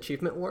about the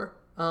achievement war.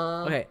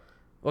 Okay.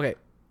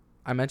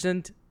 I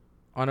mentioned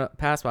on a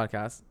past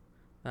podcast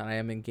that I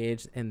am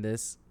engaged in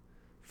this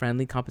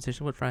friendly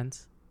competition with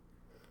friends.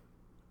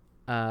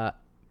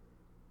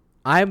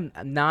 I'm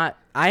not.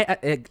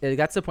 It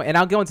got to the point, and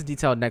I'll go into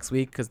detail next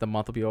week because the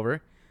month will be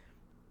over.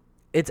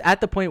 It's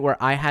at the point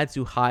where I had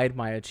to hide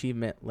my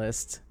achievement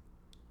list,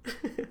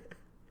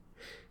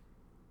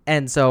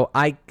 and so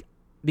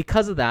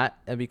because of that,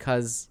 and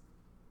because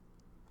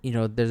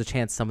there's a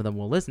chance some of them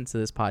will listen to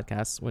this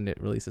podcast when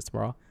it releases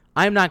tomorrow,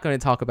 I'm not going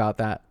to talk about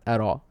that at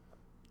all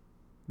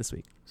this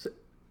week. So,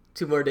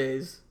 2 more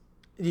days.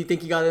 Do you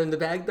think you got it in the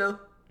bag though?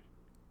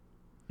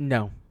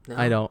 No.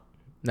 I don't.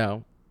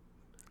 No.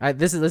 It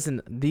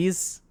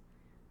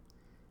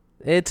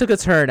took a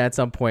turn at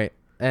some point,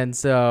 and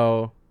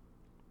so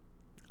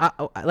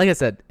like I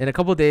said, in a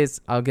couple of days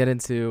I'll get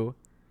into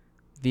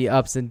the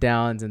ups and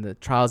downs and the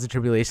trials and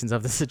tribulations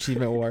of this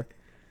achievement war,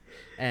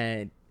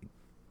 and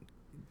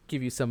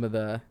give you some of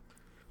the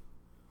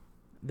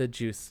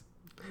juice.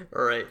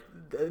 All right,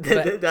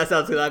 that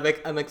sounds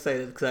good. I'm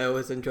excited because I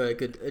always enjoy a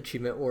good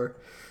achievement war.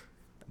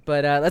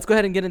 But let's go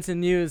ahead and get into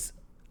news.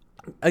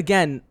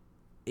 Again,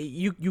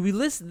 you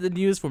list the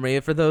news for me.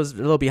 For those a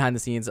little behind the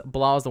scenes,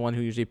 Bilal is the one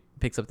who usually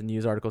picks up the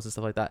news articles and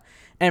stuff like that.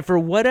 And for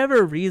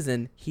whatever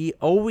reason, he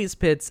always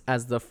picks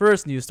as the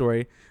first news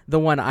story the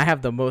one I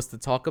have the most to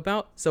talk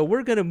about. So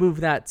we're going to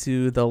move that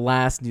to the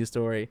last news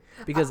story.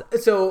 Because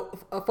so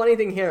a funny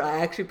thing here, I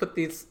actually put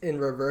these in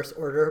reverse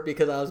order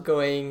because I was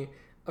going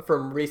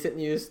from recent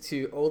news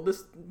to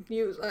oldest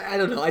news. I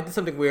don't know. I did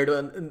something weird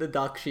in the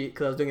doc sheet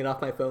because I was doing it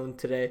off my phone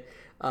today.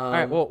 All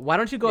right, well, why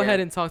don't you go ahead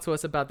and talk to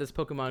us about this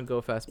Pokemon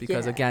Go Fest?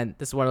 Because, again,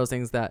 this is one of those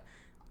things that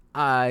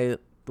when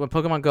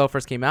Pokemon Go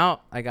first came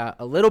out, I got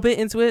a little bit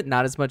into it,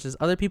 not as much as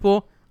other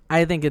people.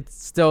 I think it's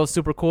still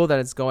super cool that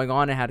it's going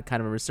on. It had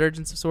kind of a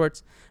resurgence of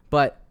sorts.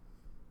 But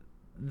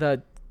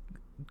the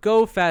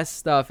Go Fest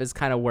stuff is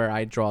kind of where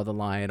I draw the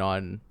line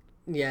on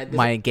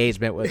my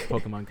engagement with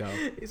Pokemon Go.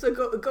 So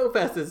Go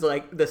Fest is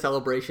like the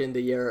celebration,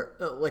 the year,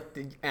 like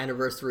the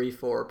anniversary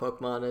for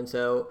Pokemon. And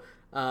so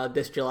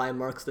this July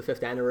marks the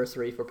 5th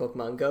anniversary for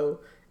Pokemon Go.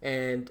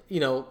 And,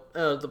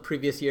 the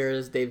previous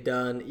years they've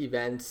done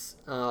events,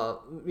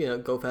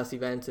 Go Fest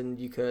events, and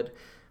you could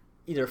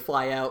either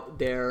fly out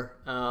there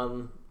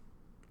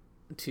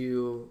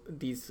to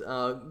these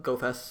Go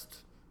Fest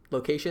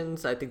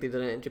locations. I think they've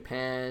done it in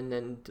Japan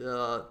and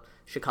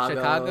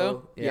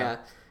Chicago. Yeah.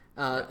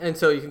 And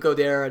so you can go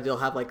there, and they'll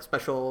have like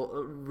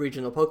special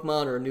regional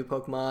Pokemon or new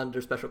Pokemon.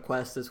 There's special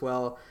quests as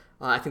well.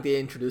 I think they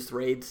introduced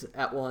raids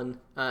at one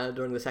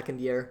during the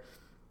second year.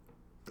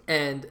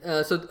 And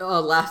so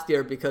last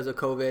year, because of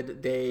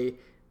COVID, they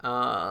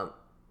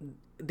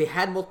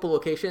had multiple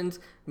locations.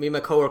 Me and my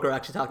coworker were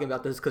actually talking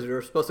about this because we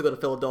were supposed to go to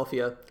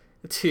Philadelphia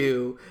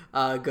to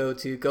go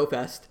to Go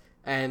Fest.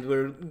 And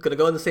we're going to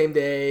go on the same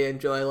day,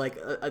 enjoy like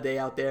a day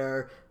out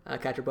there,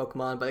 catch your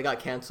Pokemon. But it got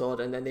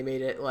canceled, and then they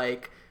made it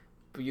like,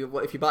 if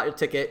you bought your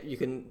ticket, you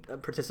can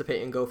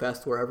participate in Go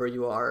Fest wherever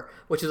you are,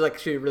 which is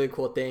actually a really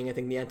cool thing. I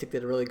think Niantic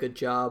did a really good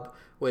job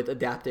with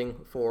adapting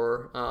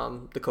for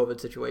the COVID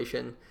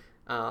situation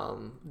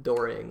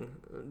during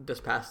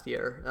this past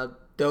year.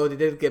 Though they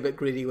did get a bit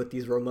greedy with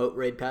these remote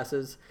raid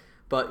passes,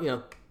 but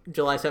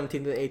July 17th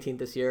and 18th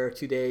this year,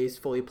 2 days,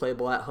 fully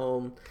playable at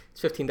home.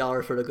 It's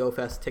 $15 for the Go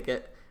Fest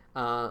ticket.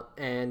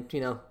 And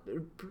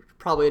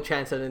probably a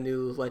chance at a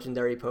new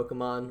legendary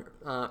Pokemon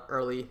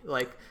early,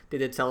 like they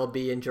did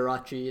Celebi and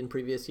Jirachi in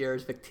previous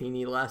years,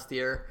 Victini last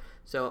year.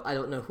 So I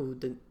don't know who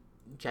the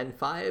Gen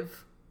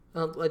 5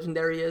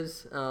 legendary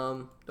is,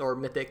 or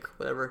Mythic,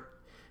 whatever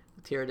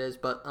tier it is,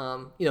 but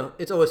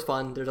it's always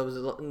fun. There's always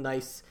a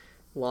nice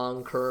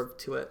long curve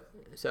to it.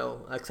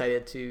 So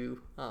excited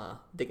to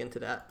dig into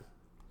that.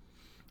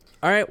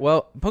 All right,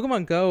 well,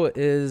 Pokemon Go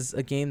is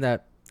a game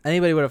that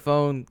anybody with a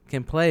phone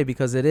can play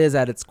because it is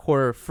at its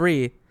core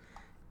free.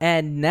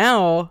 And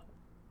now,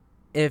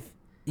 if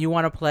you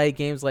want to play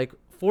games like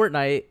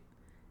Fortnite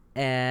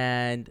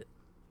and,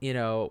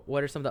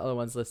 what are some of the other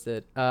ones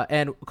listed?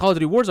 And Call of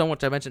Duty Warzone,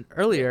 which I mentioned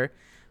earlier,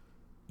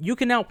 you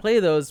can now play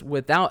those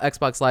without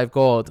Xbox Live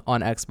Gold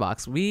on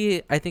Xbox.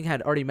 We, I think,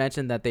 had already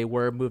mentioned that they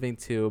were moving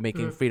to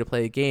making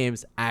free-to-play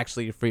games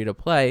actually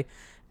free-to-play.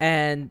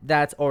 And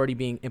that's already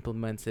being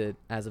implemented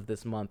as of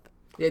this month.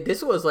 Yeah,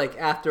 this was like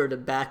after the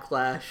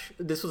backlash.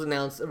 This was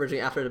announced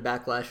originally after the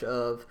backlash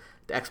of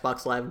the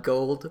Xbox Live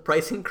Gold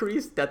price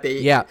increase that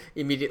they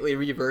immediately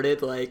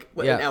reverted like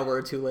an hour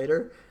or two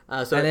later.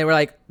 And they were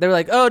like,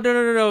 oh,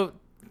 no,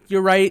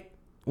 you're right.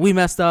 We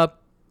messed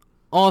up.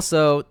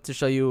 Also, to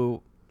show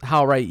you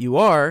how right you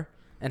are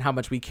and how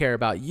much we care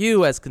about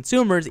you as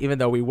consumers, even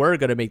though we were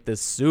going to make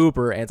this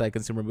super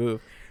anti-consumer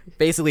move,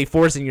 basically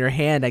forcing your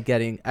hand at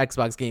getting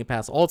Xbox Game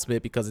Pass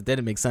Ultimate because it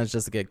didn't make sense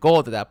just to get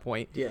gold at that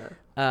point. Yeah.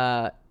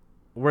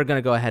 We're going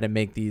to go ahead and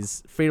make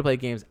these free-to-play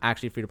games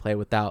actually free-to-play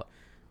without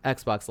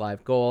Xbox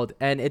Live Gold.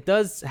 And it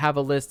does have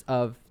a list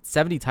of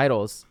 70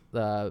 titles.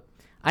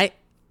 I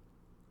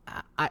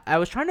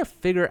was trying to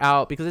figure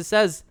out, because it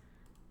says,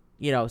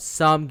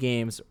 some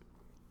games.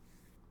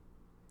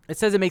 It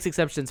says it makes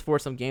exceptions for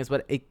some games,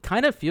 but it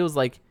kind of feels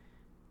like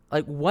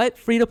what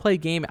free-to-play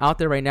game out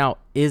there right now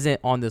isn't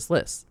on this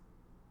list?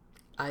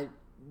 I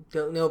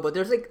don't know, but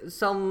there's like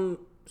some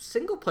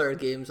single-player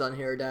games on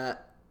here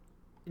that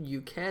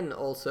you can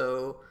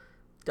also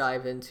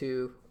dive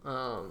into,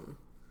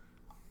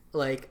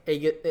 like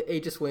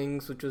Aegis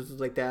Wings, which was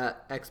like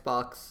that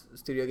Xbox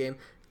studio game.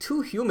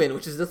 Too Human,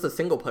 which is just a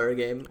single-player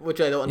game, which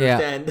I don't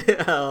understand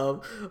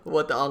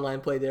what the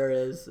online play there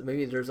is.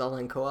 Maybe there's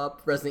online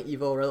co-op. Resident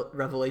Evil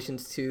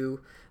Revelations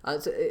 2.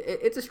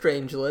 It's a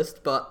strange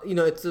list, but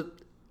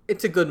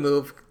it's a good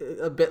move.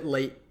 A bit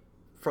late,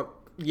 from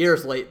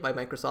years late by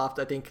Microsoft.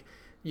 I think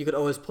you could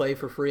always play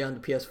for free on the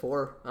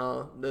PS4.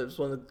 That was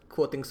one of the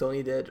cool things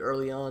Sony did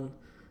early on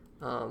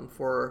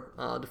for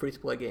the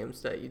free-to-play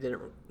games, that you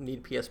didn't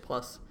need PS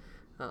Plus.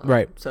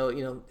 Right. So,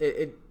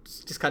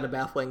 it's just kind of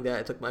baffling that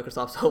it took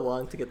Microsoft so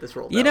long to get this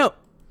rolled out.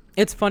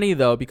 It's funny,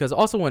 though, because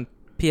also when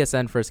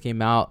PSN first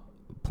came out,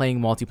 playing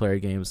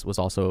multiplayer games was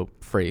also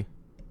free.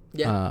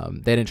 Yeah.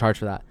 They didn't charge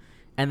for that.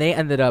 And they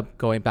ended up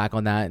going back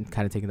on that and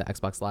kind of taking the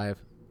Xbox Live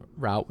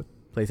route with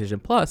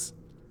PlayStation Plus.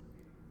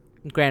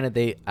 Granted,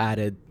 they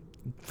added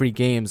free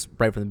games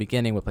right from the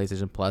beginning with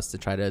PlayStation Plus to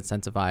try to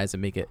incentivize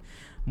and make it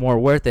more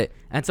worth it.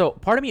 And so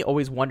part of me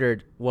always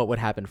wondered what would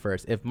happen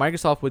first. If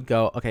Microsoft would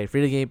go, okay,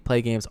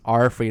 free-to-play games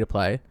are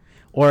free-to-play,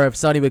 or if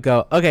Sony would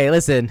go, okay,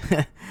 listen,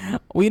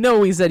 we know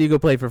we said you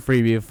could play for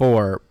free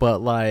before,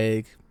 but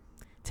it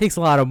takes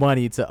a lot of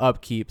money to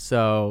upkeep,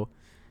 so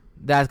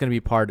that's going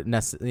to be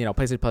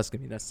PlayStation Plus is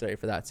going to be necessary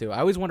for that too. I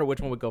always wonder which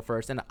one would go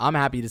first, and I'm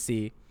happy to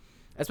see,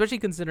 especially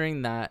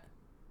considering that,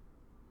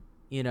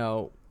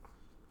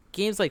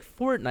 games like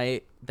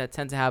Fortnite that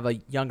tend to have a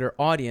younger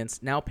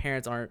audience, now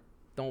parents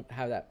don't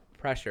have that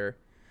pressure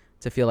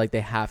to feel like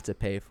they have to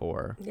pay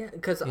for. Yeah,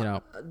 because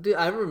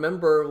I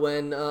remember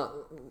when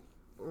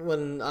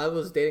I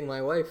was dating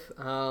my wife,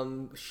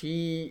 her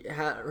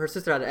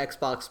sister had an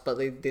Xbox, but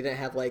they didn't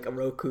have like a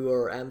Roku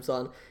or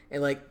Amazon,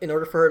 and in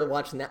order for her to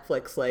watch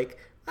Netflix,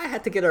 I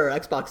had to get her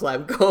Xbox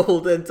Live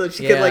Gold, and so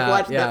she could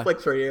watch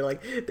Netflix for a year.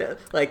 That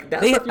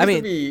stuff used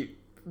to be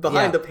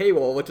behind the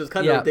paywall, which was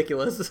kind of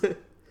ridiculous.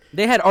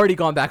 They had already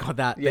gone back on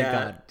that. Thank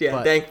God.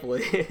 Yeah,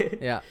 thankfully.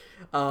 Yeah.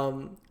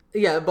 But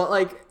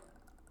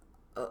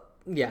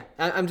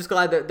I'm just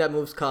glad that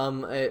moves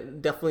come.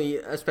 Definitely,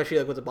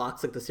 especially with a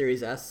box like the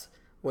Series S,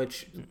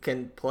 which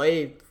can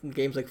play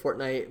games like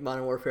Fortnite,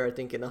 Modern Warfare, I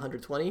think in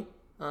 120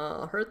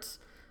 hertz.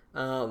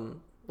 That's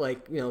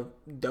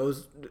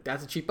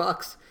a cheap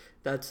box.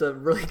 That's a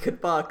really good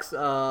box.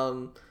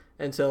 And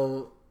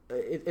so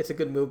it's a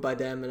good move by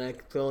them, and I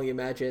can only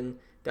imagine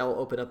that will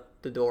open up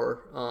the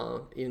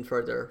door even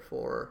further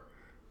for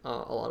a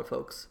lot of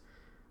folks.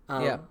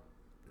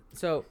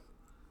 So,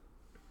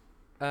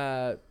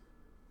 I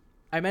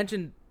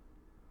mentioned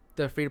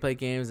the free-to-play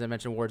games. I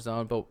mentioned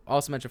Warzone, but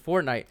also mentioned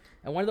Fortnite.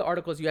 And one of the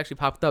articles you actually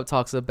popped up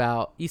talks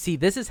about. You see,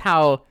 this is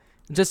how.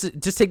 Just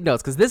take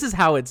notes, because this is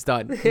how it's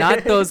done.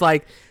 Not those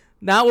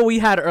not what we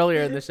had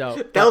earlier in the show.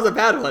 That was a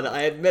bad one,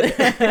 I admit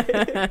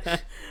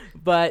it.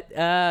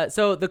 But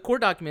so the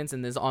court documents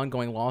in this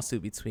ongoing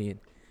lawsuit between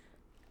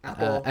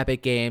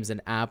Epic Games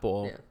and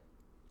Apple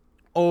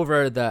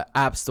over the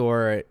App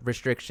Store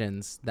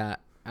restrictions that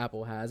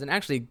Apple has, and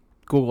actually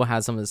Google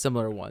has some of the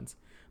similar ones.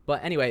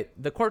 But anyway,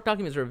 the court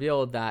documents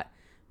revealed that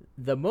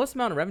the most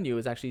amount of revenue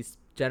is actually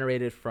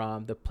generated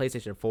from the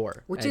PlayStation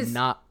 4,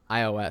 not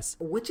iOS.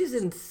 Which is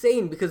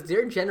insane, because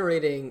they're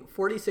generating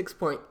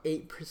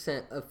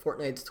 46.8% of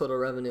Fortnite's total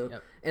revenue.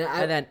 Yep.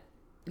 And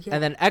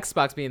then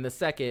Xbox being the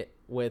second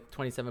with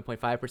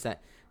 27.5%.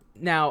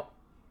 Now,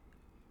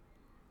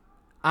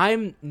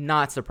 I'm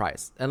not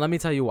surprised, and let me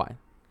tell you why.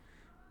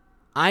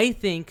 I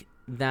think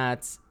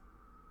that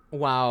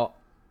while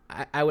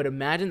I would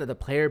imagine that the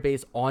player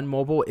base on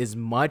mobile is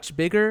much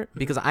bigger,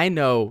 because I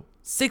know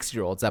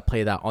 6-year-olds that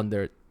play that on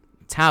their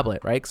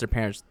tablet, right? Because their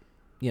parents,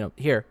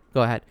 here,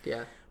 go ahead.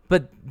 Yeah.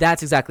 But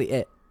that's exactly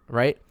it,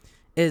 right?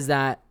 Is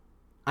that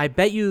I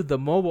bet you the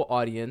mobile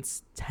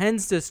audience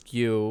tends to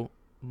skew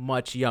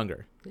much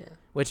younger. Yeah.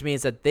 Which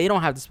means that they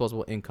don't have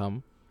disposable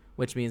income,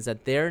 which means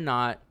that they're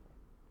not,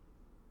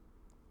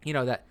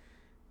 that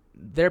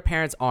their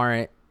parents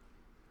aren't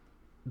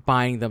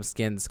buying them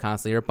skins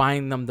constantly or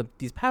buying them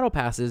these battle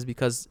passes,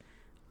 because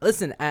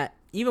listen,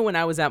 even when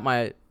I was at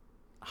my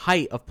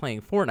height of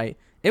playing Fortnite,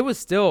 it was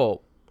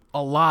still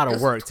a lot of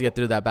work to get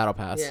through that battle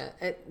pass. Yeah,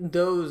 and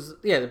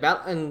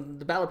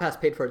the battle pass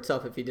paid for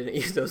itself if you didn't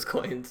use those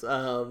coins.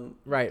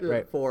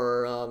 Right.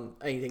 For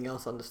anything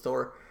else on the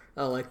store,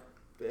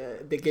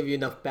 they give you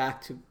enough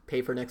back to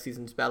pay for next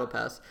season's battle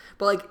pass.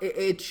 But like,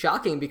 it's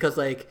shocking because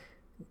like,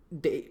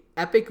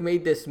 Epic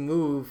made this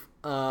move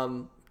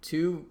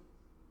to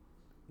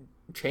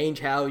change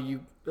how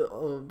you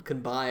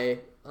can buy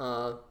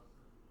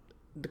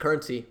the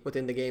currency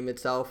within the game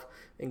itself,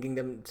 and getting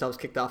themselves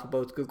kicked off of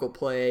both Google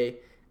Play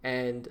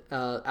and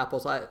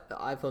Apple's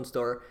iPhone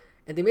store,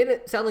 and they made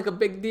it sound like a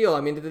big deal. I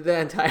mean, they did the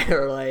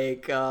entire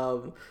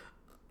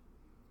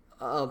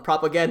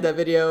propaganda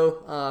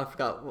video. I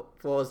forgot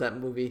what was that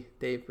movie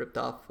they ripped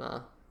off.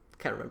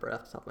 Can't remember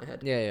off the top of my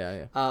head.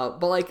 Yeah.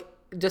 But like,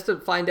 just to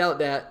find out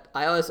that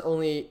iOS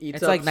only eats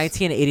it's up... like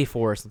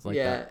 1984 or something like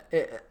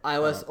that.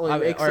 iOS only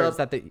makes up... Is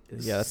that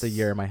that's the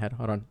year in my head.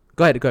 Hold on.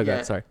 Go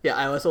ahead. Sorry. Yeah,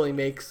 iOS only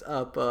makes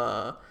up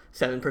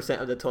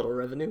 7% of the total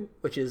revenue,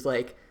 which is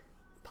like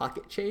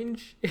pocket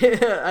change,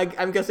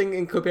 I'm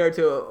guessing, compared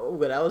to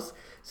what else.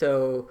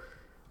 So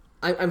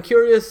I'm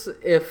curious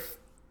if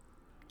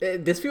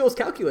this feels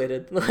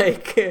calculated.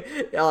 Like,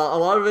 a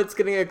lot of it's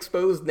getting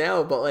exposed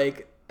now, but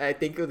like, I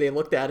think they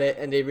looked at it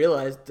and they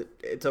realized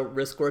it's a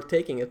risk worth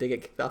taking if they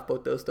get kicked off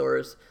both those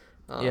stores.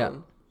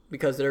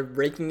 Because they're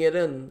raking it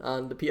in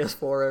on the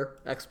PS4 or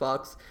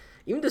Xbox.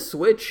 Even the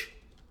Switch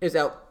is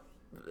out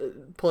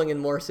pulling in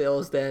more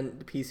sales than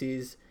the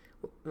PCs.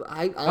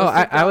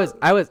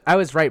 I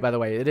was right, by the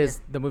way. It is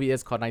the movie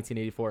is called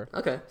 1984.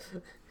 Okay.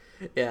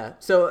 Yeah.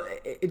 So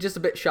it's just a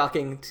bit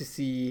shocking to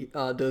see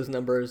those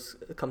numbers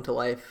come to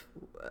life,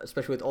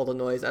 especially with all the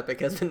noise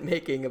Epic has been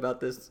making about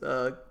this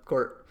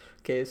court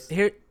case.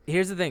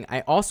 Here's the thing.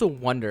 I also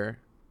wonder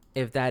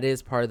if that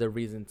is part of the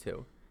reason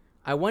too.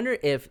 I wonder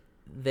if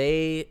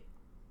they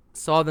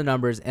saw the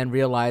numbers and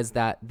realized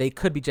that they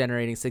could be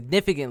generating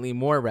significantly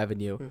more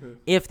revenue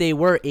if they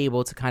were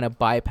able to kind of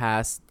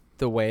bypass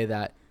the way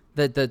that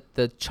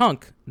the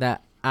chunk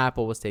that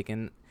Apple was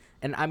taking.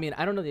 And I mean,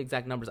 I don't know the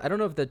exact numbers. I don't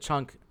know if the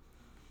chunk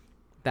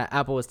that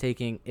Apple was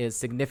taking is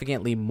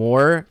significantly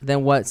more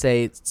than what,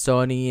 say,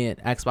 Sony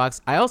and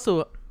Xbox. I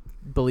also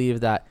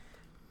believe that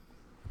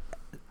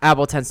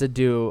Apple tends to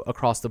do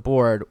across the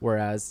board,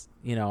 whereas,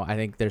 I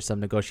think there's some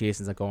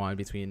negotiations that go on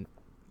between,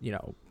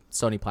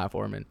 Sony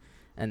platform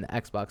and the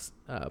Xbox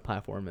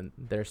platform and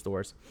their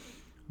stores.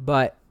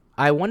 But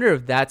I wonder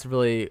if that's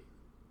really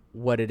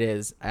what it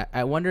is.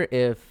 I wonder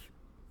if,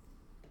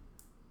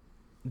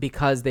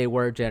 because they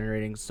were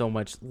generating so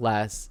much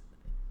less,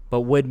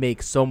 but would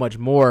make so much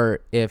more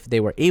if they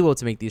were able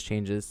to make these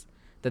changes,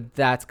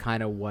 that's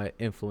kind of what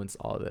influenced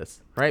all of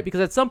this, right?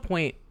 Because at some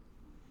point,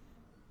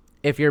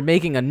 if you're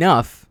making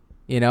enough,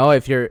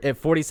 if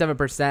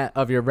 47%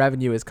 of your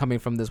revenue is coming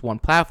from this one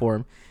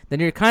platform, then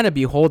you're kind of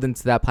beholden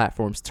to that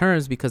platform's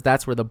terms, because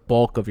that's where the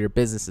bulk of your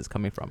business is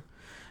coming from.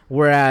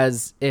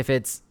 Whereas if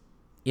it's,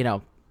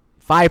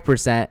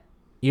 5%,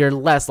 you're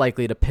less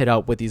likely to pit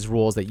up with these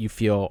rules that you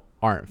feel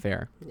aren't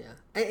fair. Yeah.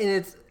 And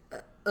it's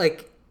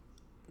like,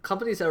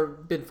 companies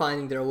have been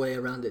finding their way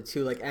around it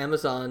too. Like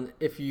Amazon,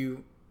 if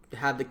you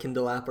have the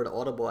Kindle app or the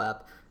Audible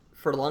app,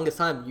 for the longest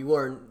time,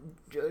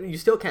 you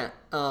still can't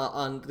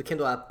on the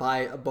Kindle app buy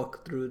a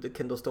book through the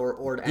Kindle store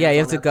or the Amazon you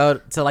have to app. Go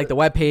to like the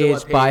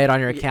webpage, buy it on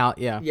your account.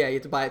 Yeah, you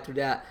have to buy it through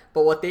that.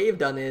 But what they've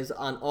done is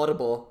on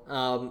Audible,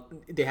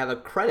 they have a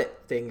credit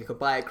thing. You can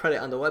buy a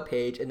credit on the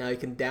webpage, and now you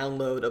can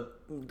download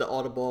the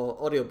Audible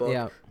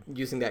audiobook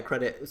using that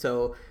credit.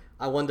 So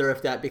I wonder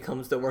if that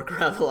becomes the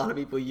workaround a lot of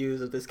people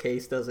use if this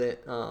case doesn't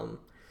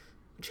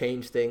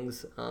change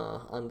things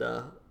on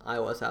the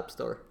iOS App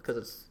Store,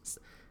 because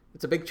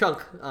it's a big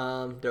chunk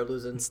they're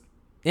losing.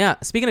 Yeah,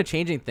 speaking of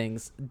changing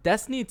things,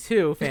 Destiny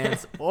 2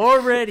 fans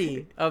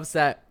already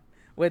upset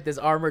with this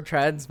armored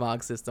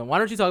transmog system. Why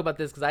don't you talk about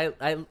this? Because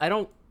I've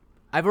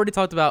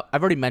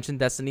already mentioned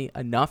Destiny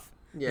enough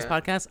this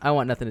podcast. I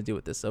want nothing to do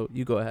with this, so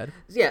you go ahead.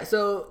 Yeah,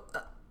 so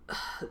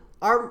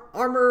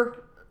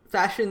armor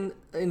fashion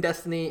in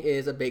Destiny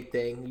is a big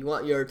thing. You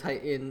want your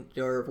Titan,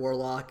 your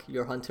Warlock,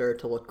 your Hunter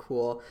to look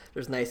cool.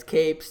 There's nice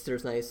capes.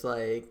 There's nice,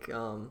 I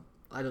don't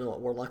know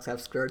what Warlocks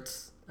have,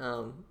 skirts.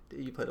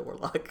 You play the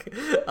Warlock.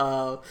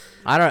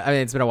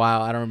 It's been a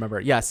while. I don't remember.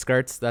 Yeah,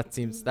 skirts. That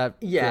feels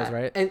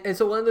right. And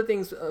so one of the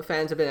things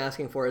fans have been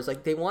asking for is,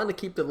 like, they want to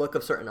keep the look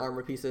of certain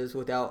armor pieces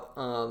without,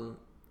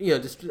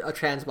 just a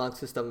transmog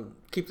system.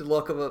 Keep the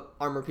look of a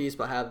armor piece,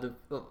 but have the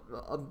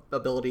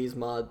abilities,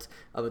 mods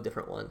of a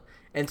different one.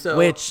 And so,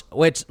 which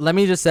let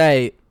me just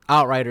say,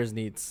 Outriders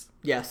needs.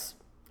 Yes,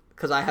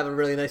 because I have a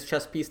really nice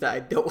chest piece that I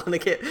don't want to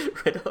get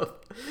rid of.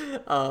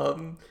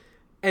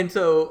 And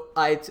so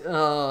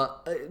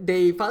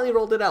they finally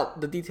rolled it out.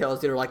 The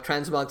details, they were like,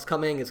 transmog's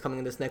coming. It's coming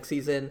in this next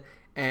season.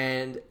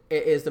 And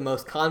it is the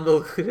most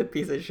convoluted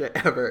piece of shit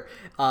ever.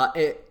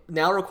 It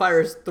now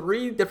requires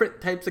 3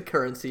 different types of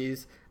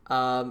currencies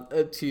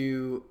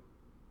to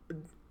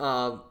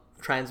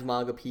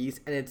transmog a piece,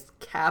 and it's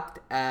capped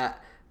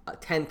at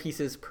 10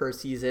 pieces per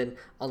season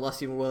unless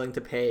you're willing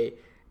to pay.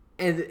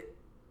 And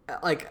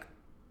like,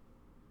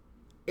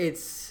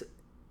 it's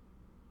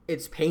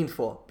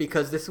painful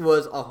because this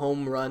was a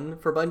home run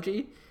for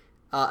Bungie,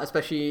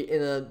 especially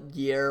in a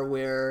year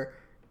where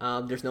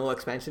there's no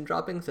expansion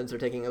dropping since they're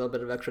taking a little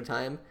bit of extra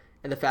time.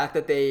 And the fact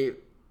that they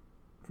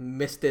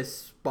missed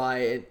this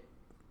by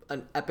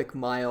an epic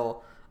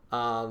mile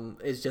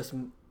is just,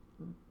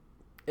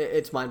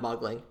 it's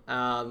mind-boggling.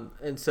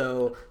 And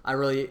so I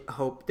really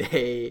hope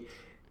they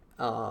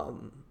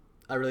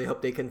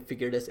can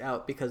figure this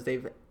out, because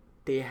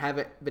they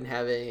haven't been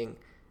having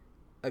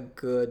a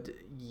good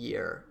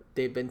year.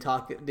 They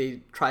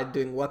tried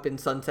doing weapon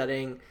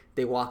sunsetting.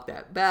 They walked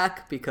that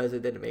back because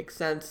it didn't make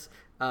sense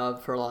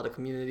for a lot of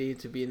community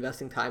to be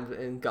investing time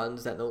in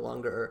guns that no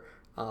longer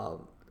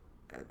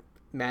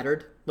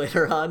mattered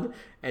later on.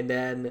 And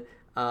then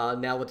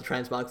now with the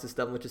transmog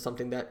system, which is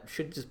something that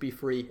should just be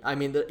free. I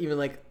mean, even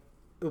like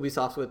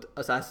Ubisoft with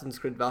Assassin's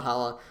Creed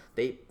Valhalla,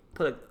 they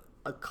put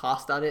a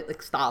cost on it.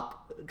 Like,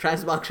 stop.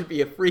 Transmog should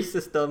be a free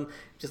system.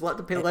 Just let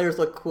the players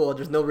look cool.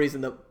 There's no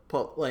reason to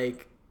put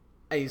like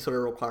any sort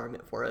of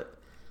requirement for it.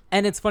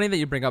 And it's funny that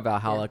you bring up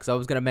Valhalla, because I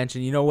was going to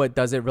mention, what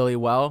does it really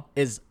well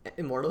is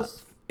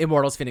Immortals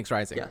Phoenix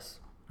Rising. Yes.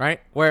 Right?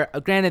 Where,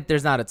 granted,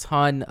 there's not a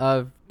ton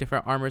of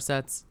different armor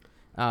sets.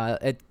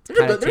 There's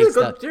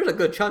a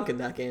good chunk in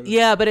that game.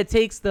 Yeah, but it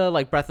takes the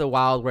like Breath of the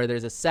Wild where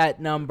there's a set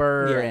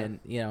number, and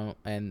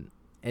and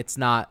it's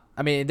not.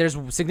 I mean, there's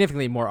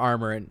significantly more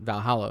armor in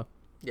Valhalla.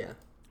 Yeah.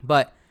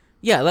 But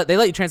yeah, they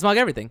let you transmog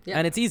everything,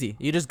 and it's easy.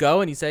 You just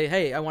go and you say,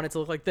 "Hey, I want it to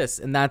look like this,"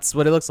 and that's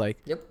what it looks like.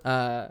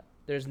 Yep.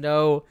 There's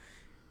no,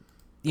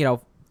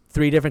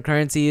 3 different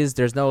currencies.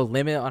 There's no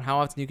limit on how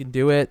often you can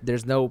do it.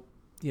 There's no,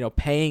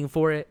 paying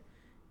for it.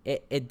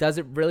 It does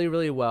it really,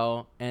 really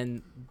well,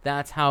 and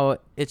that's how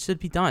it should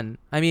be done.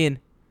 I mean,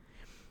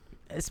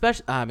 I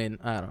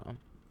don't know.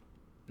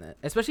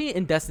 Especially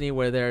in Destiny,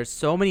 where there's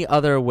so many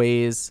other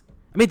ways.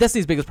 I mean,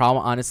 Destiny's biggest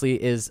problem,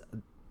 honestly, is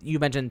you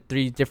mentioned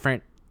 3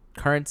 different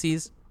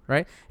currencies,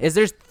 right?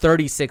 There's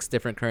 36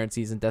 different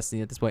currencies in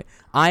Destiny at this point.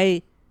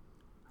 I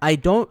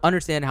don't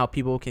understand how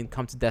people can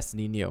come to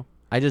Destiny new.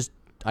 I just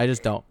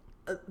don't.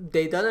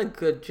 They done a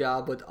good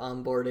job with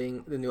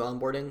onboarding, the new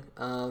onboarding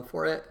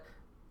for it.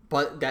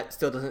 But that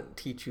still doesn't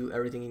teach you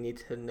everything you need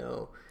to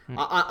know.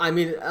 I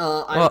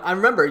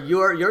remember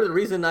you're the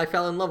reason I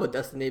fell in love with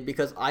Destiny,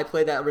 because I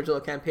played that original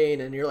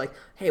campaign, and you're like,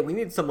 hey, we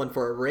need someone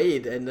for a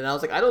raid. And then I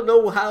was like, I don't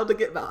know how to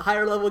get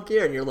higher level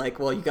gear. And you're like,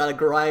 well, you got to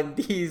grind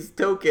these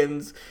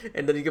tokens,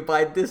 and then you can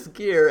buy this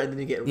gear, and then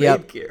you get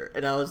raid gear.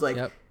 And I was like,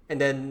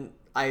 and then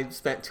I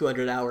spent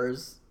 200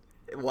 hours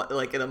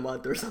in a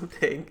month or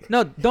something.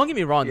 No, don't get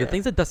me wrong. The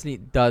things that Destiny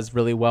does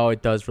really well,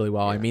 it does really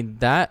well. I mean,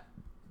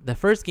 the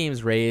first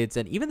game's raids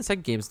and even the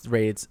second game's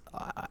raids,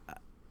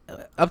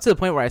 up to the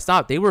point where I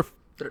stopped, they were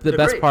the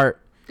best great. part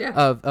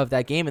of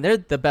that game, and they're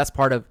the best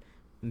part of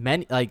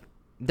many. Like,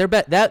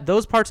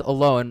 those parts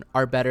alone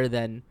are better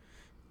than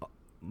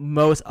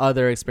most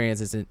other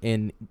experiences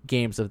in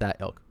games of that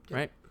ilk,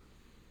 right?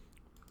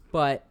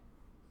 But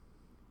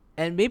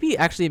maybe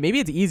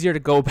it's easier to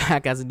go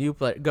back as a new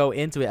player, go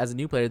into it as a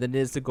new player, than it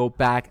is to go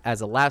back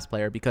as a last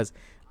player, because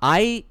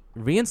I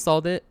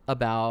reinstalled it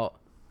about,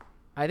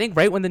 I think,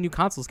 right when the new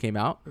consoles came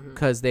out,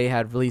 because they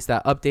had released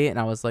that update, and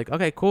I was like,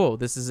 okay, cool,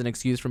 this is an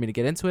excuse for me to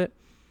get into it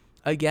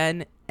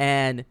again.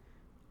 And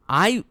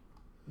I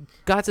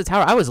got to the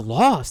tower. I was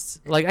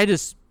lost. Like, I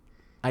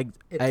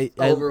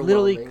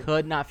literally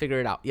could not figure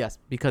it out. Yes,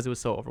 because it was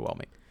so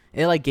overwhelming.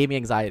 It like gave me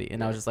anxiety,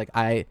 and I was just like,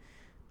 I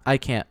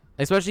can't,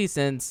 especially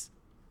since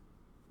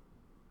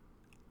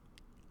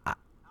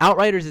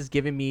Outriders is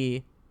giving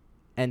me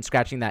and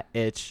scratching that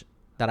itch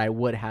that I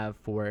would have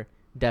for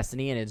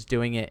Destiny, and it's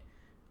doing it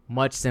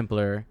much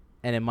simpler,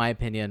 and in my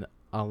opinion,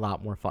 a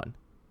lot more fun.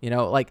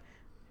 Like,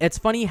 it's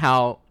funny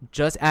how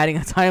just adding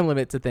a time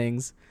limit to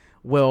things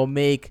will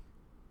make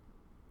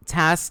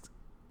tasks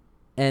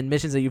and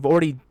missions that you've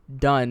already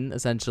done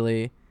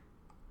essentially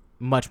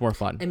much more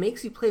fun. It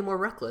makes you play more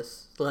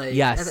reckless. Like,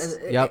 yes,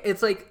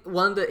 it's like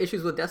one of the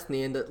issues with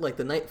Destiny and the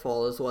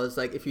Nightfalls was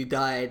like, if you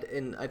died,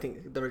 and I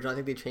think the original,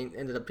 they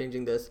ended up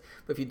changing this,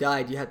 but if you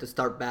died, you had to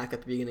start back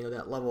at the beginning of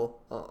that level,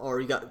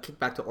 or you got kicked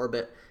back to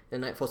orbit in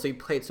Nightfall. So you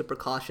played super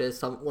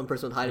cautious. One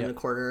person would hide in a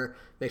corner,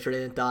 make sure they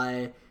didn't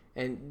die,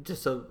 and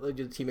just so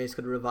your teammates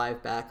could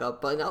revive back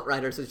up. But in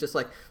Outriders, it's just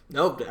like,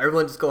 no,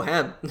 everyone just go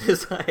ham.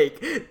 It's like,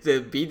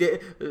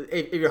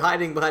 if you're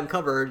hiding behind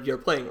cover, you're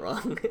playing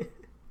wrong.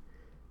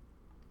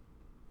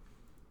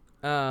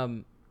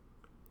 All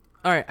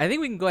right, I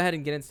think we can go ahead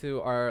and get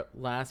into our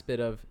last bit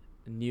of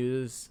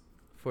news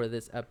for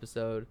this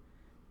episode.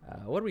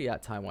 What are we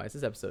at time-wise?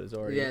 This episode is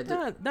already...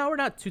 Yeah, no, we're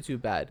not too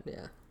bad.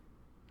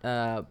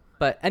 Yeah.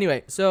 But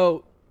anyway,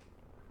 so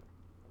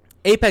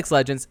Apex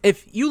Legends.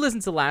 If you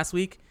listened to last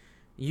week,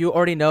 you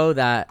already know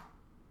that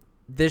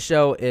this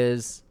show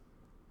is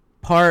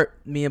part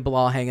me and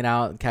Bilal hanging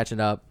out and catching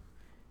up.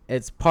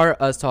 It's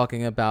part us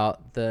talking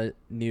about the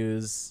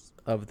news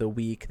of the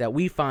week that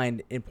we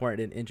find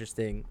important and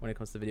interesting when it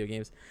comes to video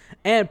games,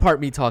 and part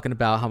me talking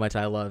about how much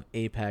I love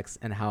Apex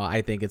and how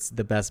I think it's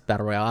the best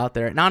battle royale out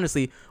there, and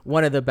honestly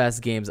one of the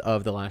best games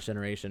of the last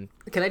generation.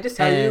 Can I just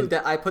tell you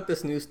that I put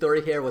this news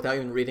story here without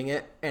even reading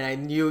it, and I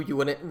knew you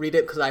wouldn't read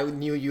it because I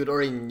knew you'd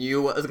already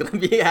knew what was going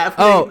to be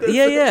happening. Oh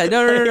yeah,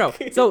 no.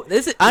 So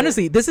this is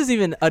honestly, this is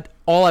even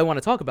all I want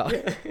to talk about.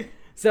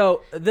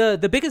 So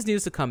the biggest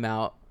news to come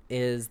out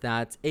is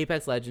that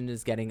Apex Legends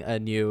is getting a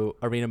new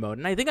arena mode.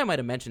 And I think I might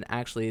have mentioned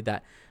actually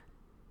that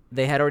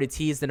they had already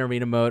teased an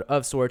arena mode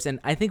of sorts, and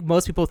I think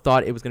most people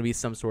thought it was going to be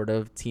some sort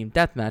of team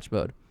deathmatch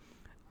mode.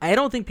 I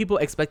don't think people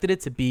expected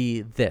it to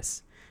be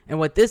this. And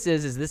what this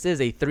is this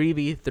is a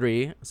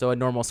 3v3, so a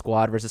normal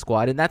squad versus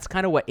squad, and that's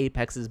kind of what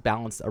Apex is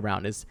balanced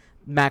around, is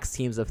max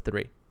teams of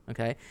 3,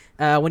 okay?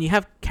 When you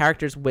have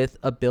characters with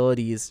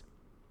abilities,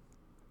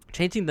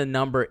 changing the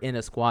number in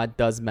a squad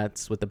does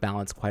mess with the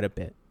balance quite a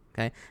bit.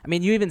 Okay, I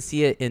mean, you even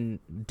see it in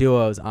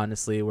duos,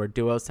 honestly, where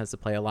duos tends to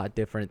play a lot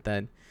different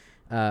than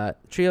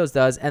trios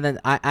does. And then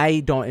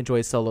I don't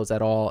enjoy solos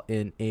at all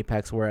in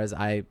Apex, whereas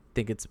I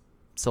think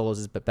solos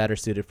is better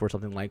suited for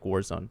something like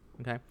Warzone.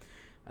 Okay,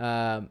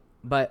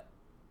 but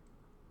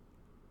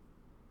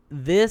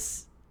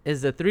this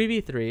is a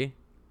 3v3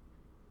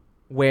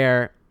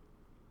 where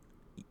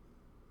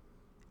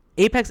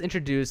Apex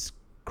introduced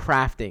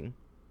crafting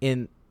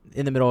in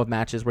the middle of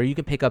matches, where you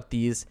can pick up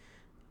these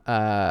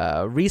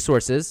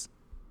resources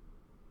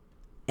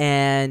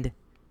and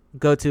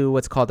go to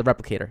what's called the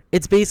replicator.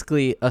 It's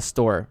basically a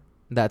store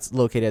that's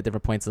located at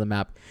different points of the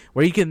map,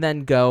 where you can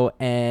then go,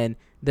 and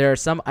there are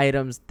some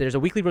items, there's a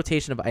weekly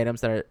rotation of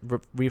items that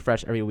are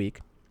refreshed every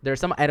week. There are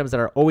some items that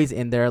are always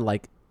in there,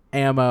 like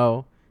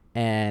ammo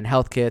and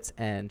health kits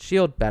and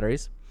shield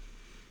batteries.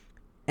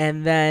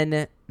 And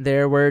then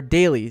there were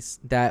dailies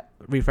that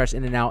refresh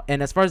in and out,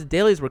 and as far as the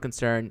dailies were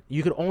concerned,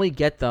 you could only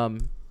get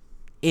them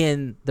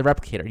in the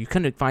replicator. You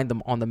couldn't find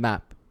them on the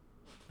map.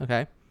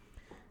 Okay?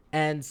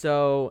 And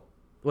so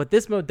what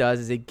this mode does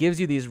is it gives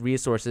you these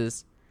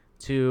resources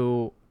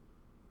to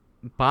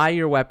buy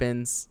your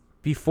weapons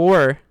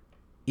before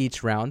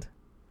each round.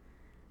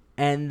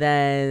 And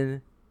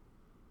then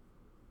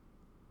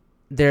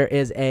there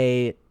is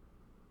a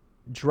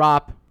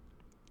drop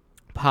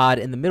pod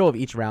in the middle of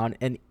each round,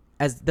 and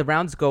as the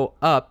rounds go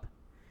up,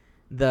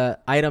 the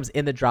items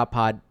in the drop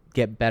pod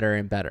get better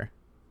and better.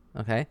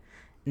 Okay?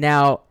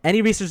 Now,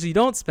 any resources you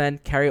don't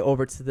spend carry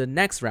over to the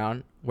next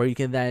round, where you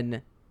can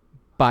then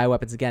buy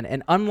weapons again.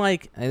 And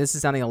unlike, and this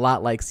is sounding a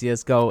lot like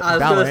CSGO, I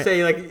was going to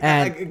say,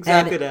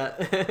 exactly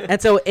that.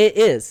 And so it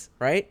is,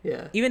 right?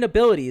 Yeah. Even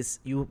abilities,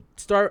 you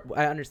start,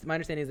 my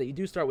understanding is that you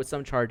do start with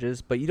some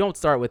charges, but you don't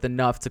start with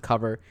enough to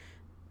cover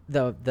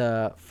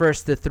the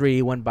first to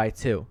 3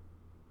 1x2,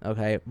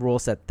 okay, rule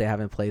set they have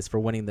in place for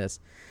winning this.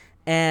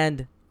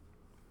 And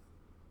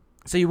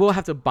so you will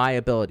have to buy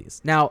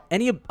abilities. Now,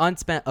 any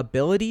unspent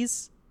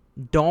abilities,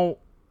 you don't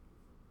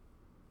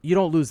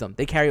lose them.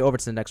 They carry over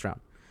to the next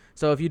round.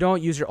 So if you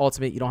don't use your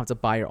ultimate, you don't have to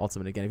buy your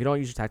ultimate again. If you don't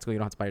use your tactical, you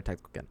don't have to buy your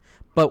tactical again.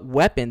 But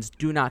weapons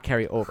do not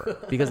carry over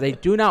because they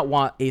do not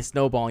want a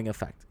snowballing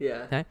effect.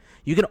 Yeah. Okay.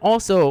 You can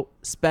also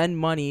spend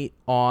money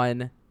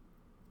on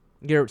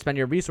spend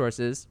your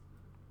resources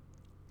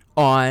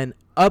on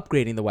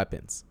upgrading the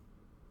weapons.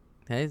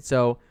 Okay.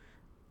 So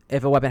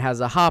if a weapon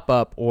has a hop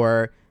up,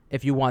 or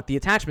if you want the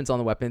attachments on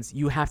the weapons,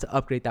 you have to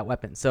upgrade that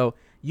weapon. So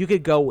you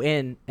could go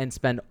in and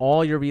spend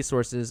all your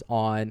resources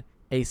on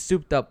a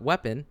souped up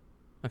weapon,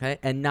 okay,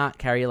 and not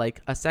carry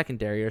like a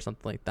secondary or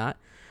something like that.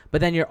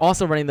 But then you're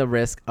also running the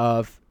risk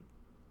of,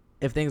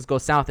 if things go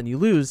south and you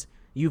lose,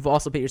 you've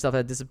also put yourself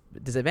at a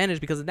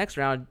disadvantage, because the next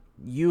round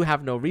you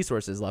have no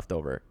resources left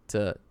over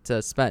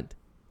to spend.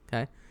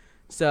 Okay,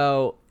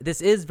 so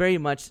this is very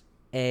much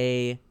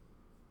a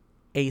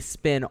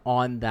spin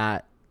on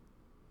that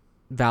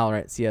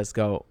Valorant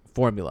CS:GO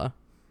formula,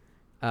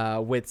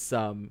 with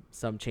some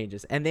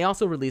changes. And they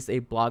also released a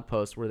blog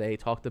post where they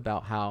talked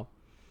about how,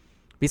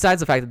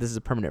 besides the fact that this is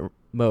a permanent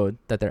mode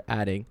that they're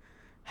adding,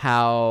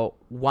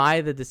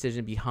 why the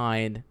decision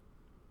behind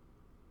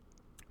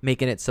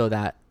making it so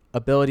that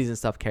abilities and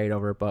stuff carried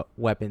over but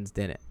weapons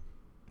didn't.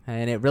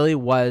 And it really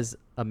was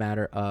a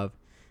matter of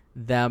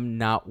them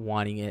not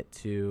wanting it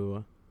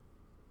to,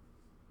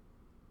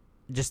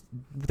 just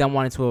them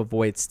wanting to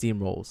avoid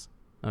steamrolls.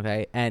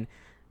 Okay, and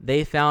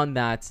they found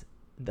that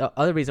the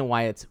other reason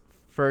why it's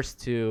first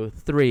to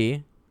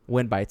 3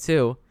 win by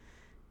 2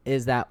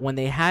 is that when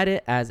they had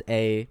it as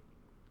a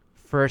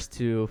first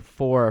to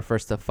 4 or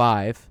first to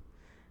 5,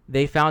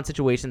 they found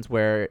situations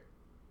where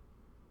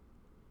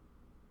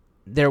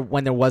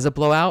when there was a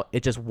blowout,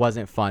 it just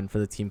wasn't fun for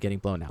the team getting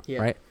blown out,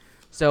 Yeah. right?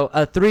 So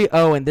a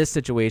 3-0 in this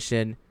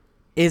situation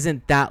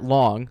isn't that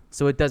long,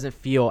 so it doesn't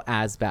feel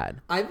as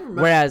bad. I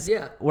remember.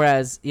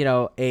 Whereas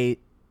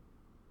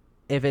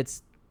if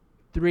it's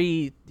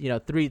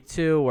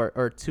 3-2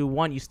 or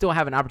 2-1, you still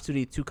have an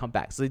opportunity to come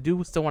back. So they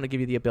do still want to give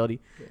you the ability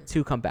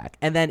to come back.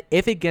 And then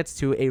if it gets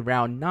to a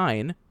round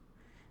 9,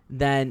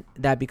 then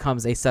that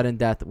becomes a sudden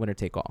death winner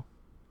take all.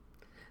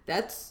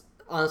 That's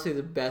honestly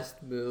the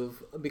best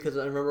move, because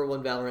I remember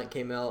when Valorant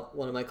came out,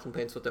 one of my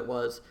complaints with it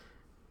was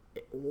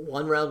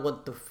one round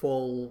went the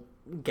full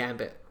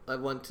gambit. I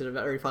went to the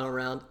very final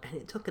round, and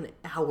it took an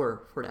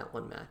hour for that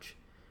one match.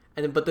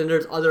 But then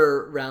there's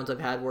other rounds I've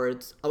had where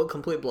it's a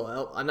complete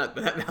blowout. I'm not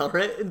good at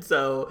Valorant, and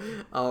so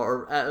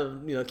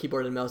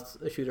keyboard and mouse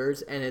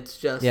shooters, and it's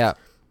just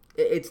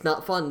it's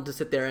not fun to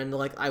sit there and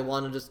like I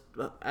want to just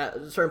at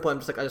a certain point I'm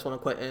just like I just want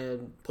to quit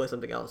and play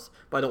something else,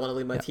 but I don't want to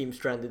leave my team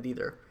stranded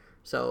either.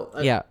 So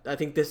I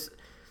think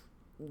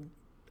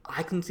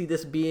I can see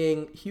this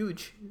being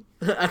huge.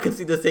 I can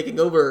see this taking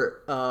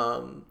over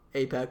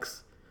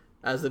Apex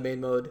as the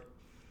main mode.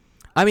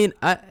 I mean,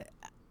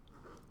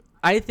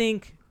 I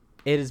think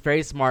it is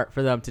very smart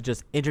for them to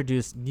just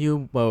introduce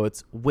new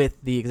modes with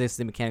the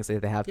existing mechanics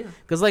that they have.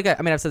 Because I've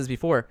said this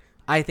before,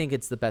 I think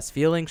it's the best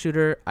feeling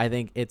shooter. I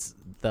think it's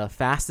the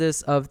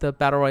fastest of the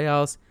battle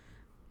royales.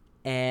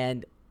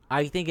 And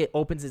I think it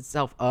opens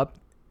itself up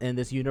in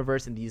this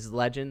universe, and these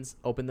legends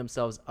open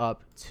themselves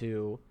up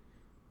to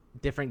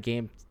different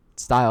game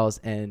styles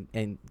and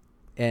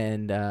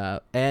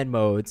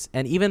modes.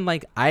 And even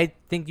like, I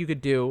think you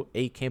could do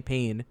a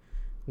campaign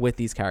with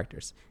these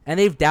characters, and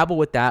they've dabbled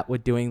with that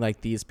with doing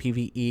like these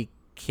PvE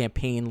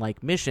campaign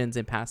like missions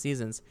in past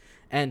seasons,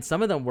 and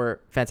some of them were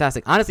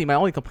fantastic. Honestly, my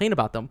only complaint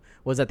about them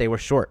was that they were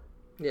short.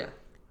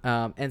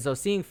 And so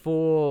seeing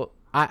full,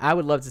 I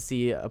would love to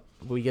see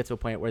we get to a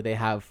point where they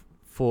have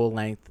full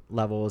length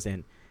levels,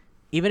 and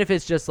even if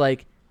it's just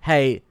like,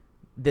 hey,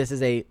 this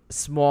is a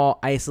small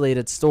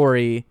isolated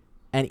story,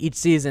 and each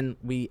season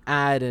we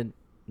add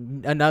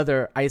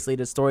another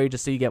isolated story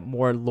just so you get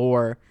more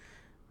lore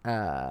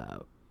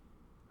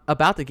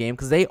about the game,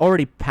 because they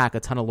already pack a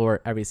ton of lore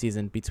every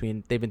season.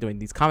 They've been doing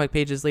these comic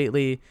pages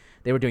lately,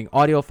 they were doing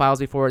audio files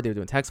before, they were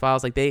doing text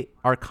files. Like, they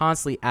are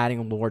constantly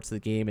adding lore to the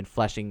game and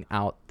fleshing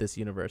out this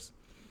universe.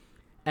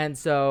 And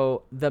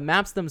so the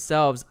maps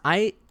themselves,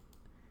 I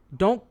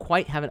don't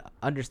quite have an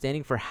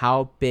understanding for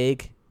how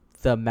big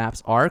the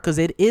maps are, because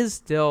it is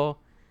still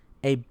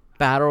a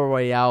battle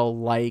royale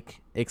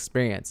like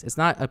experience. It's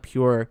not a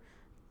pure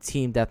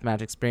team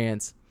deathmatch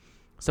experience.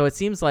 So it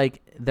seems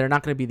like they're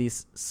not going to be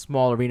these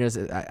small arenas.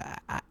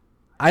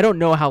 I don't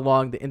know how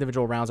long the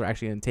individual rounds are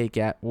actually going to take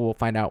yet. We'll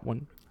find out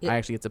when I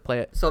actually get to play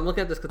it. So I'm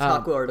looking at this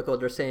Kotaku article.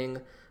 They're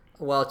saying,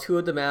 while 2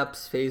 of the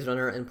maps, Phase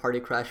Runner and Party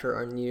Crasher,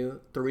 are new,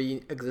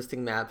 3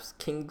 existing maps,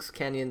 Kings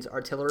Canyon's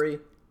Artillery,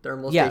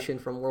 Thermal Station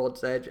from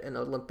World's Edge, and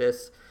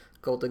Olympus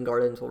Golden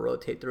Gardens will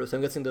rotate through. So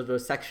I'm guessing those are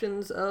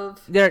sections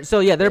of... Their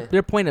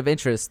point of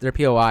interest, their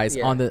POIs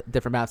on the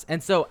different maps.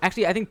 And so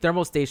actually I think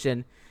Thermal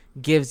Station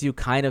gives you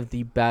kind of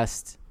the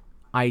best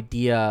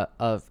idea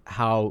of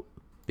how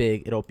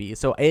big it'll be.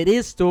 So it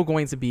is still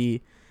going to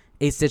be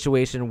a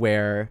situation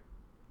where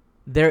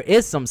there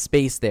is some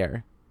space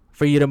there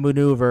for you to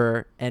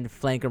maneuver and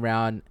flank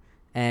around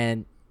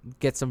and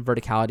get some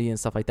verticality and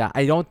stuff like that.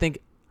 I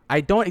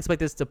don't expect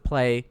this to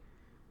play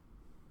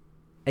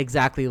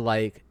exactly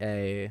like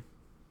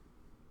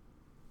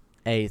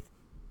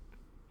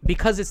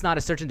because it's not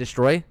a search and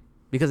destroy,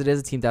 because it is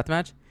a team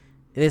deathmatch.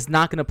 It is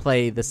not going to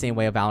play the same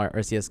way a Valorant or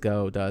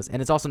CSGO does.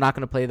 And it's also not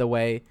going to play the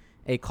way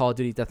a Call of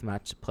Duty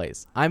deathmatch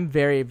plays. I'm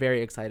very,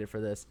 very excited for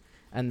this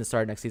and the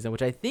start of next season,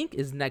 which I think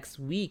is next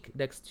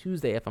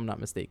Tuesday, if I'm not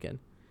mistaken.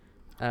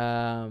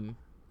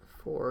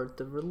 For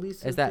the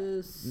release is that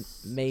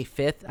May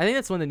 5th? I think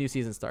that's when the new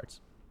season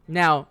starts.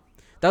 Now,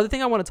 the other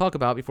thing I want to talk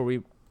about before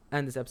we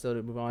end this episode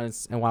and move on,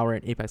 and while we're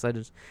in Apex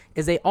Legends,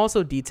 is they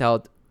also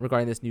detailed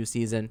regarding this new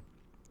season.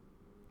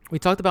 We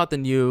talked about the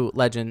new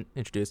legend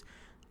introduced.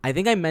 I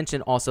think I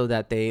mentioned also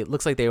that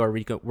looks like they are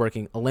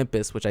reworking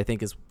Olympus, which I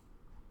think is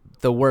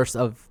the worst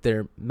of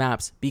their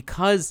maps,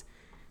 because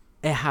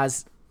it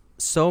has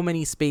so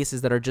many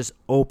spaces that are just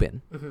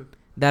open,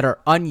 that are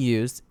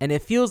unused, and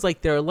it feels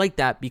like they're like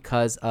that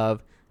because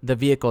of the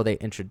vehicle they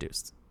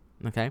introduced.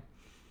 Okay,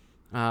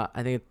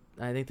 I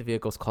think the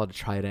vehicle is called a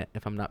Trident,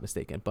 if I'm not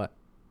mistaken, but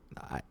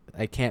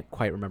I can't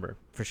quite remember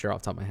for sure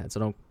off the top of my head,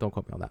 so don't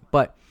quote me on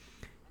that.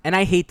 And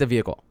I hate the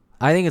vehicle.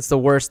 I think it's the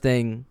worst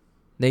thing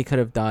they could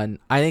have done.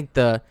 I think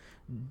the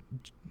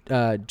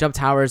jump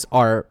towers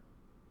are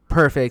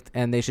perfect,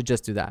 and they should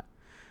just do that.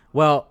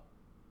 Well,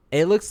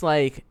 it looks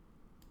like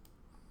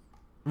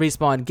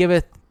Respawn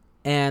giveth,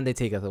 and they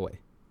taketh away.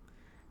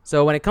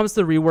 So when it comes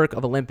to the rework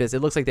of Olympus, it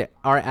looks like they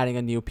are adding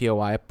a new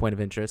POI, point of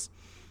interest,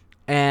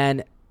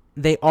 and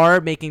they are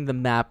making the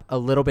map a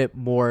little bit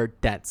more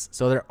dense.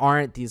 So there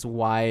aren't these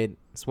wide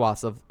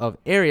swaths of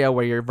area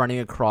where you're running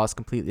across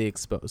completely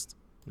exposed.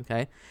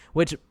 Okay,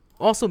 which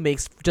also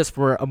makes just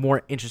for a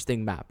more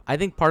interesting map. I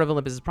think part of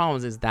Olympus's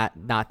problems is that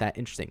not that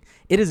interesting.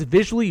 It is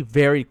visually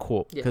very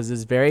cool because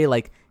it's very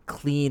like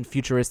clean,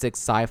 futuristic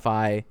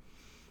sci-fi,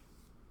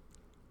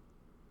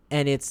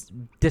 and it's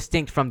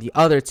distinct from the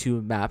other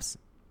two maps,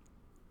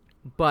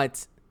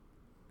 but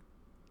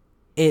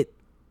it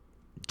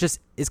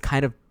just is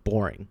kind of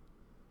boring,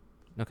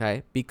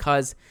 okay,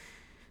 because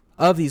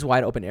of these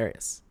wide open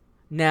areas.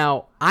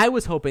 Now, I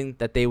was hoping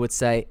that they would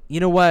say,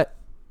 you know what,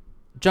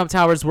 jump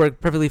towers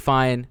work perfectly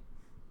fine.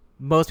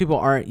 Most people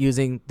aren't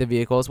using the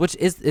vehicles, which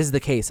is the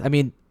case. I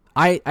mean,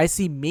 I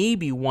see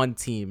maybe one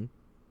team,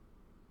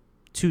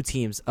 two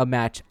teams a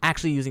match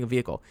actually using a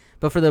vehicle,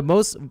 but for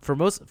most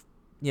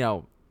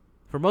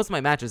of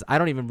my matches, I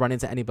don't even run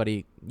into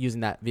anybody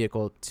using that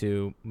vehicle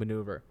to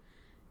maneuver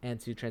and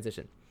to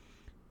transition.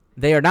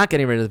 They are not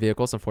getting rid of the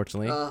vehicles,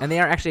 unfortunately, and they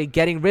are actually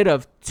getting rid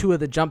of two of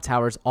the jump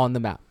towers on the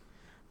map.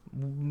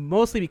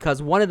 Mostly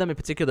because one of them in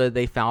particular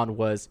they found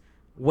was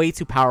way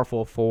too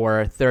powerful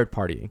for third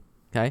partying.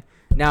 Okay.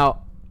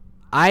 Now,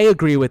 I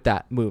agree with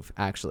that move,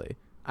 actually.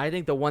 I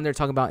think the one they're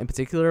talking about in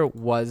particular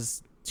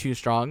was too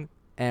strong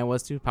and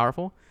was too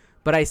powerful,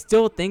 but I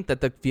still think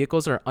that the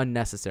vehicles are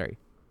unnecessary.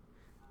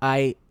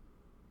 I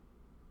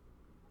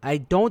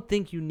don't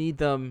think you need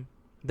them.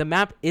 The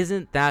map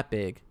isn't that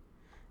big,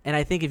 and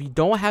I think if you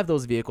don't have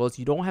those vehicles,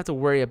 you don't have to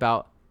worry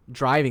about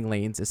driving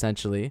lanes,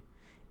 essentially,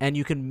 and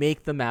you can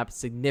make the map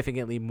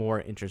significantly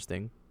more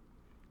interesting.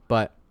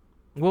 But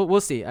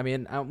we'll see. I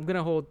mean, I'm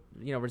gonna hold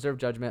reserve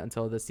judgment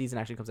until the season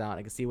actually comes out and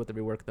I can see what the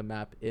rework of the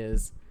map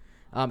is.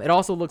 It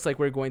also looks like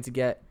we're going to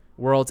get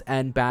World's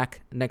End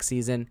back next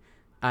season.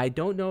 I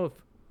don't know if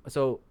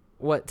so.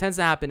 What tends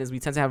to happen is we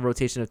tend to have a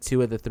rotation of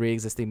two of the three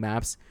existing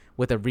maps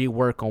with a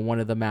rework on one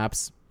of the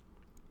maps,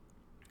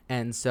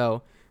 and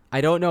so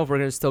I don't know if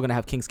we're still going to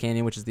have Kings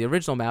Canyon, which is the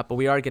original map, but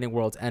we are getting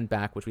World's End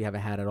back, which we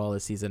haven't had at all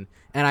this season.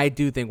 And I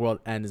do think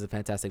World's End is a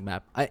fantastic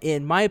map.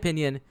 In my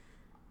opinion,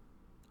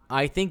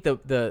 I think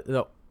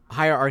the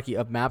hierarchy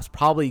of maps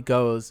probably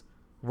goes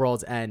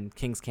World's End,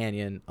 Kings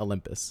Canyon,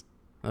 Olympus.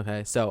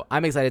 Okay, so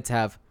I'm excited to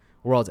have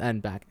World's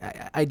End back.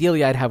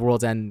 Ideally, I'd have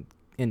World's End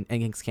in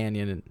Kings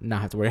Canyon and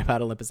not have to worry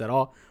about Olympus at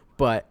all.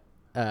 But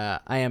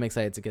I am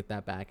excited to get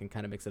that back and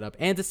kind of mix it up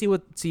and to see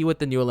what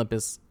the new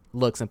Olympus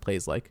looks and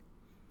plays like.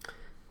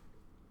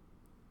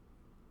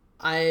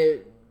 I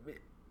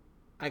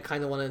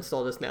kind of want to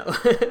install this now.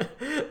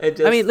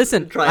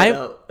 Listen, try it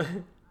out.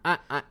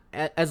 I,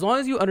 as long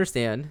as you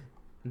understand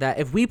that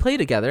if we play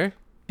together,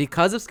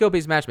 because of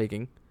skill-based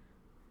matchmaking,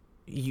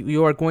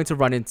 you are going to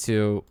run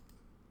into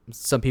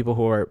some people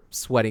who are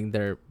sweating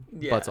their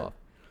butts off.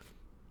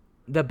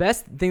 The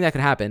best thing that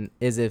could happen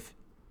is if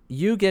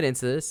you get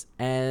into this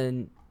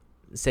and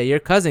say your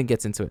cousin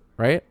gets into it,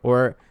 right?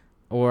 Or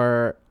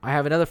I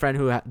have another friend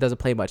who doesn't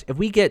play much. If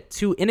we get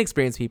two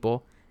inexperienced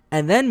people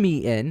and then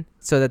meet in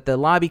so that the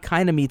lobby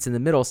kind of meets in the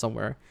middle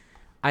somewhere,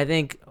 I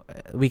think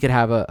we could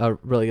have a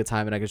really good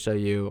time, and I can show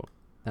you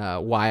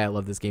why I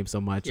love this game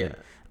so much. Yeah.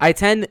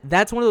 And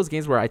that's one of those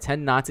games where I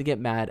tend not to get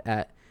mad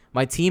at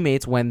my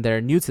teammates when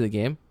they're new to the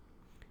game,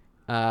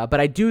 but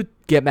I do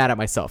get mad at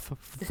myself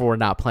for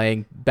not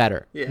playing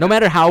better. Yeah. No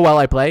matter how well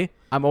I play,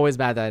 I'm always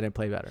mad that I didn't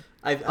play better.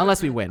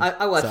 Unless we win.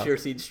 I watched your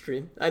Siege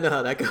stream. I know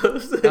how that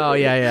goes. Oh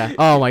yeah.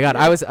 Oh my god,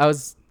 I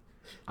was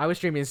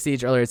streaming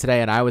Siege earlier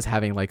today, and I was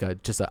having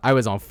I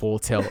was on full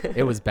tilt.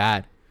 It was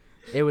bad.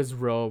 It was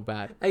real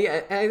bad.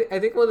 I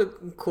think one of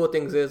the cool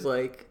things is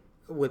like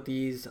with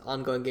these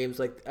ongoing games,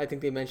 like I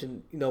think they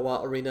mentioned,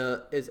 while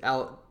Arena is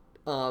out,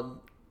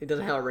 it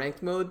doesn't have a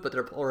ranked mode, but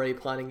they're already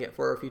planning it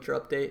for a future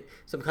update.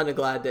 So I'm kind of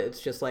glad that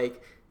it's just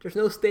like there's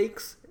no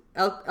stakes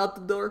out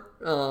the door.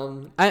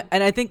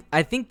 I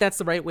think that's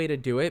the right way to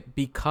do it,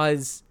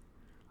 because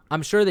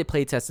I'm sure they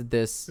play tested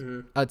this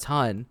a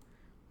ton,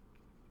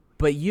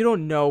 but you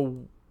don't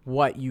know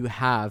what you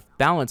have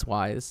balance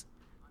wise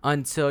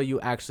until you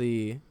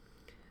actually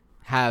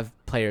have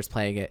players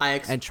playing it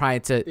and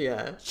trying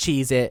to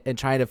cheese it and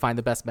trying to find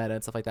the best meta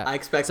and stuff like that. I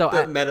expect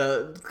the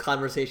meta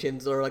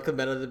conversations or like the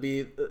meta to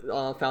be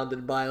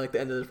founded by like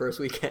the end of the first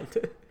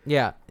weekend.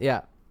 Yeah.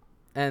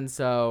 And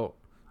so,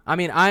 I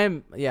mean,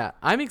 I'm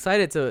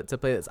excited to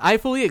play this. I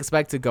fully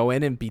expect to go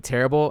in and be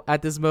terrible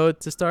at this mode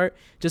to start,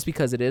 just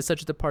because it is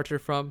such a departure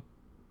from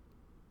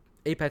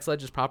Apex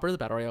Legends proper, the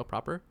Battle Royale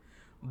proper.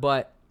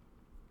 But,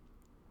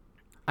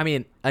 I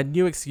mean, a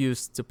new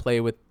excuse to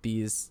play with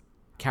these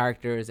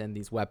characters and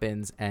these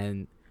weapons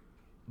and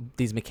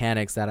these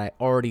mechanics that I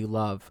already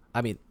love.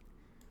 I mean,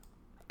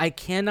 I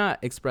cannot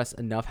express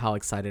enough how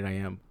excited I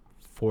am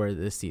for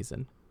this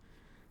season.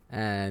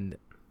 And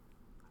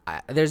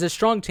there's a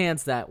strong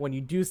chance that when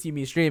you do see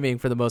me streaming,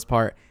 for the most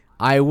part,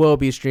 I will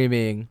be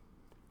streaming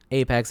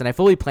Apex, and I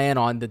fully plan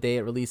on the day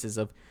it releases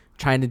of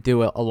trying to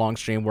do a long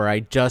stream where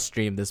I just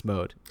stream this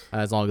mode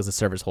as long as the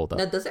servers hold up.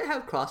 Now, does it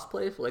have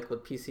crossplay like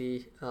with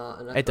PC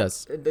and Xbox? It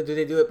does. Do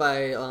they do it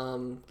by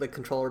like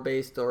controller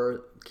based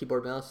or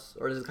keyboard mouse,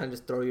 or does it kind of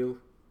just throw you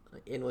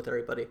in with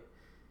everybody?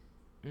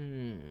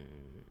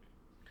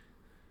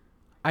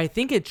 I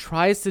think it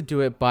tries to do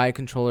it by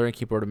controller and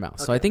keyboard and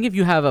mouse. Okay. So I think if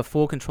you have a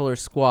full controller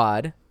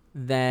squad,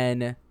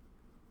 then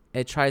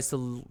it tries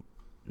to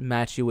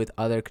match you with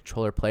other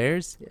controller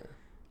players. Yeah.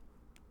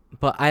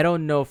 But I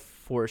don't know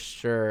for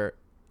sure.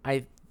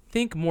 I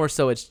think more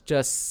so it's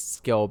just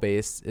skill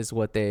based is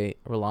what they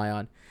rely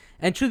on.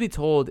 And truth be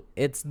told,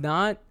 it's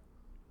not.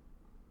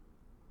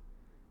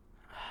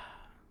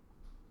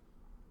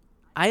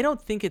 I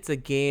don't think it's a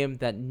game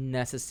that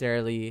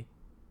necessarily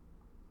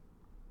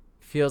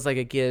feels like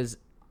it gives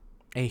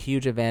a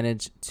huge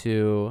advantage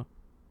to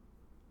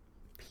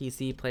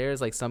PC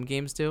players like some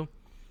games do.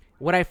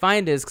 What I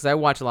find is, because I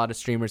watch a lot of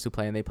streamers who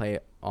play and they play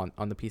on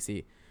the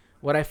PC,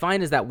 what I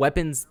find is that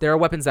there are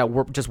weapons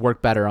that just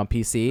work better on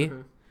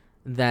PC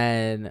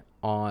than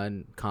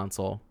on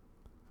console.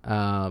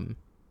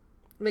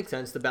 Makes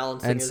sense. The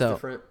balancing is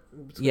different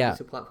between the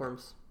two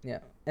platforms. Yeah.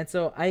 And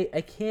so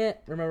I can't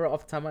remember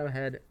off the top of my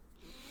head,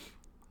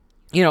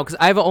 because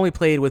I've only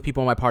played with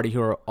people in my party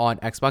who are on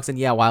Xbox. And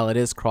yeah, while it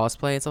is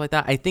crossplay and stuff like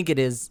that, I think it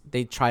is,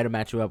 they try to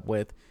match you up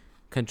with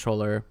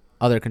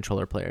other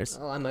controller players.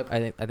 Oh, I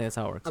think that's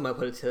how it works. I might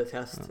put it to the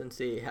test and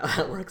see how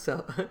that works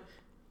out.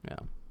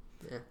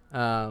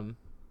 Yeah.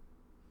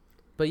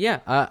 But yeah,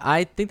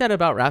 I think that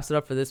about wraps it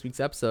up for this week's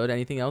episode.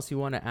 Anything else you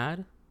want to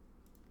add?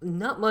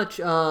 Not much.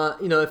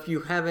 If you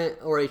haven't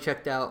already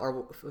checked out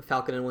our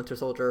Falcon and Winter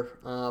Soldier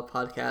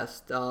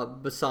podcast,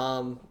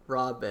 Bassam,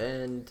 Rob,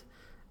 and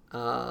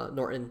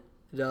Norton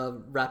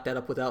wrapped that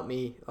up without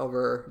me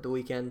over the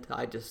weekend.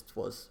 I just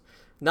was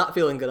not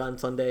feeling good on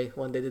Sunday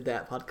when they did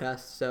that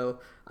podcast. So,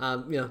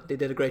 they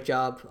did a great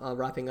job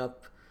wrapping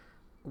up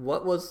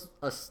what was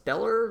a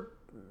stellar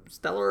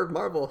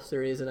Marvel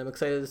series, and I'm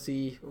excited to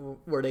see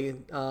where they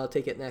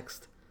take it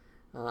next.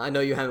 I know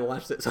you haven't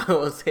watched it, so I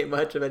won't say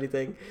much of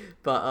anything.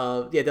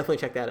 But definitely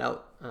check that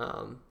out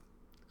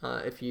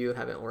if you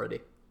haven't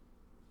already.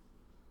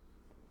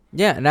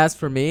 Yeah, and as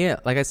for me,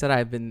 like I said,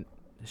 I've been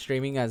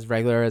streaming as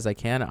regular as I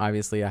can.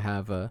 Obviously, I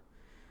have a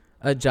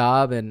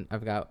job and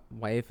I've got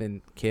wife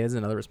and kids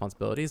and other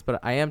responsibilities, but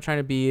I am trying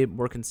to be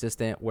more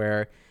consistent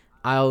where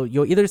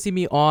you'll either see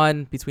me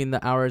on between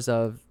the hours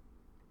of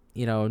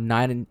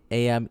 9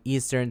 a.m.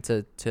 Eastern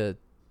to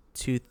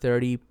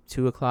 2:30,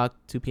 2 o'clock,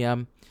 2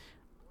 p.m.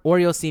 Or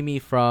you'll see me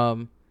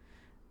from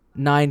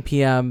 9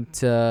 p.m.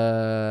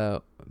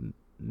 to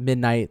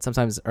midnight,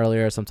 sometimes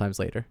earlier, sometimes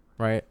later,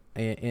 right?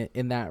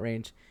 In that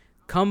range.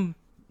 Come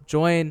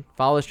join,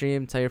 follow the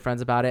stream, tell your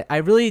friends about it. I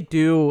really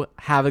do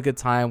have a good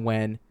time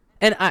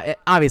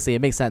obviously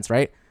it makes sense,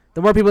 right?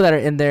 The more people that are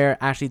in there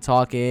actually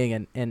talking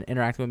and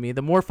interacting with me,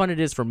 the more fun it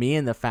is for me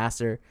and the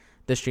faster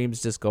the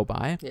streams just go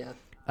by. Yeah.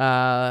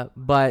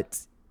 But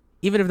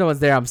even if no one's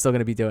there, I'm still going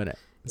to be doing it.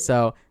 Yeah.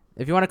 So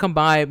if you want to come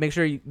by, make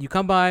sure you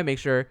come by, make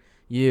sure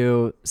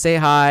you say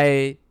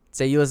hi,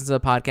 say you listen to the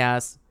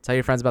podcast, tell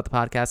your friends about the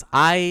podcast.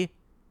 I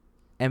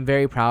am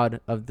very proud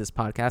of this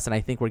podcast, and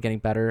I think we're getting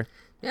better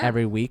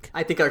every week.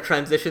 I think our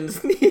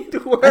transitions need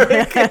work.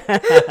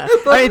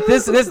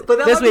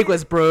 This week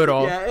was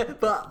brutal. Yeah,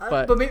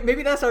 but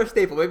maybe that's our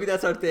staple. Maybe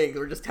that's our thing.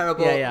 We're just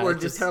terrible. Yeah, we're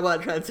just terrible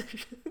at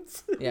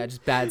transitions. Yeah,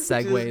 just bad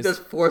segues.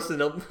 just forcing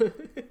them.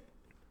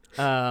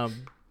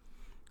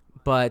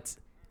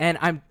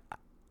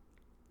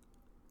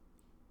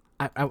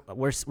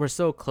 We're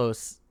so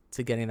close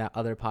to getting that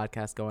other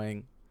podcast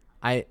going.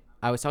 I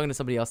was talking to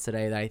somebody else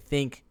today that I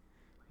think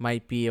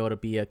might be able to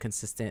be a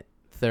consistent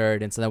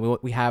third, and so that we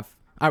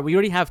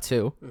already have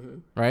two,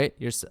 right?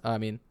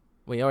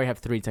 We already have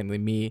three technically.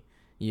 Me,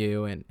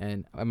 you,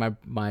 and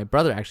my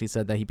brother actually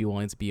said that he'd be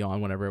willing to be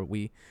on whenever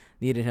we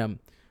needed him.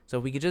 So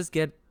if we could just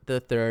get the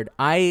third.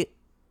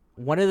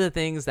 One of the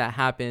things that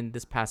happened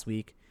this past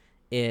week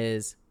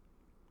is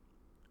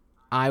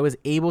I was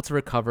able to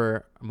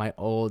recover my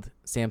old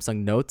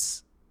Samsung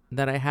Notes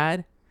that I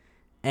had,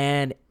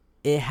 and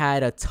it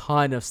had a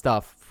ton of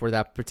stuff for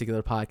that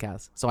particular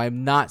podcast. So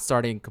I'm not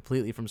starting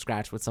completely from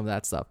scratch with some of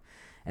that stuff.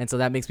 And so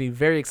that makes me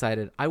very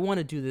excited. I want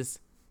to do this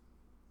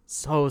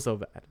so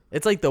bad.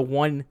 It's like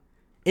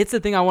it's the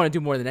thing I want to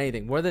do more than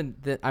anything. I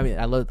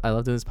love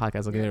doing this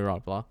podcast. Don't get me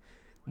wrong, blah.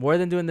 More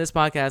than doing this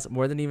podcast,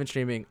 more than even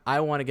streaming,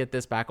 I want to get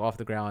this back off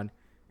the ground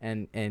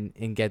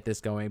and get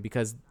this going,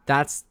 because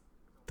that's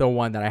the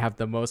one that I have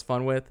the most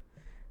fun with.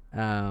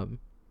 And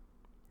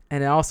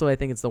also I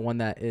think it's the one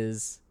that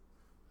is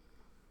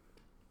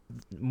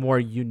more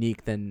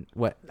unique than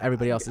what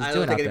everybody else is doing out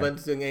there. I don't think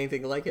anyone's doing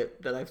anything like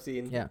it that I've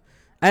seen. Yeah.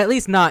 At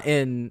least not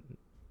in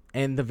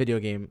the video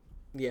game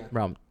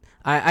realm.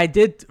 I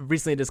did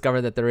recently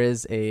discover that there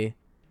is a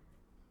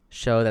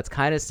show that's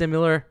kind of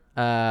similar.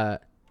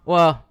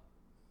 Well,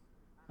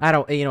 I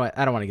don't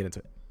want to get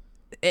into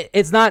it.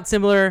 It's not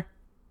similar.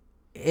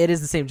 It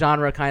is the same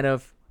genre kind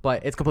of,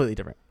 but it's completely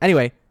different.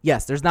 Anyway,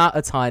 yes, there's not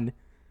a ton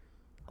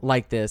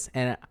like this,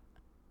 and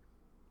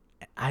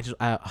I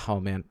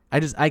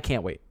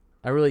can't wait.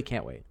 I really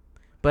can't wait.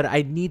 But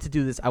I need to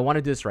do this. I want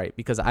to do this right,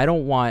 because I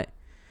don't want,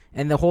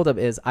 and the holdup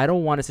is I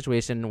don't want a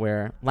situation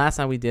where last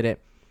time we did it,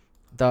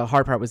 the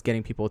hard part was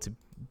getting people to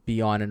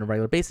be on a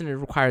regular basis, and it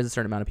requires a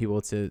certain amount of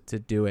people to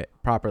do it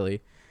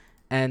properly.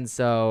 And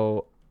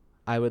so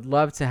I would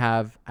love to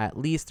have at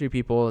least 3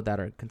 people that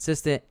are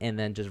consistent, and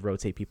then just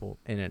rotate people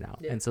in and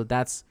out. And so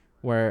that's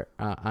where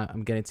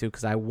I'm getting to,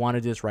 because I want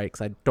to do this right,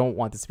 because I don't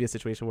want this to be a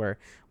situation where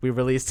we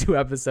release 2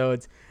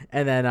 episodes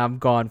and then I'm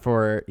gone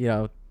for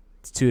 2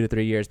 to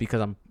 3 years because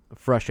I'm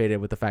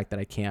frustrated with the fact that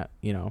I can't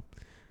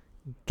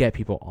get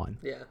people on.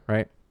 Yeah.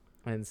 Right.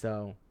 And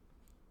so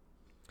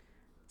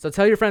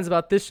tell your friends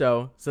about this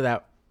show so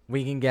that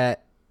we can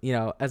get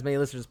as many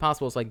listeners as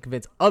possible, so I can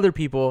convince other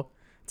people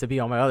to be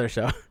on my other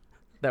show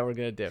that we're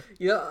gonna do.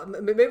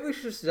 Maybe we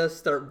should just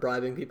start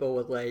bribing people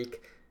with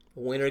like,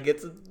 winner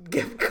gets a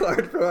gift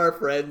card from our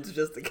friends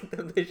just to get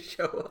them to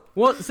show up.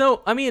 Well,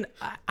 so I mean,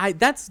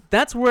 that's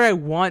where I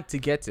want to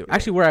get to.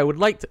 Actually, where I would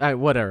like to.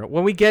 Whatever.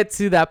 When we get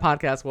to that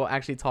podcast, we'll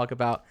actually talk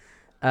about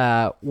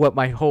what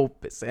my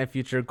hopes and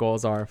future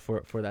goals are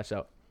for that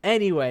show.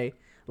 Anyway,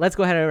 let's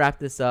go ahead and wrap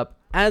this up.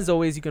 As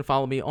always, you can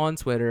follow me on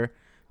Twitter,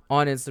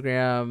 on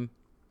Instagram,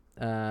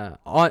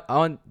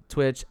 on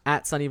Twitch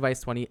at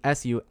SunnyVice20,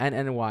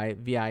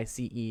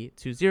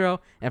 SUNNYVICE20,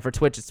 and for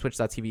Twitch, it's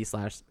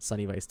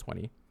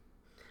twitch.tv/SunnyVice20.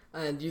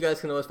 And you guys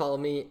can always follow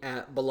me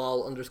at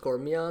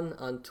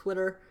Bilal_Mian on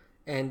Twitter.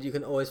 And you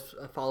can always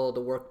follow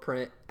The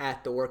Workprint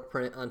at The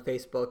Workprint on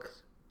Facebook,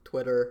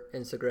 Twitter,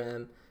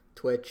 Instagram,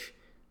 Twitch.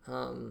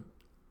 And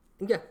go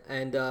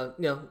to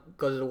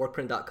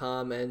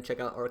theworkprint.com and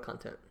check out our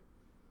content.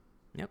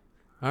 Yep.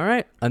 All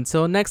right.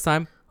 Until next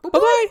time.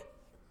 Bye-bye.